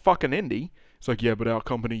not fucking indie. It's like, yeah, but our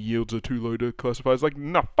company yields are too low to classify. It's like,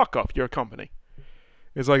 no, fuck off, you're a company.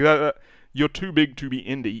 It's like that you're too big to be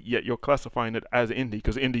indie, yet you're classifying it as indie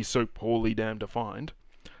because indie's so poorly damn defined.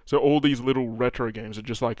 So all these little retro games are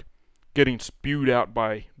just like getting spewed out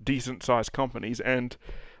by decent sized companies, and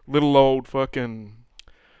little old fucking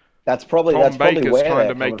That's probably Tom Baker's where trying they're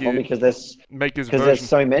to coming make from it- because there's make his version.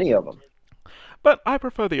 so many of them. But I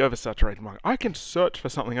prefer the oversaturated market. I can search for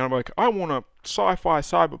something and I'm like, I want a sci-fi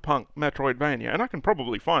cyberpunk Metroidvania, and I can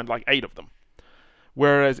probably find like 8 of them.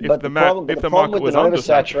 Whereas if But the, the problem market with was an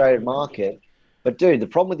undersaturated, oversaturated market, but dude, the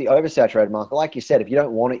problem with the oversaturated market, like you said, if you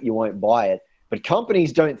don't want it, you won't buy it. But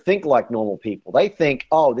companies don't think like normal people. They think,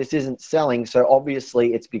 oh, this isn't selling, so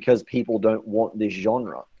obviously it's because people don't want this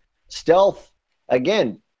genre. Stealth,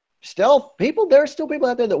 again, people. There are still people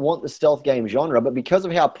out there that want the stealth game genre, but because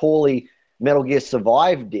of how poorly Metal Gear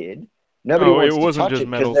Survive did, nobody wants it to wasn't touch just it.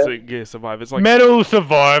 Metal Gear Survive. It's like Metal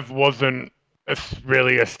Survive wasn't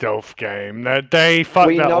really a stealth game. They fucked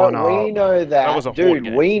we that know, one up. we know that, was a horde dude.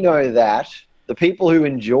 game. We know that. The people who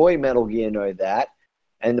enjoy Metal Gear know that,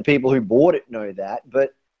 and the people who bought it know that.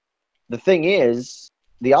 But the thing is,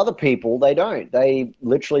 the other people, they don't. They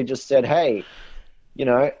literally just said, "Hey,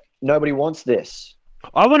 nobody wants this."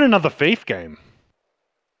 I want another Thief game.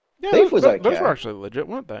 yeah, Thief was those okay. were actually legit,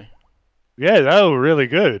 weren't they? Yeah, they were really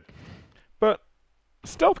good. But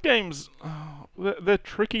stealth games, they're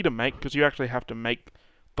tricky to make because you actually have to make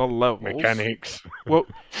the levels. Mechanics. Well,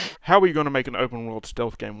 how are you going to make an open world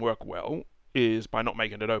stealth game work well is by not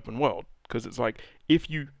making it open world. Because it's like, if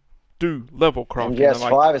you do level crafting...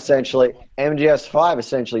 MGS5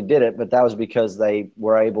 essentially did it, but that was because they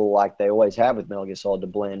were able, like they always have with Metal Gear Solid, to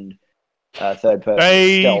blend third-person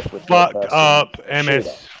They stealth with fucked third-person up shooter.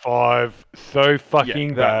 MS5 so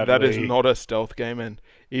fucking badly. that is not a stealth game, and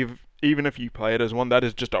even if you play it as one, that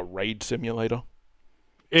is just a raid simulator.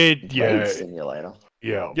 Raid simulator.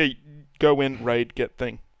 Yeah. Yeah, you go in, raid, get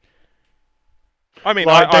thing. I mean,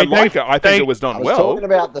 Like, I like it. I think it was done I was well. talking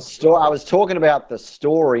about the story. I was talking about the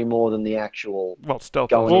story more than the actual Well,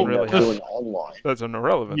 stealth going doesn't in really and have... doing online. There's an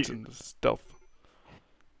irrelevance in the stealth.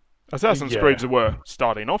 Assassin's Yeah. Creed were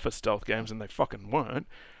starting off as stealth games, and they fucking weren't.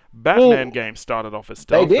 Batman games started off as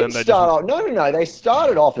stealth. They then did start off. No. They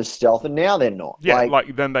started off as stealth, and now they're not. Yeah,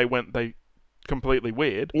 like then they completely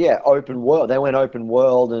weird. Yeah, open world. They went open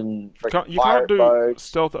world and You can't do boats.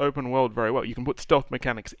 stealth open world very well. You can put stealth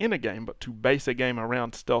mechanics in a game, but to base a game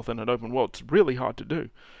around stealth in an open world, it's really hard to do.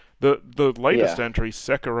 The latest entry,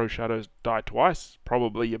 Sekiro Shadows Die Twice,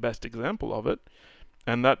 probably your best example of it.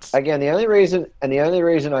 And that's Again, the only reason I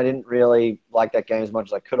didn't really like that game as much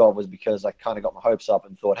as I could have was because I kind of got my hopes up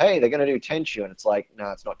and thought, hey, they're going to do Tenchu, and it's like,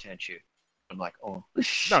 no, it's not Tenchu. I'm like, oh.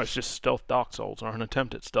 no, it's just stealth Dark Souls, or an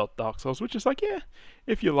attempt at stealth Dark Souls, which is like, yeah,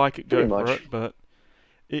 if you like it, go Pretty for much. it. But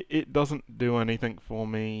it doesn't do anything for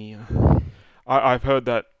me. I've heard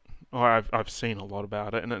that, or I've seen a lot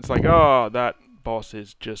about it, and it's like, oh, that boss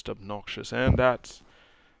is just obnoxious, and that's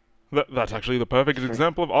actually the perfect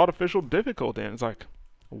example of artificial difficulty. And it's like,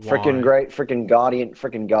 why? Freaking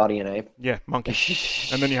Guardian Ape. Yeah, monkey.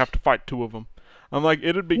 And then you have to fight 2 of them. I'm like,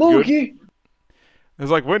 it'd be good. Monkey. It's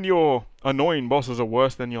like when your annoying bosses are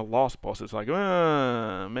worse than your last boss, it's like,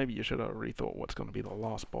 maybe you should have rethought what's going to be the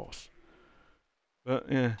last boss. But,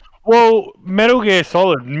 yeah. Well, Metal Gear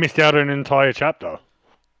Solid missed out on an entire chapter.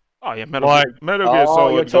 Oh, yeah, Metal Gear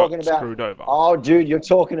Solid you're talking got about, screwed over. Oh, dude, you're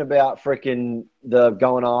talking about freaking the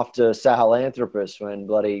going after Sahelanthropus when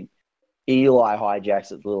bloody Eli hijacks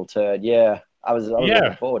that little turd. Yeah, I was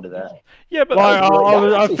looking forward to that. Yeah, but Like,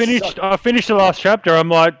 I actually finished the last chapter. I'm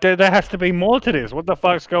like, there has to be more to this. What the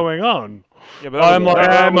fuck's going on? yeah, but I'm like,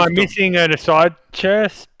 am I dumb. missing a side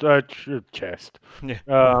chest? Chest.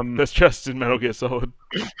 Yeah. There's chests in Metal Gear Solid.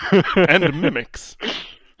 And mimics.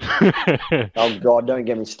 Oh god, don't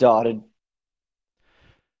get me started.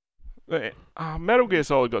 Metal Gear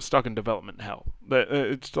Solid got stuck in development hell.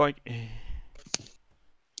 It's like...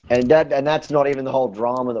 And that's not even the whole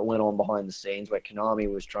drama that went on behind the scenes where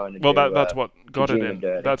Konami was trying to Well, do. that's what got it Kojima in.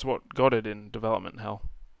 dirty. That's what got it in development hell.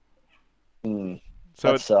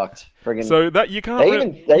 That sucked. Friggin', So that you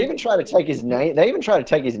can't. they even try to take his name. They even try to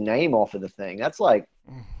take his name off of the thing. That's like,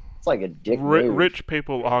 it's like a dick move. Rich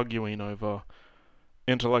people arguing over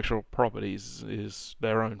intellectual properties is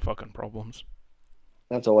their own fucking problems.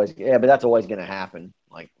 That's always but that's always going to happen.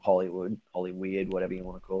 Like Hollywood, Hollyweird, whatever you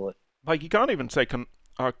want to call it. Like you can't even say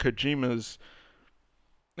Kojima's.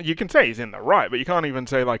 You can say he's in the right, but you can't even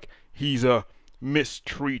say like he's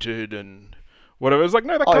mistreated and whatever. It's like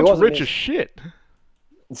no, that cunt's rich as shit.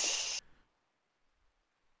 It's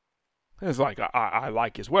like I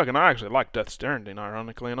like his work, and I actually like Death Stranding,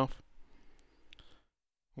 ironically enough.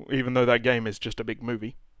 Even though that game is just a big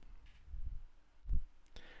movie.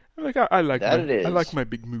 Like I like my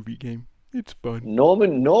big movie game. It's fun.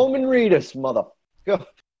 Norman Reedus, mother.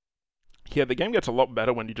 Yeah, the game gets a lot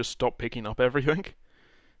better when you just stop picking up everything.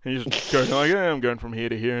 And you just go like, yeah, I'm going from here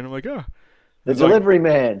to here, and I'm like, The It's like, delivery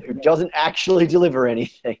man who doesn't actually deliver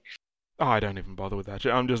anything. oh, I don't even bother with that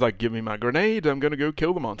shit. I'm just like, give me my grenade. I'm gonna go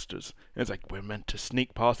kill the monsters. And it's like, we're meant to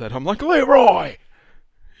sneak past that. I'm like, Leroy,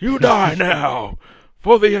 you die now,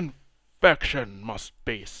 for the infection must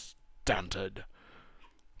be stunted.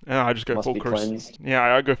 And I just go Must full be cleansed.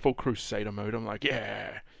 Yeah, I go full Crusader mode. I'm like,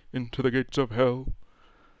 yeah, into the gates of hell.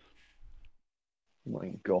 Oh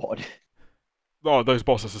my god. Oh, those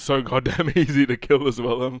bosses are so goddamn easy to kill as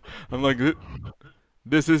well. I'm like,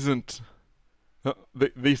 this isn't.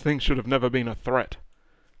 These things should have never been a threat.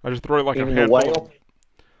 I just throw like Even a the handful. whale?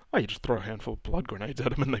 Oh, you just throw a handful of blood grenades at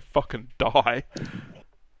them and they fucking die.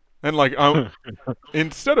 And like,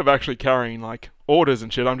 instead of actually carrying like orders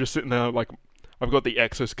and shit, I'm just sitting there like, I've got the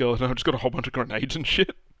exoskeleton. I've just got a whole bunch of grenades and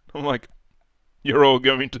shit. I'm like, you're all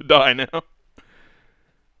going to die now.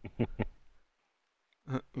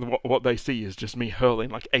 What they see is just me hurling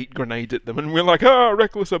like 8 grenades at them, and we're like,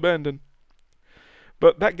 reckless abandon.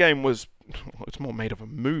 But that game was, it's more made of a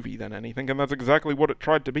movie than anything, and that's exactly what it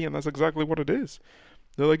tried to be, and that's exactly what it is.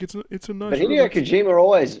 They're like, it's a nice. But Hideo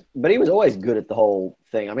Kojima he was always good at the whole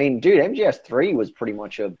thing. I mean, dude, MGS3 was pretty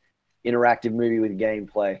much a interactive movie with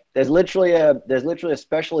gameplay. There's literally a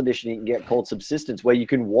special edition you can get called Subsistence where you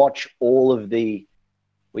can watch all the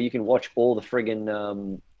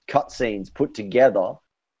friggin' cutscenes put together,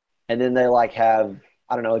 and then they like have,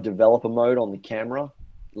 I don't know, a developer mode on the camera,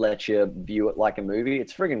 let you view it like a movie.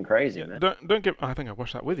 It's friggin' crazy, man. Don't get. I think I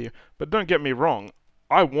watched that with you, but don't get me wrong.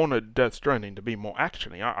 I wanted Death Stranding to be more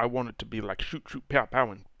actiony. I want it to be like shoot, pow,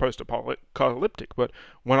 pow, and post-apocalyptic. But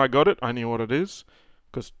when I got it, I knew what it is,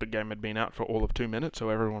 because the game had been out for all of 2 minutes, so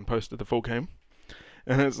everyone posted the full game,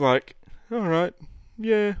 and it's like, all right,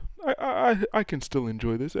 yeah, I can still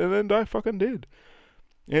enjoy this, and I fucking did.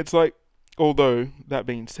 It's like, although that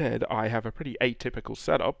being said, I have a pretty atypical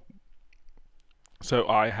setup. So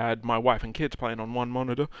I had my wife and kids playing on one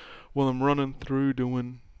monitor while I'm running through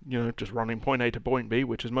doing, just running point A to point B,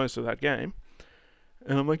 which is most of that game.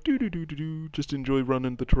 And I'm like, do, just enjoy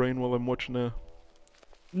running the terrain while I'm watching a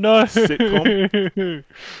No. sitcom.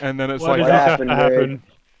 And then it's Why like, does this have to happen?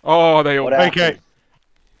 oh, they all. What happened? Okay,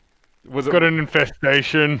 Was it got an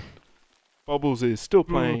infestation. Bubbles is still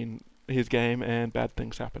playing his game, and bad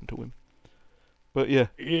things happen to him. But yeah,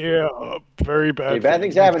 Yeah, very bad. Dude, bad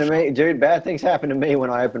things happen to me. Dude, bad things happen to me when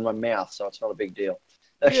I open my mouth, so it's not a big deal.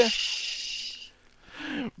 Yeah.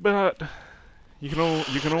 But you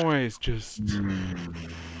can always just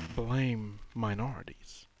blame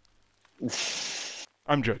minorities.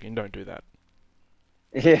 I'm joking. Don't do that.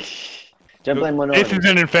 Don't blame minorities. This is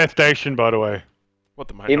an infestation, by the way. What,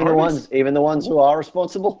 the minorities? Even the ones who are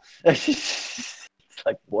responsible. It's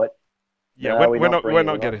like, what? Yeah, No, we're not bringing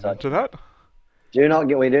it getting up. into that. We do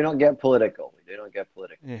not get political. We do not get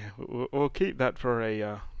political. Yeah, we'll keep that for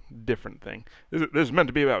a different thing. This is meant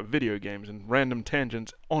to be about video games and random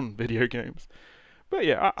tangents on video games. But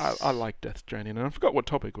yeah, I like Death Stranding, and I forgot what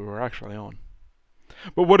topic we were actually on.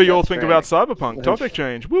 But what do you all think about Cyberpunk? Topic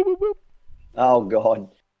change. Woo woo woo. Oh god.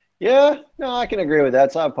 Yeah, no, I can agree with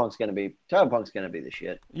that. Cyberpunk's gonna be the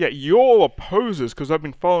shit. Yeah, you're all opposers, because I've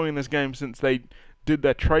been following this game since they did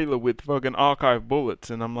that trailer with fucking Archive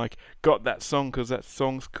Bullets, and I'm like, got that song because that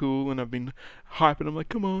song's cool, and I've been hyping. I'm like,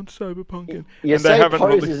 come on, Cyberpunk, and You they say haven't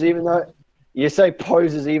poses even though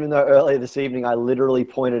earlier this evening I literally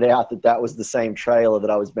pointed out that was the same trailer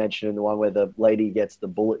that I was mentioning, the one where the lady gets the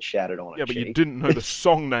bullet shattered on her Yeah, but you cheek. didn't know the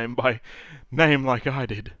song name by name like I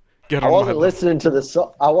did. Get I on wasn't my listening to the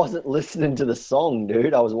song. I wasn't listening to the song,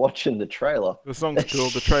 dude. I was watching the trailer. The song's cool,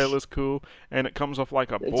 the trailer's cool, and it comes off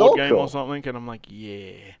like a It's all board game cool. or something, and I'm like,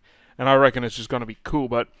 yeah. And I reckon it's just going to be cool,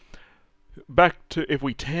 but back to, if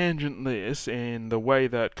we tangent this in the way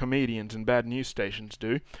that comedians and bad news stations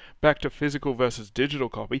do, back to physical versus digital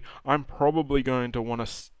copy, I'm probably going to want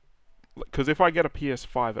to, because if I get a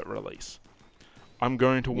PS5 at release, I'm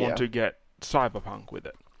going to want Yeah. to get Cyberpunk with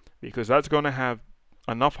it, because that's going to have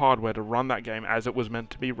enough hardware to run that game as it was meant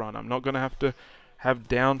to be run. I'm not going to have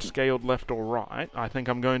downscaled left or right. I think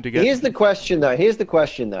I'm going to get... Here's the question, though.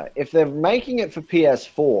 If they're making it for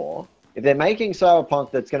PS4, if they're making Cyberpunk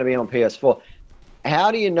that's going to be on PS4, how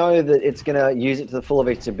do you know that it's going to use it to the full of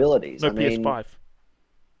its abilities? No, PS5.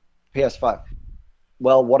 PS5.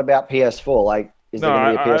 Well, what about PS4? Like, is there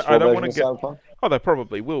going to be a PS4 I don't version want to of get... Cyberpunk? Oh, there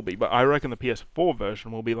probably will be, but I reckon the PS4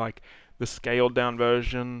 version will be like the scaled down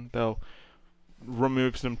version. They'll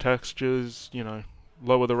remove some textures,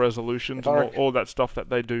 lower the resolutions, and all that stuff that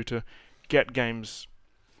they do to get games,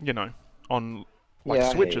 on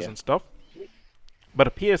like Switches and stuff. But a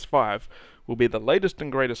PS5 will be the latest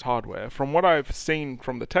and greatest hardware. From what I've seen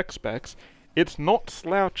from the tech specs, it's not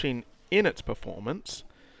slouching in its performance.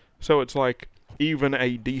 So it's like, even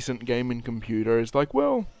a decent gaming computer is like,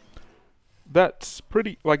 well, that's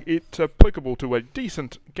pretty, like, it's applicable to a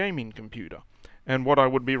decent gaming computer. And what I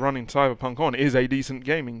would be running Cyberpunk on is a decent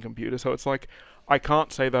gaming computer, so it's like, I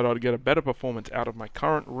can't say that I'd get a better performance out of my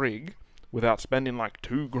current rig without spending like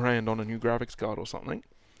 $2,000 on a new graphics card or something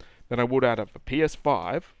than I would out of a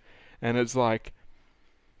PS5. And it's like,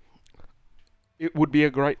 it would be a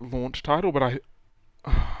great launch title, but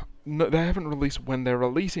no, they haven't released when they're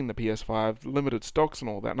releasing the PS5 limited stocks and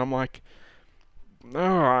all that, and I'm like,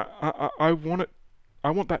 no, I want it. I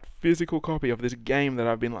want that physical copy of this game that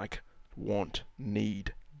I've been like, want,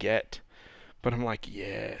 need, get. But I'm like,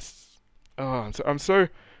 yes. Oh, I'm so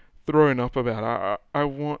thrown up about it. I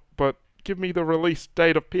want, but give me the release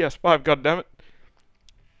date of PS5. God damn it!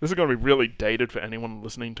 This is gonna be really dated for anyone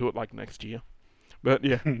listening to it like next year. But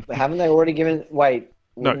yeah, Haven't they already given? Wait.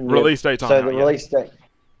 no, release date's on So now, the yeah. release date.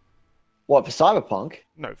 What, for Cyberpunk?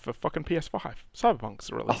 No, for fucking PS5. Cyberpunk's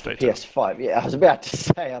the Oh, release for date. PS5. Yeah, I was about to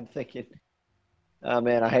say. I'm thinking. Oh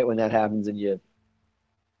man, I hate when that happens and you.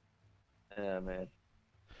 Oh man.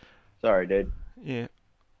 Sorry, dude. Yeah.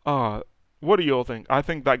 What do you all think? I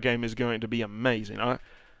think that game is going to be amazing.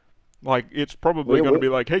 It's probably going to be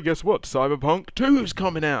like, hey, guess what? Cyberpunk 2's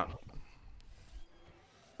coming out.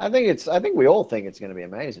 I think we all think it's going to be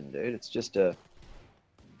amazing, dude. It's just a.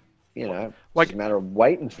 It's Like- a matter of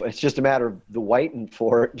waiting for. It's just a matter of the waiting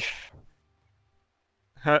for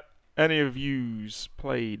it. Any of yous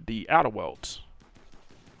played the Outer Worlds?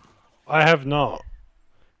 I have not.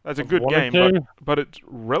 That's a I've good wanted game, to. but it's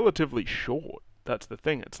relatively short. That's the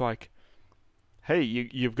thing. It's like, hey,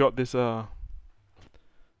 you've got this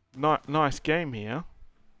nice game here,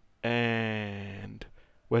 and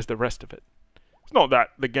where's the rest of it? It's not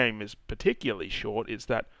that the game is particularly short. It's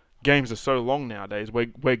that games are so long nowadays.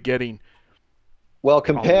 We're getting Well,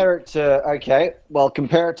 compare it to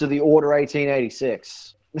the Order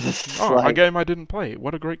 1886. a game I didn't play.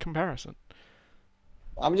 What a great comparison.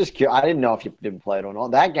 I'm just curious. I didn't know if you didn't play it or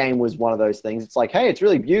not. That game was one of those things. It's like, hey, it's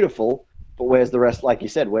really beautiful, but where's the rest? Like you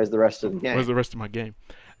said, where's the rest of the game? Where's the rest of my game?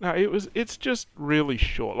 No, it's just really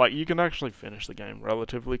short. Like, you can actually finish the game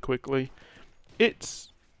relatively quickly.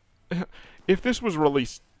 It's if this was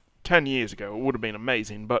released 10 years ago, it would have been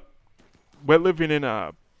amazing, but we're living in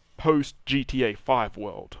a post GTA 5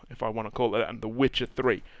 world, if I want to call it that, and The Witcher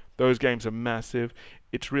 3. Those games are massive.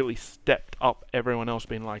 It's really stepped up everyone else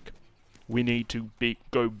being like, we need to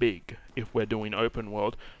go big if we're doing open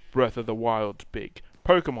world. Breath of the Wild's big.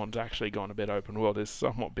 Pokemon's actually gone a bit open world. It's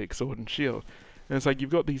somewhat big, Sword and Shield. And it's like, you've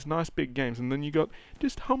got these nice big games, and then you got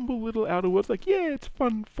just humble little Outer Worlds, like, yeah, it's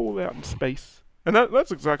fun, Fallout in space. And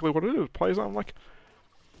that's exactly what it is. Plays on, like,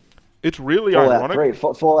 it's really Fallout ironic.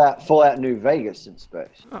 3, Fallout New Vegas in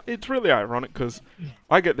space. It's really ironic, because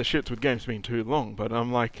I get the shits with games being too long, but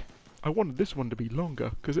I'm like, I wanted this one to be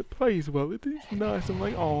longer, because it plays well, it is nice. I'm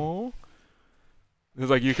like, aww. It's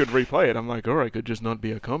like, you could replay it. I'm like, or I could just not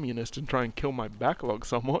be a communist and try and kill my backlog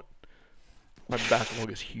somewhat. My backlog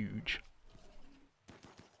is huge.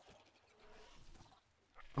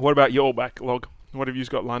 What about your backlog? What have you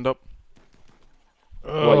got lined up?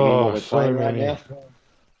 What, you mean what we're so playing right many.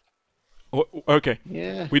 now? Okay,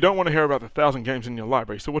 Yeah. we don't want to hear about the 1,000 games in your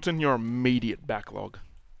library, so what's in your immediate backlog?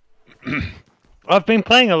 I've been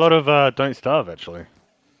playing a lot of Don't Starve, actually.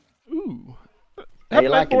 Ooh. How you Haven't they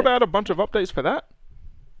liking brought it? out a bunch of updates for that?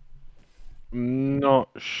 Not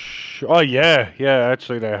sure. Oh, yeah. Yeah,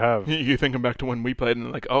 actually, they have. You thinking back to when we played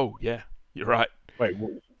and like, oh, yeah, you're right.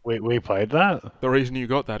 Wait, we played that? The reason you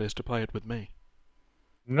got that is to play it with me.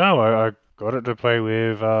 No, I got it to play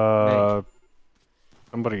with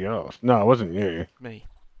somebody else. No, it wasn't you. Me.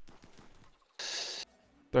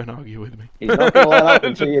 Don't argue with me. He's not going to let up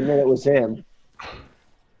until you admit it was him.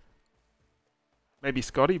 Maybe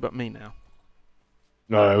Scotty, but me now.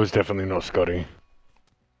 No, it was definitely not Scotty.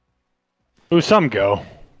 It was some girl.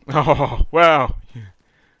 Oh, wow.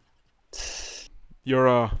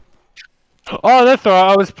 You're, Oh, that's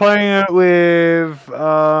alright. I was playing it with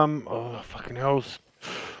oh fucking hell.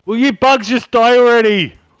 Will you bugs just die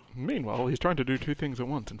already? meanwhile, he's trying to do two things at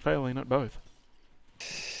once and failing at both.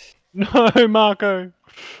 No, Marco.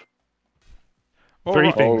 Oh, Three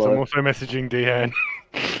oh, things. Hold I'm on. also messaging Deanne.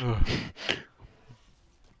 ugh.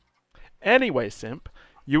 Anyway, Simp,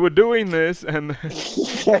 you were doing this and...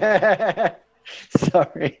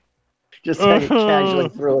 Sorry. Just had to casually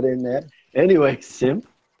throw it in there. Anyway, Simp.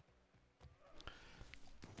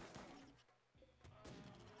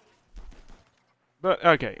 But,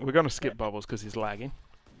 okay, we're going to skip Bubbles because he's lagging.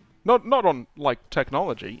 Not on, like,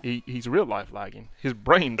 technology. He's real life lagging. His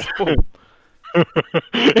brain's full.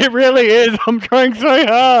 It really is. I'm trying so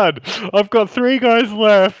hard. I've got 3 guys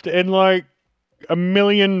left and like a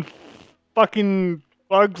million fucking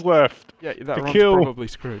bugs left Yeah, that to run's kill. probably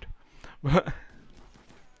screwed. But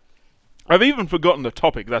I've even forgotten the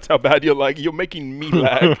topic. That's how bad you're making me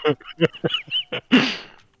lag.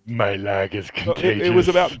 My lag is contagious. It was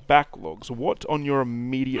about backlogs. What on your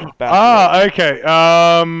immediate backlog? Ah, okay.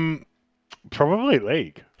 Probably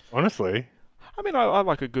League. Honestly. I mean, I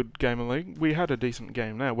like a good game of League. We had a decent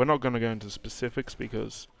game now. We're not going to go into specifics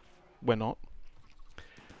because we're not.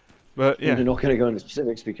 But yeah, We're not going to go into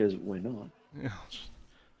specifics because we're not. yeah.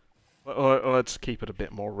 Let's keep it a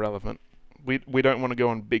bit more relevant. We don't want to go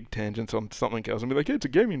on big tangents on something else and be like, hey, it's a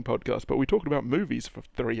gaming podcast, but we talked about movies for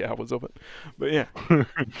 3 hours of it. But yeah.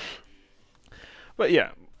 But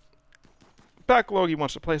yeah. Backlog, he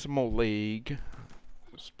wants to play some more League.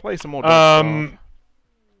 Just play some more stuff.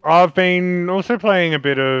 I've been also playing a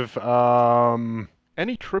bit of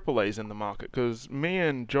Any AAAs in the market? Because me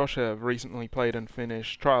and Josh have recently played and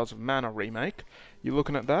finished Trials of Mana Remake. You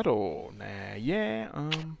looking at that or nah? Yeah.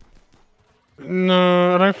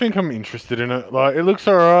 No, I don't think I'm interested in it. Like, it looks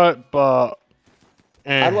alright, but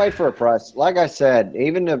I'd wait for a price. Like I said,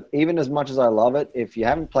 even as much as I love it, if you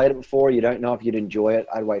haven't played it before, you don't know if you'd enjoy it,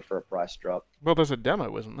 I'd wait for a price drop. Well, there's a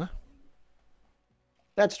demo, isn't there?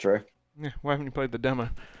 That's true. Yeah. Why haven't you played the demo?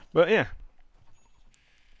 But yeah.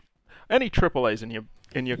 Any AAAs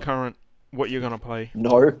in your current what you're gonna play?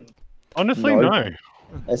 No. Honestly, No. no.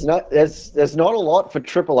 There's not a lot for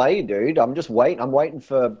AAA, dude. I'm just waiting. I'm waiting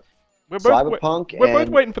for We're Cyberpunk. We're both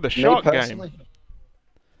and waiting for the me Shark game. personally-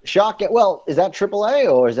 Shark game. Well, is that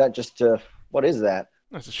AAA or is that just what is that?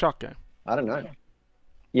 That's a Shark game. I don't know.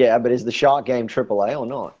 Yeah, but is the Shark game AAA or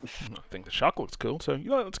not? I think the Shark looks cool, so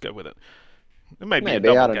let's go with it. It may be Maybe,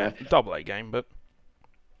 a I double don't game, double A game, but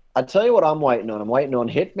I tell you what I'm waiting on. I'm waiting on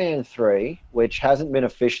Hitman 3, which hasn't been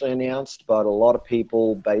officially announced, but a lot of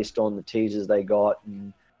people, based on the teasers they got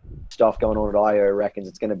and stuff going on at IO, reckons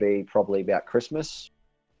it's going to be probably about Christmas,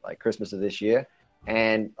 like Christmas of this year.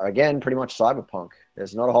 And again, pretty much Cyberpunk.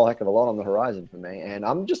 There's not a whole heck of a lot on the horizon for me, and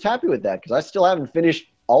I'm just happy with that because I still haven't finished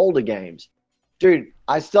older games. Dude,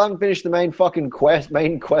 I still haven't finished the main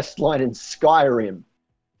quest line in Skyrim.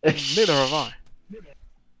 neither have I.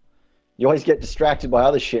 You always get distracted by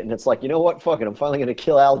other shit, and it's like, you know what? Fuck it, I'm finally going to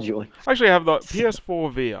kill Alduin. Actually, I have the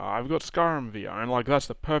PS4 VR. I've got Skyrim VR, and like that's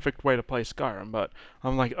the perfect way to play Skyrim. But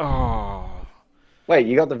I'm like, oh, Wait,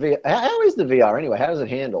 you got the VR? How is the VR anyway? How does it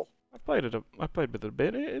handle? I played with it a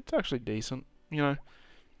bit. It's actually decent, you know,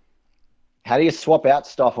 How do you swap out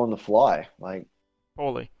stuff on the fly? Like,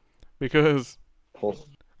 poorly, because Paul-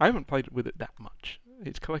 I haven't played with it that much.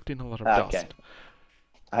 It's collecting a lot of okay, dust.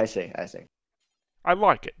 I see. I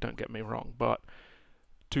like it, don't get me wrong, but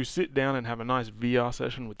to sit down and have a nice VR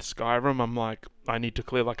session with Skyrim, I'm like, I need to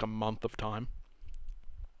clear like a month of time.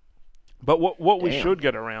 But what we Damn. should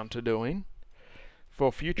get around to doing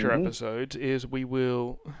for future episodes is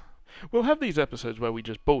we'll have these episodes where we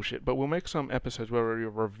just bullshit, but we'll make some episodes where we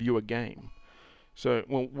review a game. So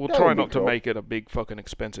we'll That try would be not to cool. make it a big fucking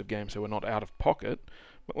expensive game, so we're not out of pocket.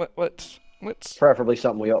 But let's Preferably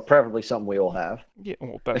something we all have. yeah.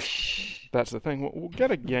 Well, that's the thing. We'll get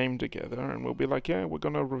a game together and we'll be like, yeah, we're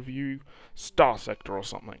gonna review Star Sector or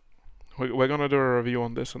something. We're gonna do a review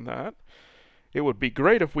on this and that. It would be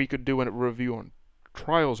great if we could do a review on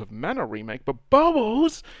Trials of Mana Remake, but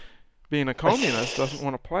Bubbles, being a communist, doesn't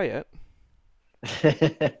want to play it.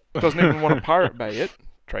 Doesn't even want to Pirate Bay it.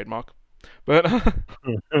 Trademark. But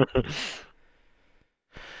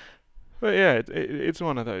but yeah, it's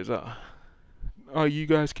one of those. Are you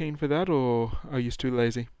guys keen for that, or are you too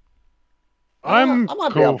lazy? I'm I might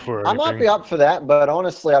be cool up, for I might anything. be up for that, but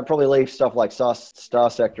honestly, I'd probably leave stuff like Star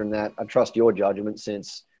Sector and that. I trust your judgment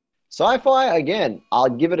since sci-fi, again, I'll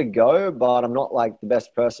give it a go, but I'm not like the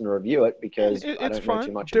best person to review it because I It's don't know fine.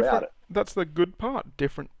 too much Different. about it. That's the good part.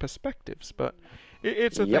 Different perspectives, but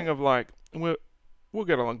it's a Yep. thing of like we'll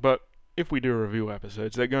get along. But if we do review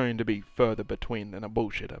episodes, they're going to be further between than a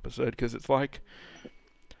bullshit episode because it's like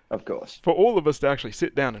Of course. for all of us to actually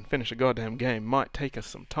sit down and finish a goddamn game might take us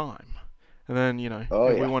some time. And then, Oh,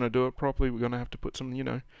 if yeah. we want to do it properly, we're going to have to put some,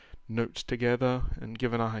 notes together. And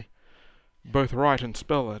given I both write and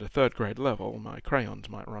spell at a 3rd grade level, my crayons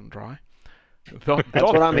might run dry. That's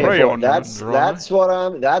what I'm here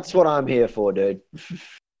for. That's what I'm here for, dude.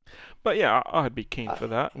 But yeah, I'd be keen for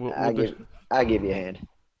that. I give you a hand.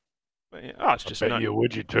 It's just I bet you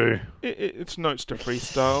would, you too. it's notes to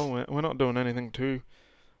freestyle. We're not doing anything too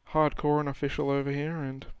hardcore and official over here.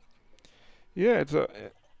 And yeah, it's a.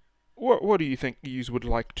 What do you think you would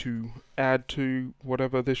like to add to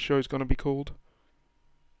whatever this show's going to be called?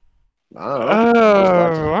 I don't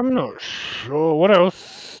know. I'm not sure. What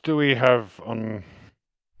else do we have on?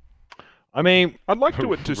 I mean, I'd like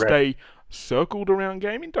to it to Red- stay circled around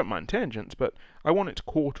gaming. Don't mind tangents, but I want its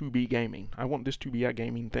core to be gaming. I want this to be a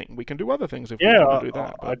gaming thing. We can do other things if we yeah, want to do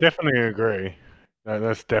that. I But... definitely agree.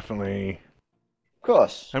 That's definitely Of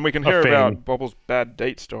course. And we can a hear thing. about Bobble's bad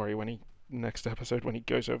date story next episode when he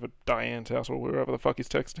goes over Diane's house or wherever the fuck he's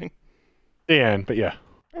texting. Deanne, but yeah.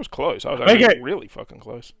 That was close. I was actually Okay. really fucking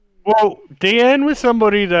close. Well, Deanne was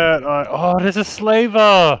somebody that there's a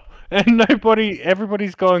slaver, and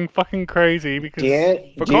everybody's going fucking crazy because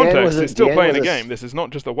For context, it's still playing a game. This is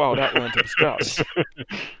not just the wild outland to the stars.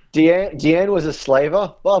 Deanne was a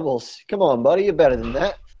slaver. Bubbles, come on, buddy, you're better than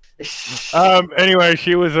that. Anyway,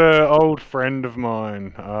 she was an old friend of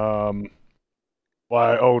mine.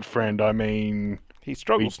 By old friend, I mean He we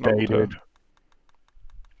struggles snuggled her. dated.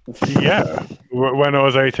 Yeah, when I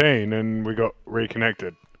was 18, and we got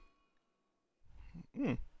reconnected.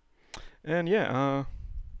 And yeah,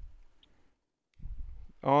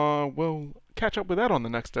 we'll catch up with that on the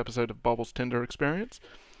next episode of Bobble's Tinder experience.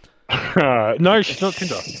 No, she's not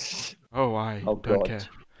Tinder. Oh, I Oh, don't God.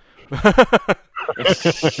 care.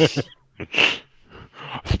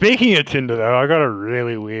 Speaking of Tinder, though, I got a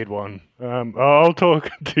really weird one. I'll talk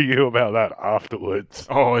to you about that afterwards.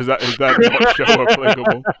 Oh, is that not show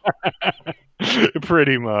applicable?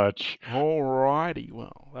 Pretty much. Alrighty,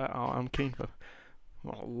 well, I'm keen for.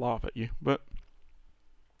 I'll laugh at you, but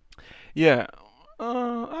yeah,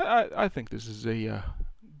 I think this is a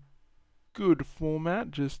good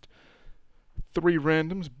format. Just three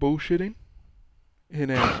randoms bullshitting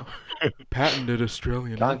in our patented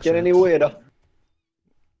Australian Can't get any accents. weirder.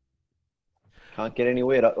 Can't get any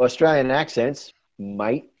weirder. Australian accents,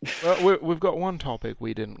 mate. Well, we've got one topic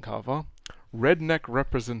we didn't cover: redneck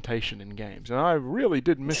representation in games, and I really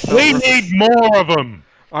did miss that. We need more of them.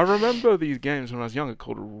 I remember these games when I was younger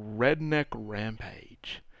called Redneck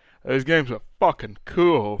Rampage. Those games were fucking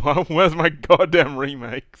cool. Where's my goddamn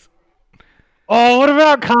remakes? Oh, what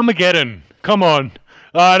about Carmageddon? Come on.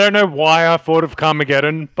 I don't know why I thought of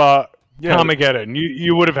Carmageddon, but Yeah, Carmageddon.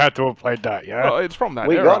 You would have had to have played that, yeah? well, it's from that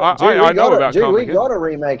We era. got, dude, I know about dude, we Carmageddon. got to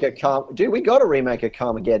remake a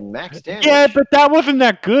Carmageddon Max Damage. Yeah, but that wasn't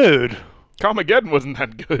that good. Carmageddon wasn't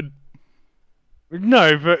that good.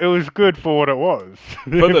 No, but it was good for what it was. For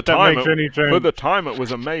the If that time, makes any sense. for the time, it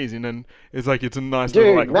was amazing, and it's like it's a nice Dude,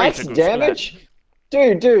 little like Max racing Damage?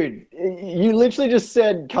 Dude, you literally just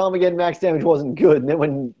said Carmageddon Max Damage wasn't good, and then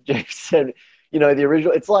when Jake said, the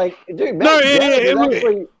original, it's like, dude, Max Damage was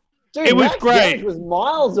actually... Dude, it was Max great. Damage was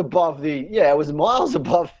miles above the... Yeah, it was miles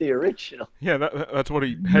above the original. Yeah, that's what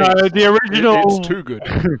he hates. No, the original. It's too good.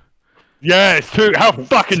 Yeah, it's too. How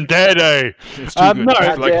fucking dare they? It's too good. no. It's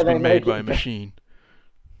How like it's dare been they made make by a it- machine.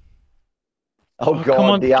 Oh, Oh, God, come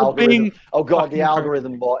on, the stop algorithm. being Oh, God, fucking the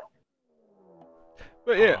algorithm bot.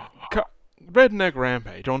 But yeah, Redneck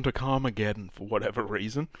Rampage onto Carmageddon for whatever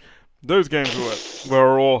reason. Those games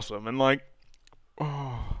were awesome, and like,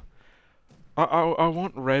 oh, I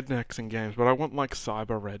want rednecks in games, but I want like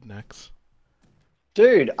cyber rednecks.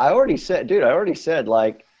 Dude, I already said,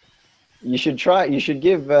 like, you should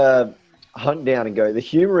give Hunt Down and Go. The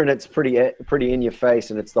humor in it's pretty in your face,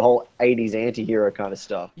 and it's the whole 80s anti-hero kind of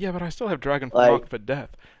stuff. Yeah, but I still have Dragonfly Like- Marked for Death,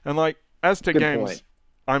 and like as to Good games. point.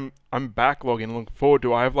 I'm backlogging and looking forward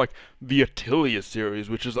to. I have like the Atelier series,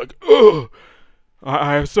 which is like, ugh!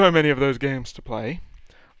 I have so many of those games to play.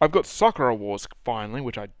 I've got Sakura Wars finally,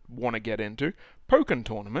 which I want to get into. Pokken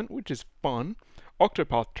Tournament, which is fun.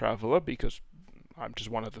 Octopath Traveler, because I'm just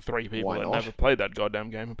one of the three people Why that not? never played that goddamn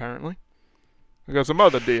game, apparently. I got some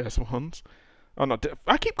other DS ones. Oh, no,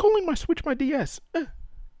 I keep calling my Switch my DS.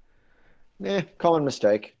 Common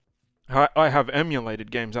mistake. I have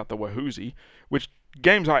emulated games at the Wahoozy, which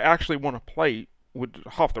games I actually want to play.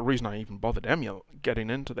 Half the reason I even bothered getting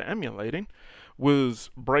into the emulating was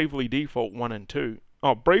Bravely Default 1 and 2.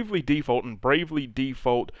 Oh, Bravely Default and Bravely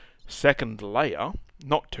Default Second Layer.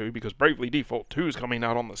 Not 2, because Bravely Default 2 is coming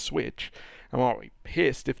out on the Switch. And I'll be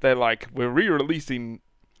pissed if they're like, we're re-releasing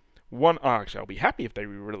one. Oh, actually, I'll be happy if they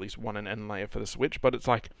re-release 1 and N Layer for the Switch, but it's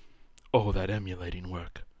like, oh, that emulating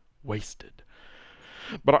work. Wasted.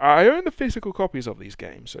 But I own the physical copies of these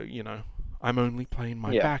games, so, I'm only playing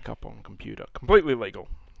my Yeah. backup on computer. Completely legal.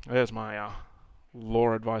 There's my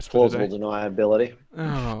lore advice for Plausible today. deniability.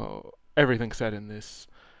 Oh, everything said in this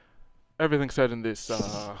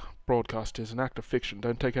broadcast is an act of fiction.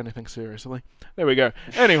 Don't take anything seriously. There we go.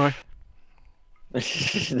 Anyway. The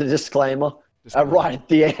disclaimer. Just Right at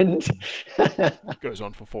the end. goes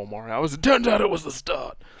on for 4 more hours. It turns out it was the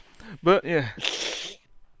start. But yeah.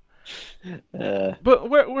 But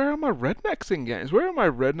where are my rednecks in games? Where are my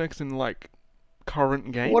rednecks in like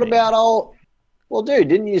current gaming? What about old? Well, dude,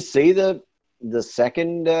 didn't you see the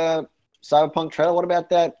second Cyberpunk trailer? What about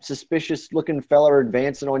that suspicious-looking fella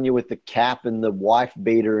advancing on you with the cap and the wife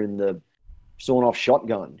beater and the sawn-off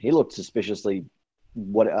shotgun? He looked suspiciously.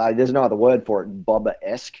 There's no other word for it.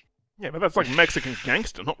 Boba-esque. Yeah, but that's like Mexican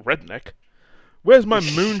gangster, not redneck. Where's my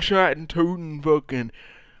moonshine tootin' fucking?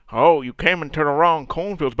 Oh, you came into the wrong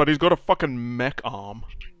cornfields, but he's got a fucking mech arm.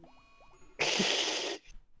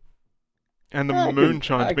 And the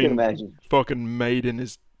moonshine's been fucking made in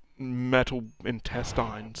his metal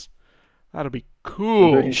intestines. That'd be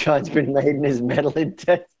cool. Moonshine's been made in his metal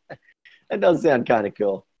intestines. That does sound kind of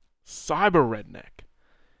cool. Cyber redneck.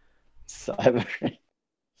 Cyber.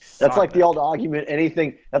 That's like the old argument.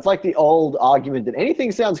 That's like the old argument that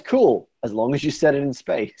anything sounds cool as long as you set it in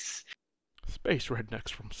space. Space rednecks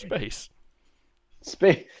from space.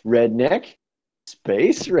 Space redneck.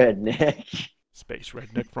 Space redneck. Space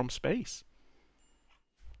redneck from space.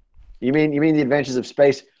 You mean the Adventures of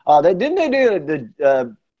Space? Oh, didn't they do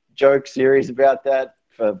the joke series about that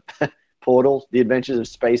for Portal? The Adventures of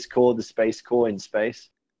Space Core, the Space Core in space.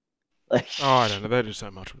 Like, I don't know. They do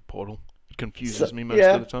so much with Portal. It confuses me most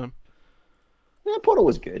of the time. Yeah, Portal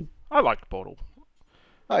was good. I liked Portal.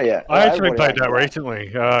 Oh yeah, I actually played that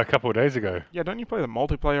recently, a couple of days ago. Yeah, don't you play the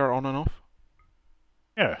multiplayer on and off?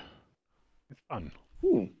 Yeah, it's fun.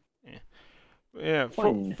 Yeah,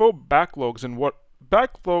 for backlogs and what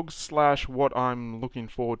backlogs / what I'm looking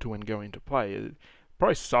forward to and going to play,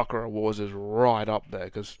 probably Sakura Wars is right up there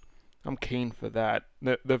because I'm keen for that.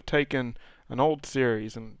 They've taken an old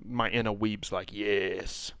series and my inner weeb's like,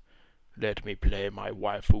 yes, let me play my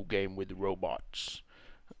waifu game with robots.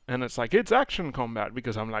 And it's like, it's action combat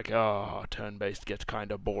because I'm like, turn-based gets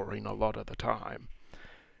kind of boring a lot of the time.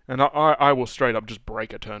 And I will straight up just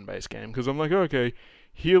break a turn-based game because I'm like, okay,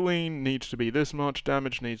 healing needs to be this much,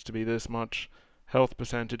 damage needs to be this much, health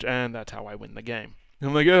percentage, and that's how I win the game. And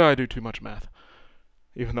I'm like, I do too much math.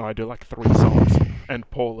 Even though I do like 3 songs, and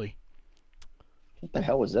poorly. What the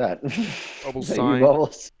hell was that? Bubbles Is that sign. you,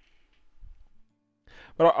 Bubbles?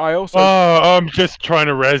 But I also... I'm just trying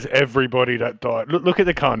to res everybody that died. Look at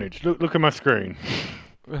the carnage. Look at my screen.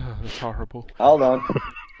 That's horrible. Hold on.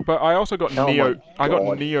 But I also got Oh Neo. my I got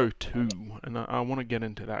God. Neo 2, and I want to get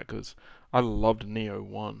into that because I loved Neo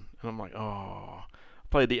 1, and I'm like, I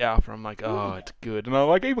played the alpha. I'm like, it's good, and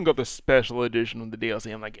I even got the special edition with the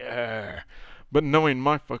DLC. I'm like, but knowing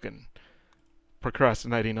my fucking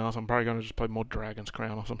procrastinating ass, I'm probably gonna just play more Dragon's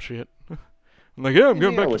Crown or some shit. I'm like, I'm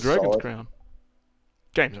going back to Dragon's Crown.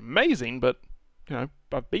 Game's amazing, but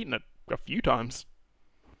I've beaten it a few times.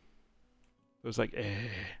 It was like,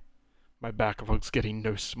 my backlog's getting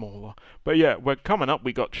no smaller. But yeah, we're coming up.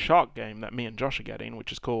 We got Shark Game that me and Josh are getting,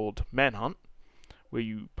 which is called Manhunt, where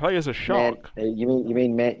you play as a shark. You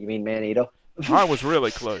mean Maneater? I was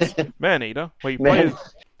really close. Maneater,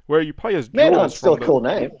 where you play as Jaws. Manhunt's still a cool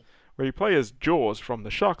name. Where you play as Jaws from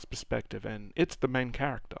the shark's perspective, and it's the main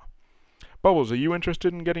character. Bubbles, are you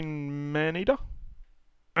interested in getting Maneater?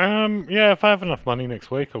 Yeah, if I have enough money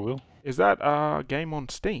next week, I will. Is that a game on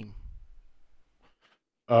Steam?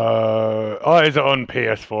 Is it on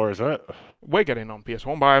PS4, is it? We're getting on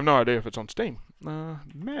PS1, but I have no idea if it's on Steam.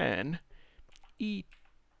 Man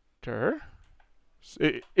Eater.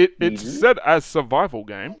 It's set as survival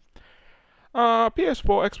game. PS4,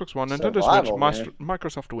 Xbox One, Nintendo Switch,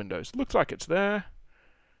 Microsoft Windows. Looks like it's there.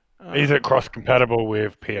 Is it cross-compatible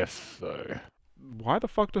with PS, though? Why the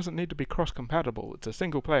fuck does it need to be cross-compatible? It's a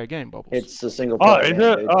single-player game, Bubbles. It's a single-player game. Is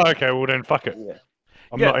it? Dude. Oh, okay, well then fuck it. Yeah.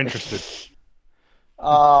 I'm not interested.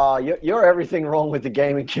 You're everything wrong with the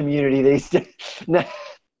gaming community these days. Nah.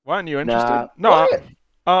 Why aren't you interested? Nah.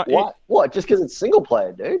 No. What? Just because it's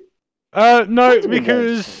single-player, dude? No,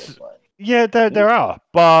 because... Yeah, there are.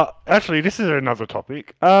 But actually, this is another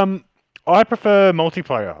topic. I prefer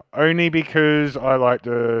multiplayer, only because I like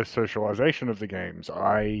the socialization of the games.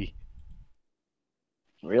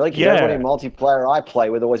 Really? Because everybody in multiplayer I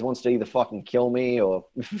play with always wants to either fucking kill me or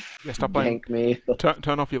stop playing. gank me.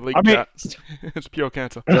 Turn off your league chat. It's pure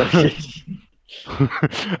cancer.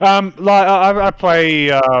 I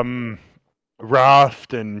play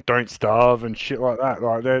Raft and Don't Starve and shit like that.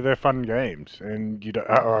 Like they're fun games, and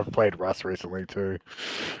I've played Rust recently too.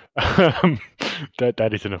 That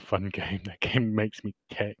isn't a fun game. That game makes me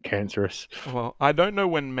cancerous. Well, I don't know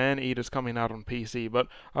when Maneater's coming out on PC, but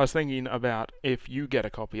I was thinking about if you get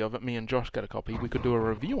a copy of it, me and Josh get a copy, we could do a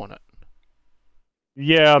review on it.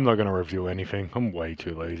 Yeah, I'm not going to review anything. I'm way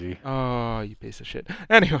too lazy. Oh, you piece of shit.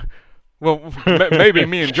 Anyway, well, maybe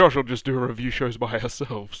me and Josh will just do review shows by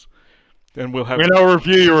ourselves. And we'll have... I'll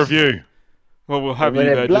review your review. Well, we'll have We'll you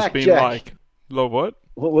have there just being blackjack. like, "Lo, what?"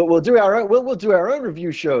 We'll do our own. We'll do our own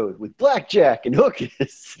review show with blackjack and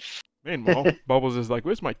hookers. Meanwhile, Bubbles is like,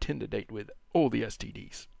 "Where's my Tinder date with all the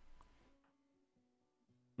STDs?"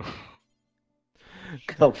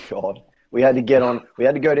 Oh God, we had to get on. We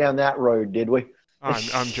had to go down that road, did we?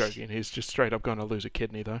 I'm joking. He's just straight up going to lose a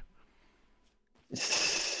kidney, though.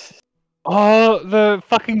 Oh, the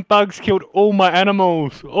fucking bugs killed all my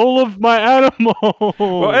animals. All of my animals.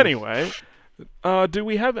 Well, anyway, do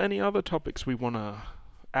we have any other topics we want to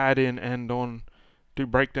add in and on do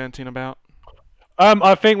breakdancing about?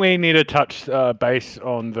 I think we need to touch base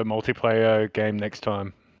on the multiplayer game next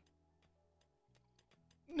time.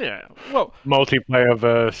 Yeah. Well, Multiplayer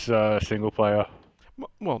versus single player.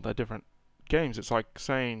 well, they're different games. It's like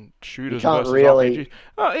saying shooters can't versus really-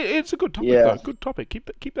 RPGs. It's a good topic, Yeah. though. Good topic.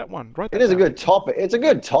 Keep that one. Right. It is a good topic. It's a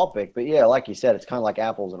good topic, but yeah, like you said, it's kind of like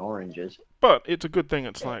apples and oranges. But it's a good thing.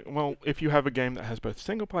 It's like, well, if you have a game that has both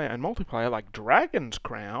single player and multiplayer, like Dragon's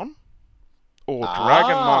Crown or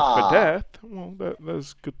Dragon Mark for Death, well,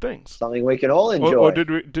 there's good things. Something we can all enjoy. Or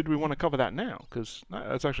did we want to cover that now? Because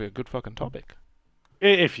that's actually a good fucking topic.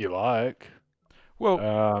 If you like.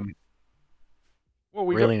 Well,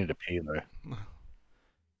 we really need to pee though.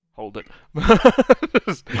 Hold it.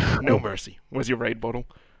 No mercy. Where's your raid bottle?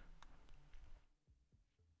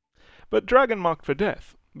 But Dragon Mark for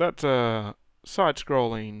Death. That's a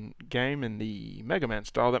side-scrolling game in the Mega Man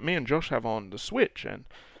style that me and Josh have on the Switch, and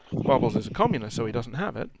Bubbles is a communist, so he doesn't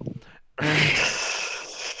have it.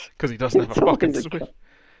 Because he doesn't have a fucking Switch.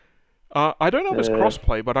 I don't know if it's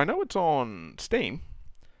crossplay, but I know it's on Steam.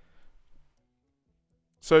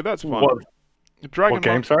 So that's fun. What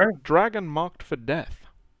game, sorry? Dragon Marked for Death.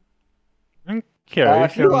 Okay.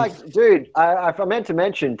 If you like, dude, I meant to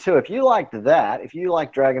mention too. If you liked that, if you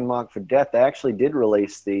like Dragon Mark for Death, they actually did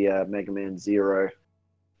release the Mega Man Zero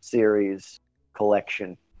series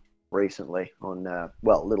collection recently on,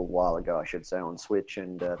 well, a little while ago, I should say, on Switch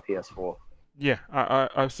and PS4. Yeah,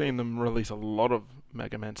 I've seen them release a lot of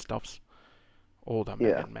Mega Man stuffs. All the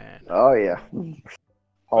Mega Man. Oh yeah,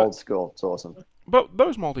 old school. It's awesome. But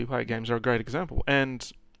those multiplayer games are a great example,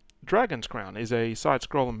 and Dragon's Crown is a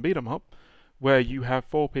side-scrolling beat-em-up where you have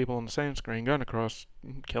 4 people on the same screen going across,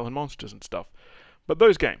 killing monsters and stuff. But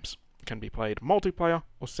those games can be played multiplayer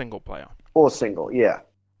or single player. Or single, yeah.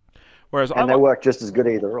 Whereas they work just as good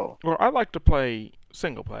either or. Well, I like to play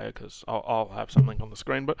single player because I'll have something on the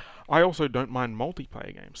screen, but I also don't mind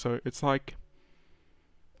multiplayer games. So it's like,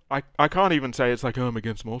 I can't even say it's like, oh, I'm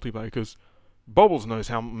against multiplayer, because Bubbles knows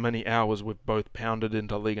how many hours we've both pounded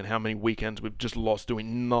into League and how many weekends we've just lost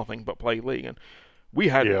doing nothing but play League, and we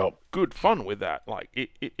had good fun with that. Like,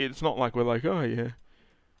 it's not like we're like, oh yeah,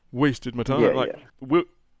 wasted my time. It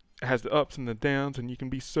has the ups and the downs, and you can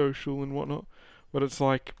be social and whatnot, but it's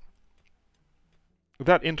like,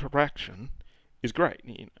 that interaction is great.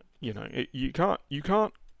 You know, you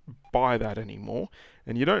can't buy that anymore,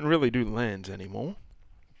 and you don't really do LANs anymore.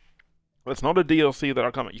 It's not a DLC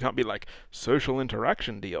that you can't be like social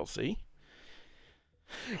interaction DLC.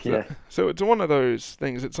 So it's one of those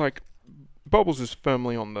things. It's like Bubbles is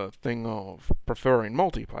firmly on the thing of preferring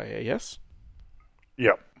multiplayer, yes?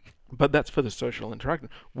 Yep. But that's for the social interaction.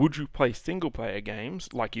 Would you play single player games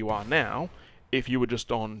like you are now if you were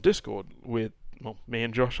just on Discord with, well, me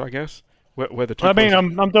and Josh, I guess? Where the two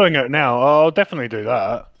I'm doing it now. I'll definitely do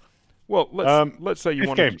that. Well, let's say you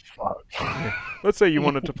wanted. Let's say you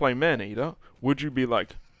wanted to play Maneater. Would you be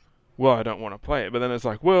like, well, I don't want to play it, but then it's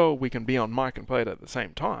like, well, we can be on mic and play it at the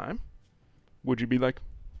same time. Would you be like,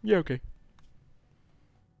 yeah, okay?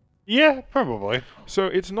 Yeah, probably. So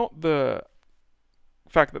it's not the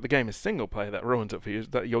fact that the game is single player that ruins it for you, it's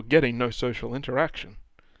that you're getting no social interaction.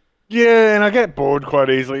 Yeah, and I get bored quite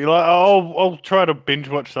easily. Like, I'll try to binge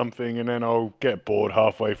watch something, and then I'll get bored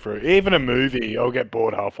halfway through. Even a movie, I'll get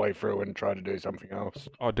bored halfway through and try to do something else.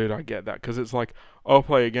 Oh, dude, I get that, because it's like, I'll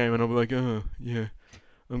play a game and I'll be like, oh, yeah,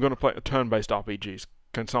 I'm going to play turn-based RPGs.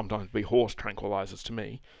 Can sometimes be horse tranquilizers to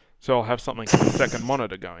me. So I'll have something on the second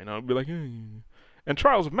monitor going. I'll be like, yeah. And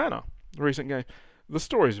Trials of Mana, the recent game, the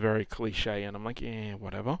story's very cliche, and I'm like, yeah,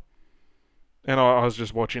 whatever. And I was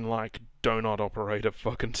just watching, like, donut operator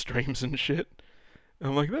fucking streams and shit. And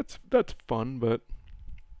I'm like, that's fun, but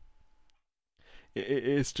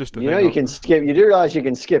it's just a You know, you can skip. You do realize you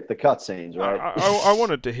can skip the cutscenes, right? I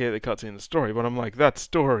wanted to hear the cutscene in the story, but I'm like, that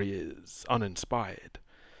story is uninspired.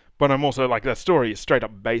 But I'm also like, that story is straight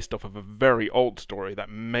up based off of a very old story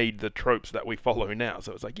that made the tropes that we follow now.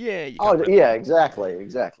 So it's like, yeah. Yeah, exactly.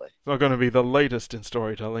 It's not going to be the latest in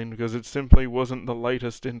storytelling because it simply wasn't the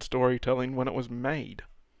latest in storytelling when it was made.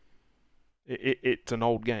 It's an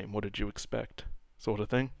old game. What did you expect? Sort of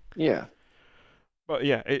thing. Yeah. But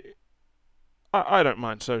yeah, I don't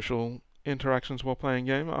mind social interactions while playing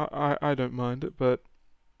game. I don't mind it, but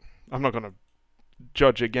I'm not going to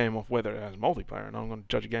judge a game off whether it has multiplayer, and I'm going to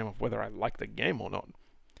judge a game off whether I like the game or not.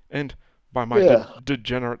 And by my Yeah.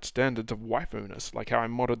 degenerate standards of waifu-ness, like how I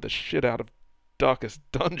modded the shit out of Darkest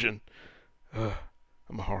Dungeon. Ugh,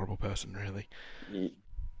 I'm a horrible person, really.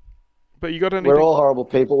 But you got anything? We're all horrible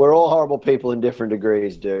people. We're all horrible people in different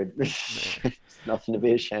degrees, dude. It's nothing to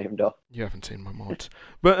be ashamed of. You haven't seen my mods.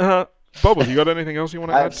 But, Bubbles, you got anything else you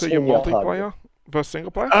want to I've add to your seen your multiplayer versus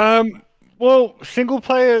single player? Well, single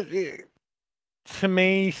player, to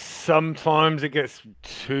me, sometimes it gets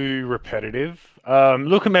too repetitive.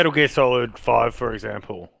 Look at Metal Gear Solid 5, for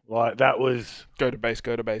example. Like, that was... Go to base,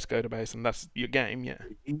 and that's your game, yeah.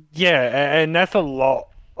 Yeah, and that's a lot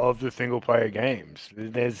of the single player games.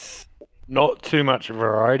 There's not too much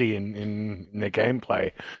variety in the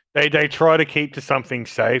gameplay. They try to keep to something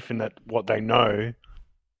safe and that what they know,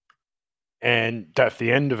 and that's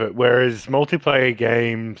the end of it. Whereas multiplayer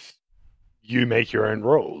games, you make your own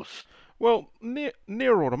rules. Well, Nier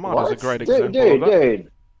Automata is a great Dude, example of that.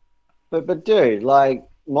 dude. But dude, like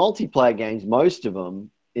multiplayer games, most of them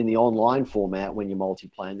in the online format when you're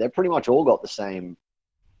multiplaying, they're pretty much all got the same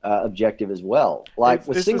objective as well. Like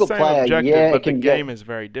with it's single the same player, objective, yeah, but it can the game is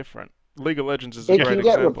very different. League of Legends is a it great can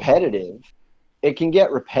get example. repetitive. It can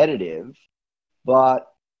get repetitive, but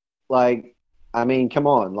like, I mean, come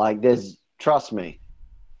on, like trust me.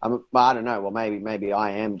 I don't know. Well, maybe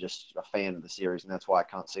I am just a fan of the series, and that's why I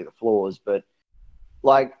can't see the flaws. But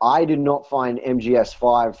like, I did not find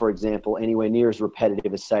MGS5, for example, anywhere near as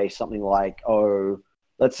repetitive as say something like,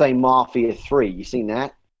 let's say Mafia 3. You seen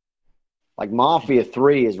that? Like Mafia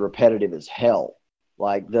 3 is repetitive as hell.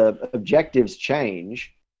 Like the objectives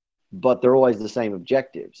change, but they're always the same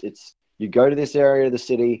objectives. It's you go to this area of the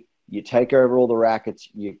city, you take over all the rackets,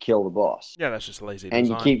 you kill the boss. Yeah, that's just lazy and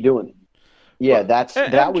design. you keep doing it. Yeah, that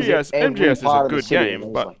was it. Every MGS is part a of the good city, game, and it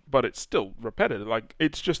was but it's still repetitive. Like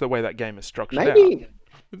it's just the way that game is structured maybe, out.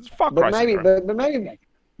 It's Far Cry but syndrome.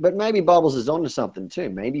 maybe Bubbles is onto something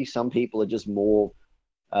too. Maybe some people are just more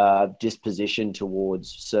dispositioned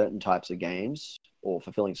towards certain types of games or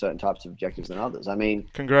fulfilling certain types of objectives than others. I mean,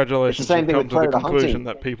 Congratulations, it's the same you've thing come with to the Predator conclusion hunting.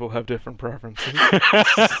 that people have different preferences.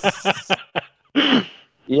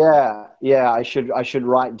 Yeah. I should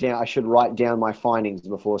write down my findings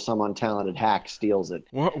before some untalented hack steals it.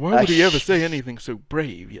 Why would he ever say anything so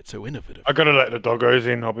brave yet so innovative? I gotta let the doggos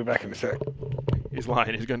in. I'll be back in a sec. He's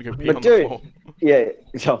lying. He's going to go pee But on dude, the floor. yeah.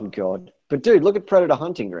 Oh god. But dude, look at Predator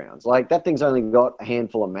Hunting Grounds. Like that thing's only got a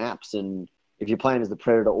handful of maps, and if you're playing as the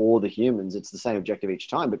Predator or the humans, it's the same objective each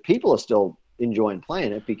time. But people are still enjoying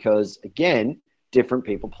playing it because, again, different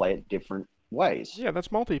people play it different ways. Yeah, that's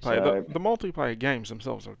multiplayer. So- The multiplayer games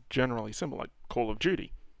themselves are generally simple, like Call of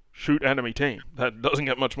Duty. Shoot enemy team. That doesn't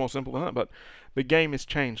get much more simple than that, but the game is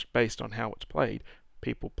changed based on how it's played.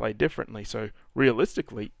 People play differently, so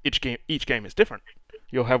realistically, each game is different.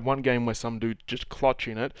 You'll have one game where some dude just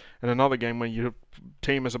clutching it, and another game where your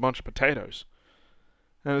team is a bunch of potatoes.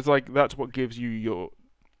 And it's like, that's what gives you your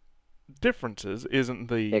differences, isn't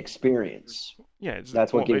the... Experience. Yeah,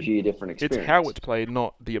 That's what gives you a different experience. It's how it's played,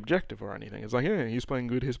 not the objective or anything. It's like, yeah, he's playing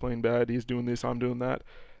good, he's playing bad, he's doing this, I'm doing that.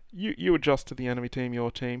 You adjust to the enemy team,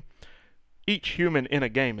 your team. Each human in a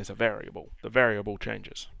game is a variable. The variable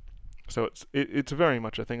changes. So it's very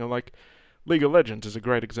much a thing of like, League of Legends is a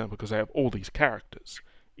great example because they have all these characters.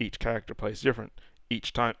 Each character plays different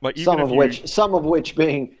each time. Like even some of which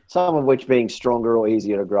being stronger or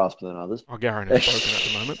easier to grasp than others. Oh, Garen is broken at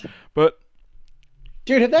the moment, but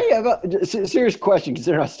dude, have they ever? Serious question,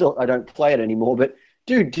 considering I don't play it anymore. But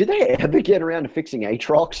dude, did they ever get around to fixing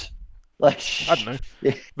Aatrox? Like I don't know.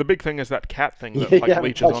 Yeah. The big thing is that cat thing that Yeah,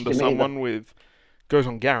 leeches touched onto him someone with. Goes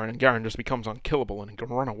on Garen, and Garen just becomes unkillable and he can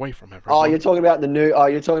run away from everyone. Oh, you're talking about the new. Oh,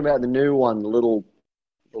 you're talking about the new one, the little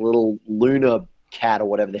Luna cat or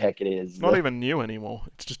whatever the heck it is. It's not even new anymore.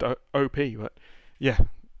 It's just OP. But yeah,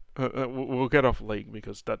 we'll get off League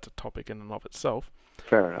because that's a topic in and of itself.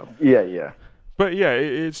 Fair enough. Yeah. But yeah,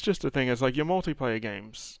 it's just a thing. It's like your multiplayer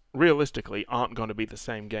games realistically aren't going to be the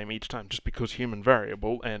same game each time, just because human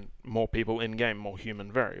variable and more people in game, more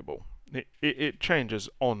human variable. It changes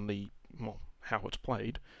on the how it's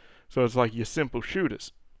played. So it's like your simple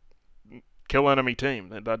shooters. Kill enemy team.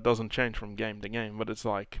 That doesn't change from game to game, but it's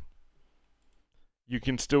like you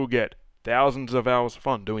can still get thousands of hours of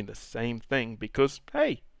fun doing the same thing because,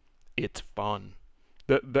 hey, it's fun.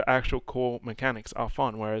 The actual core mechanics are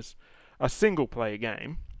fun, whereas a single player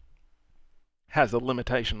game has a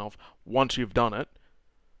limitation of once you've done it,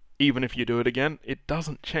 even if you do it again, it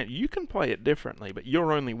doesn't change. You can play it differently, but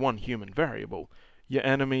you're only one human variable. Your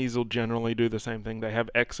enemies will generally do the same thing. They have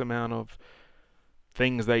X amount of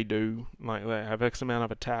things they do, like they have X amount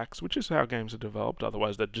of attacks, which is how games are developed.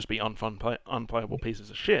 Otherwise, they'd just be unplayable pieces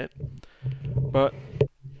of shit. But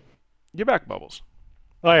you're back, Bubbles.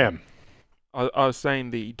 I am. I was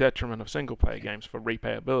saying the detriment of single-player games for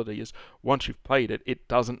replayability is once you've played it, it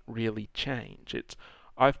doesn't really change.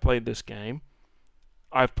 I've played this game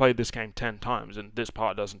 10 times, and this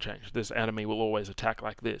part doesn't change. This enemy will always attack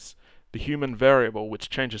like this. The human variable, which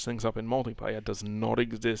changes things up in multiplayer, does not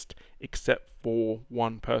exist except for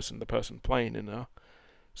one person, the person playing in a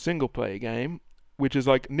single-player game, which is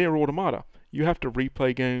like Nier Automata. You have to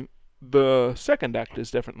replay game. The second act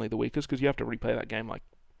is definitely the weakest because you have to replay that game like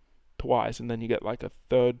twice, and then you get like a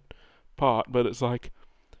third part. But it's like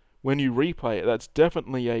when you replay it, that's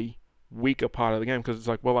definitely a weaker part of the game because it's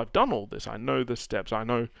like, well, I've done all this. I know the steps. I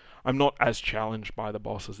know I'm not as challenged by the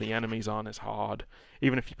bosses. The enemies aren't as hard.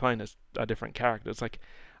 Even if you're playing as a different character, it's like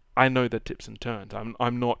I know the tips and turns.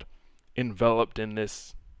 I'm not enveloped in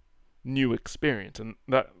this new experience, and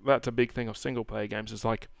that's a big thing of single player games. Is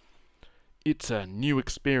like it's a new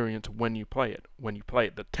experience when you play it. When you play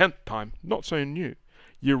it the 10th time, not so new.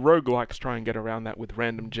 Your roguelikes try and get around that with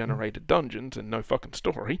random generated dungeons and no fucking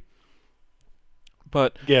story.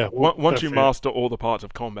 But Yeah. once you master all the parts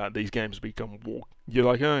of combat, these games become war. You're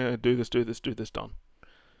like, oh yeah, do this, done.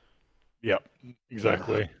 Yep.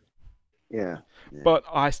 Exactly. Yeah. But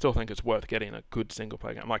I still think it's worth getting a good single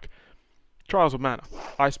player game. Like Trials of Mana,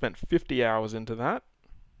 I spent 50 hours into that.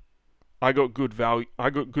 I got good value.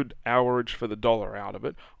 I got good hourage for the dollar out of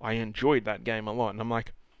it. I enjoyed that game a lot, and I'm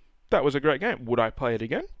like, that was a great game. Would I play it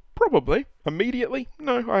again? Probably. Immediately?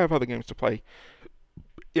 No, I have other games to play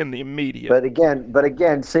in the immediate. But again,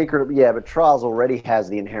 but Trials already has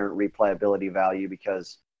the inherent replayability value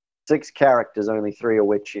because 6 characters, only 3 of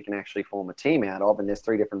which you can actually form a team out of, and there's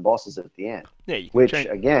 3 different bosses at the end. Yeah, you can which change.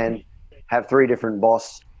 Again have 3 different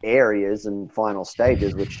boss areas and final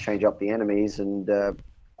stages, which change up the enemies and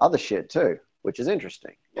other shit too, which is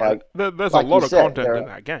interesting. Like there's like a lot you of said, content in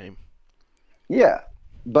that game. Yeah,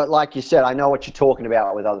 but like you said, I know what you're talking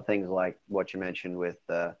about with other things like what you mentioned with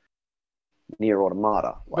Nier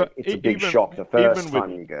Automata. Like But it's a big even- shock the first even with-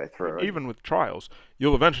 time you go through it. Even with Trials,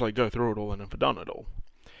 you'll eventually go through it all and have done it all.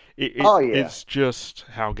 Oh, yeah. It's just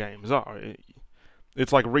how games are.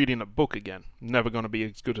 It's like reading a book again. Never going to be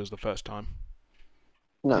as good as the first time.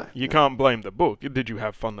 No, You can't blame the book. Did you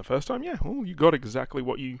have fun the first time? Yeah. Well, you got exactly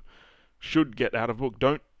what you should get out of a book.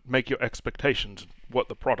 Don't make your expectations what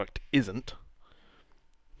the product isn't.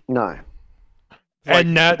 no.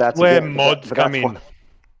 And that's that's where again- mods but come that's in. why-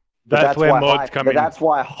 That's where why mods hype, come but in. That's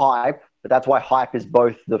why hype. But that's why hype is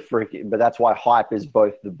both the freaking. But that's why hype is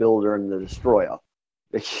both the builder and the destroyer.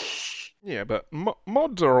 Yeah, but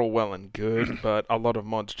mods are all well and good, but a lot of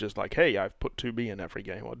mods just like, hey, I've put 2B in every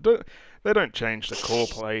game. Or they don't change the core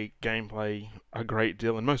gameplay a great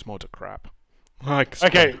deal, and most mods are crap. Like,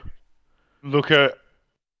 Okay, look at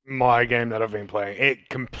my game that I've been playing. It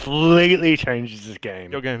completely changes this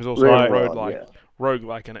game. your game is also Really a well, yeah.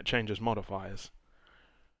 roguelike, and it changes modifiers.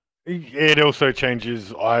 It also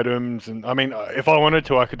changes items, and I mean, if I wanted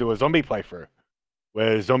to, I could do a zombie playthrough,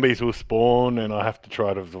 where zombies will spawn, and I have to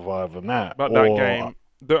try to survive on that. But that game,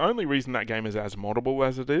 the only reason that game is as moddable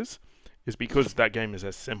as it is because that game is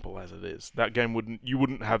as simple as it is. That game you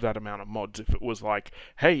wouldn't have that amount of mods if it was like,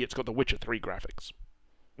 hey, it's got the Witcher 3 graphics.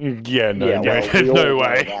 Yeah, no, Yeah, well, we there's all no know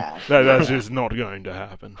way. that. That's just not going to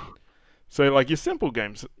happen. So, like, your simple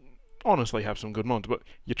games honestly have some good mods, but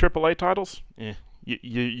your AAA titles,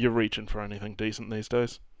 you're reaching for anything decent these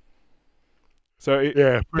days. So,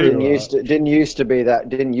 Yeah, pretty Didn't used to be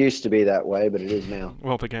that way, but it is now.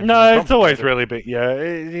 well, the game. No, it's always really been. Yeah,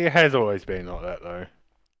 it has always been like that though.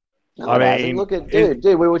 No, I it hasn't. mean, Look at dude.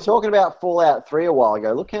 We were talking about Fallout 3 a while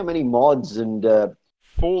ago. Look how many mods and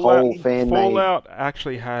whole fan-made- Fallout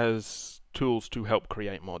actually has tools to help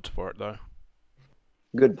create mods for it, though.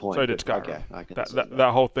 good point. So did Skyrim. Okay, I can see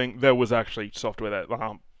That whole thing, there was actually software that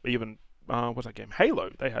even what's that game? Halo.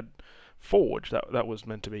 They had Forge. That was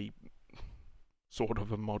meant to be sort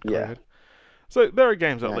of a mod Yeah. created. So there are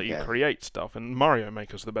games that let you Okay. create stuff, and Mario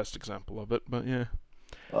Maker's the best example of it. But yeah,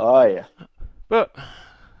 Oh yeah. but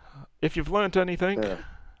if you've learnt anything, Yeah.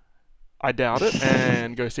 I doubt it,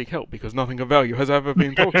 and go seek help because nothing of value has ever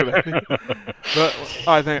been talked about. But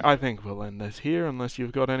I think we'll end this here unless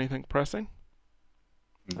you've got anything pressing.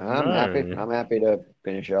 I'm happy to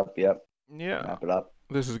finish up. Yep. Yeah. Wrap it up.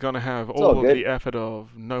 This is going to have all all of good. the effort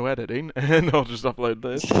of no editing, and I'll just upload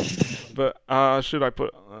this. But should I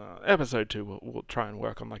put episode 2? We'll try and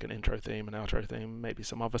work on like an intro theme, an outro theme, maybe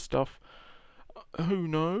some other stuff. Who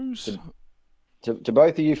knows? To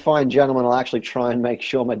both of you fine gentlemen, I'll actually try and make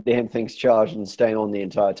sure my damn thing's charged and stay on the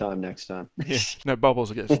entire time next time. Yeah, no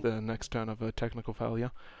bubbles gets the next turn of a technical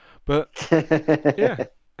failure. But yeah,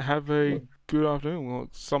 have a good afternoon. Well,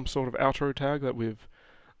 some sort of outro tag that we've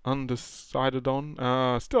undecided on.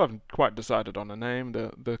 Still haven't quite decided on a name.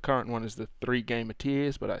 The current one is the 3 Gamer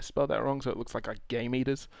Tiers, but I spelled that wrong, so it looks like Game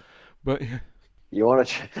Eaters. But yeah. You want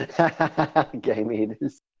to game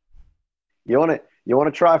eaters? You want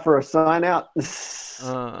to try for a sign out?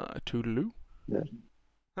 Toodaloo. Yeah.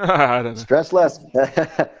 I don't know. Stress less.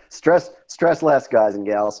 Stress less, guys and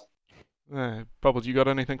gals. Bubbles, you got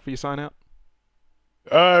anything for your sign out?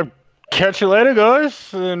 Catch you later,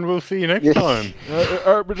 guys, and we'll see you next Yeah. time.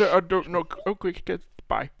 But I don't know. Okay,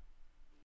 bye.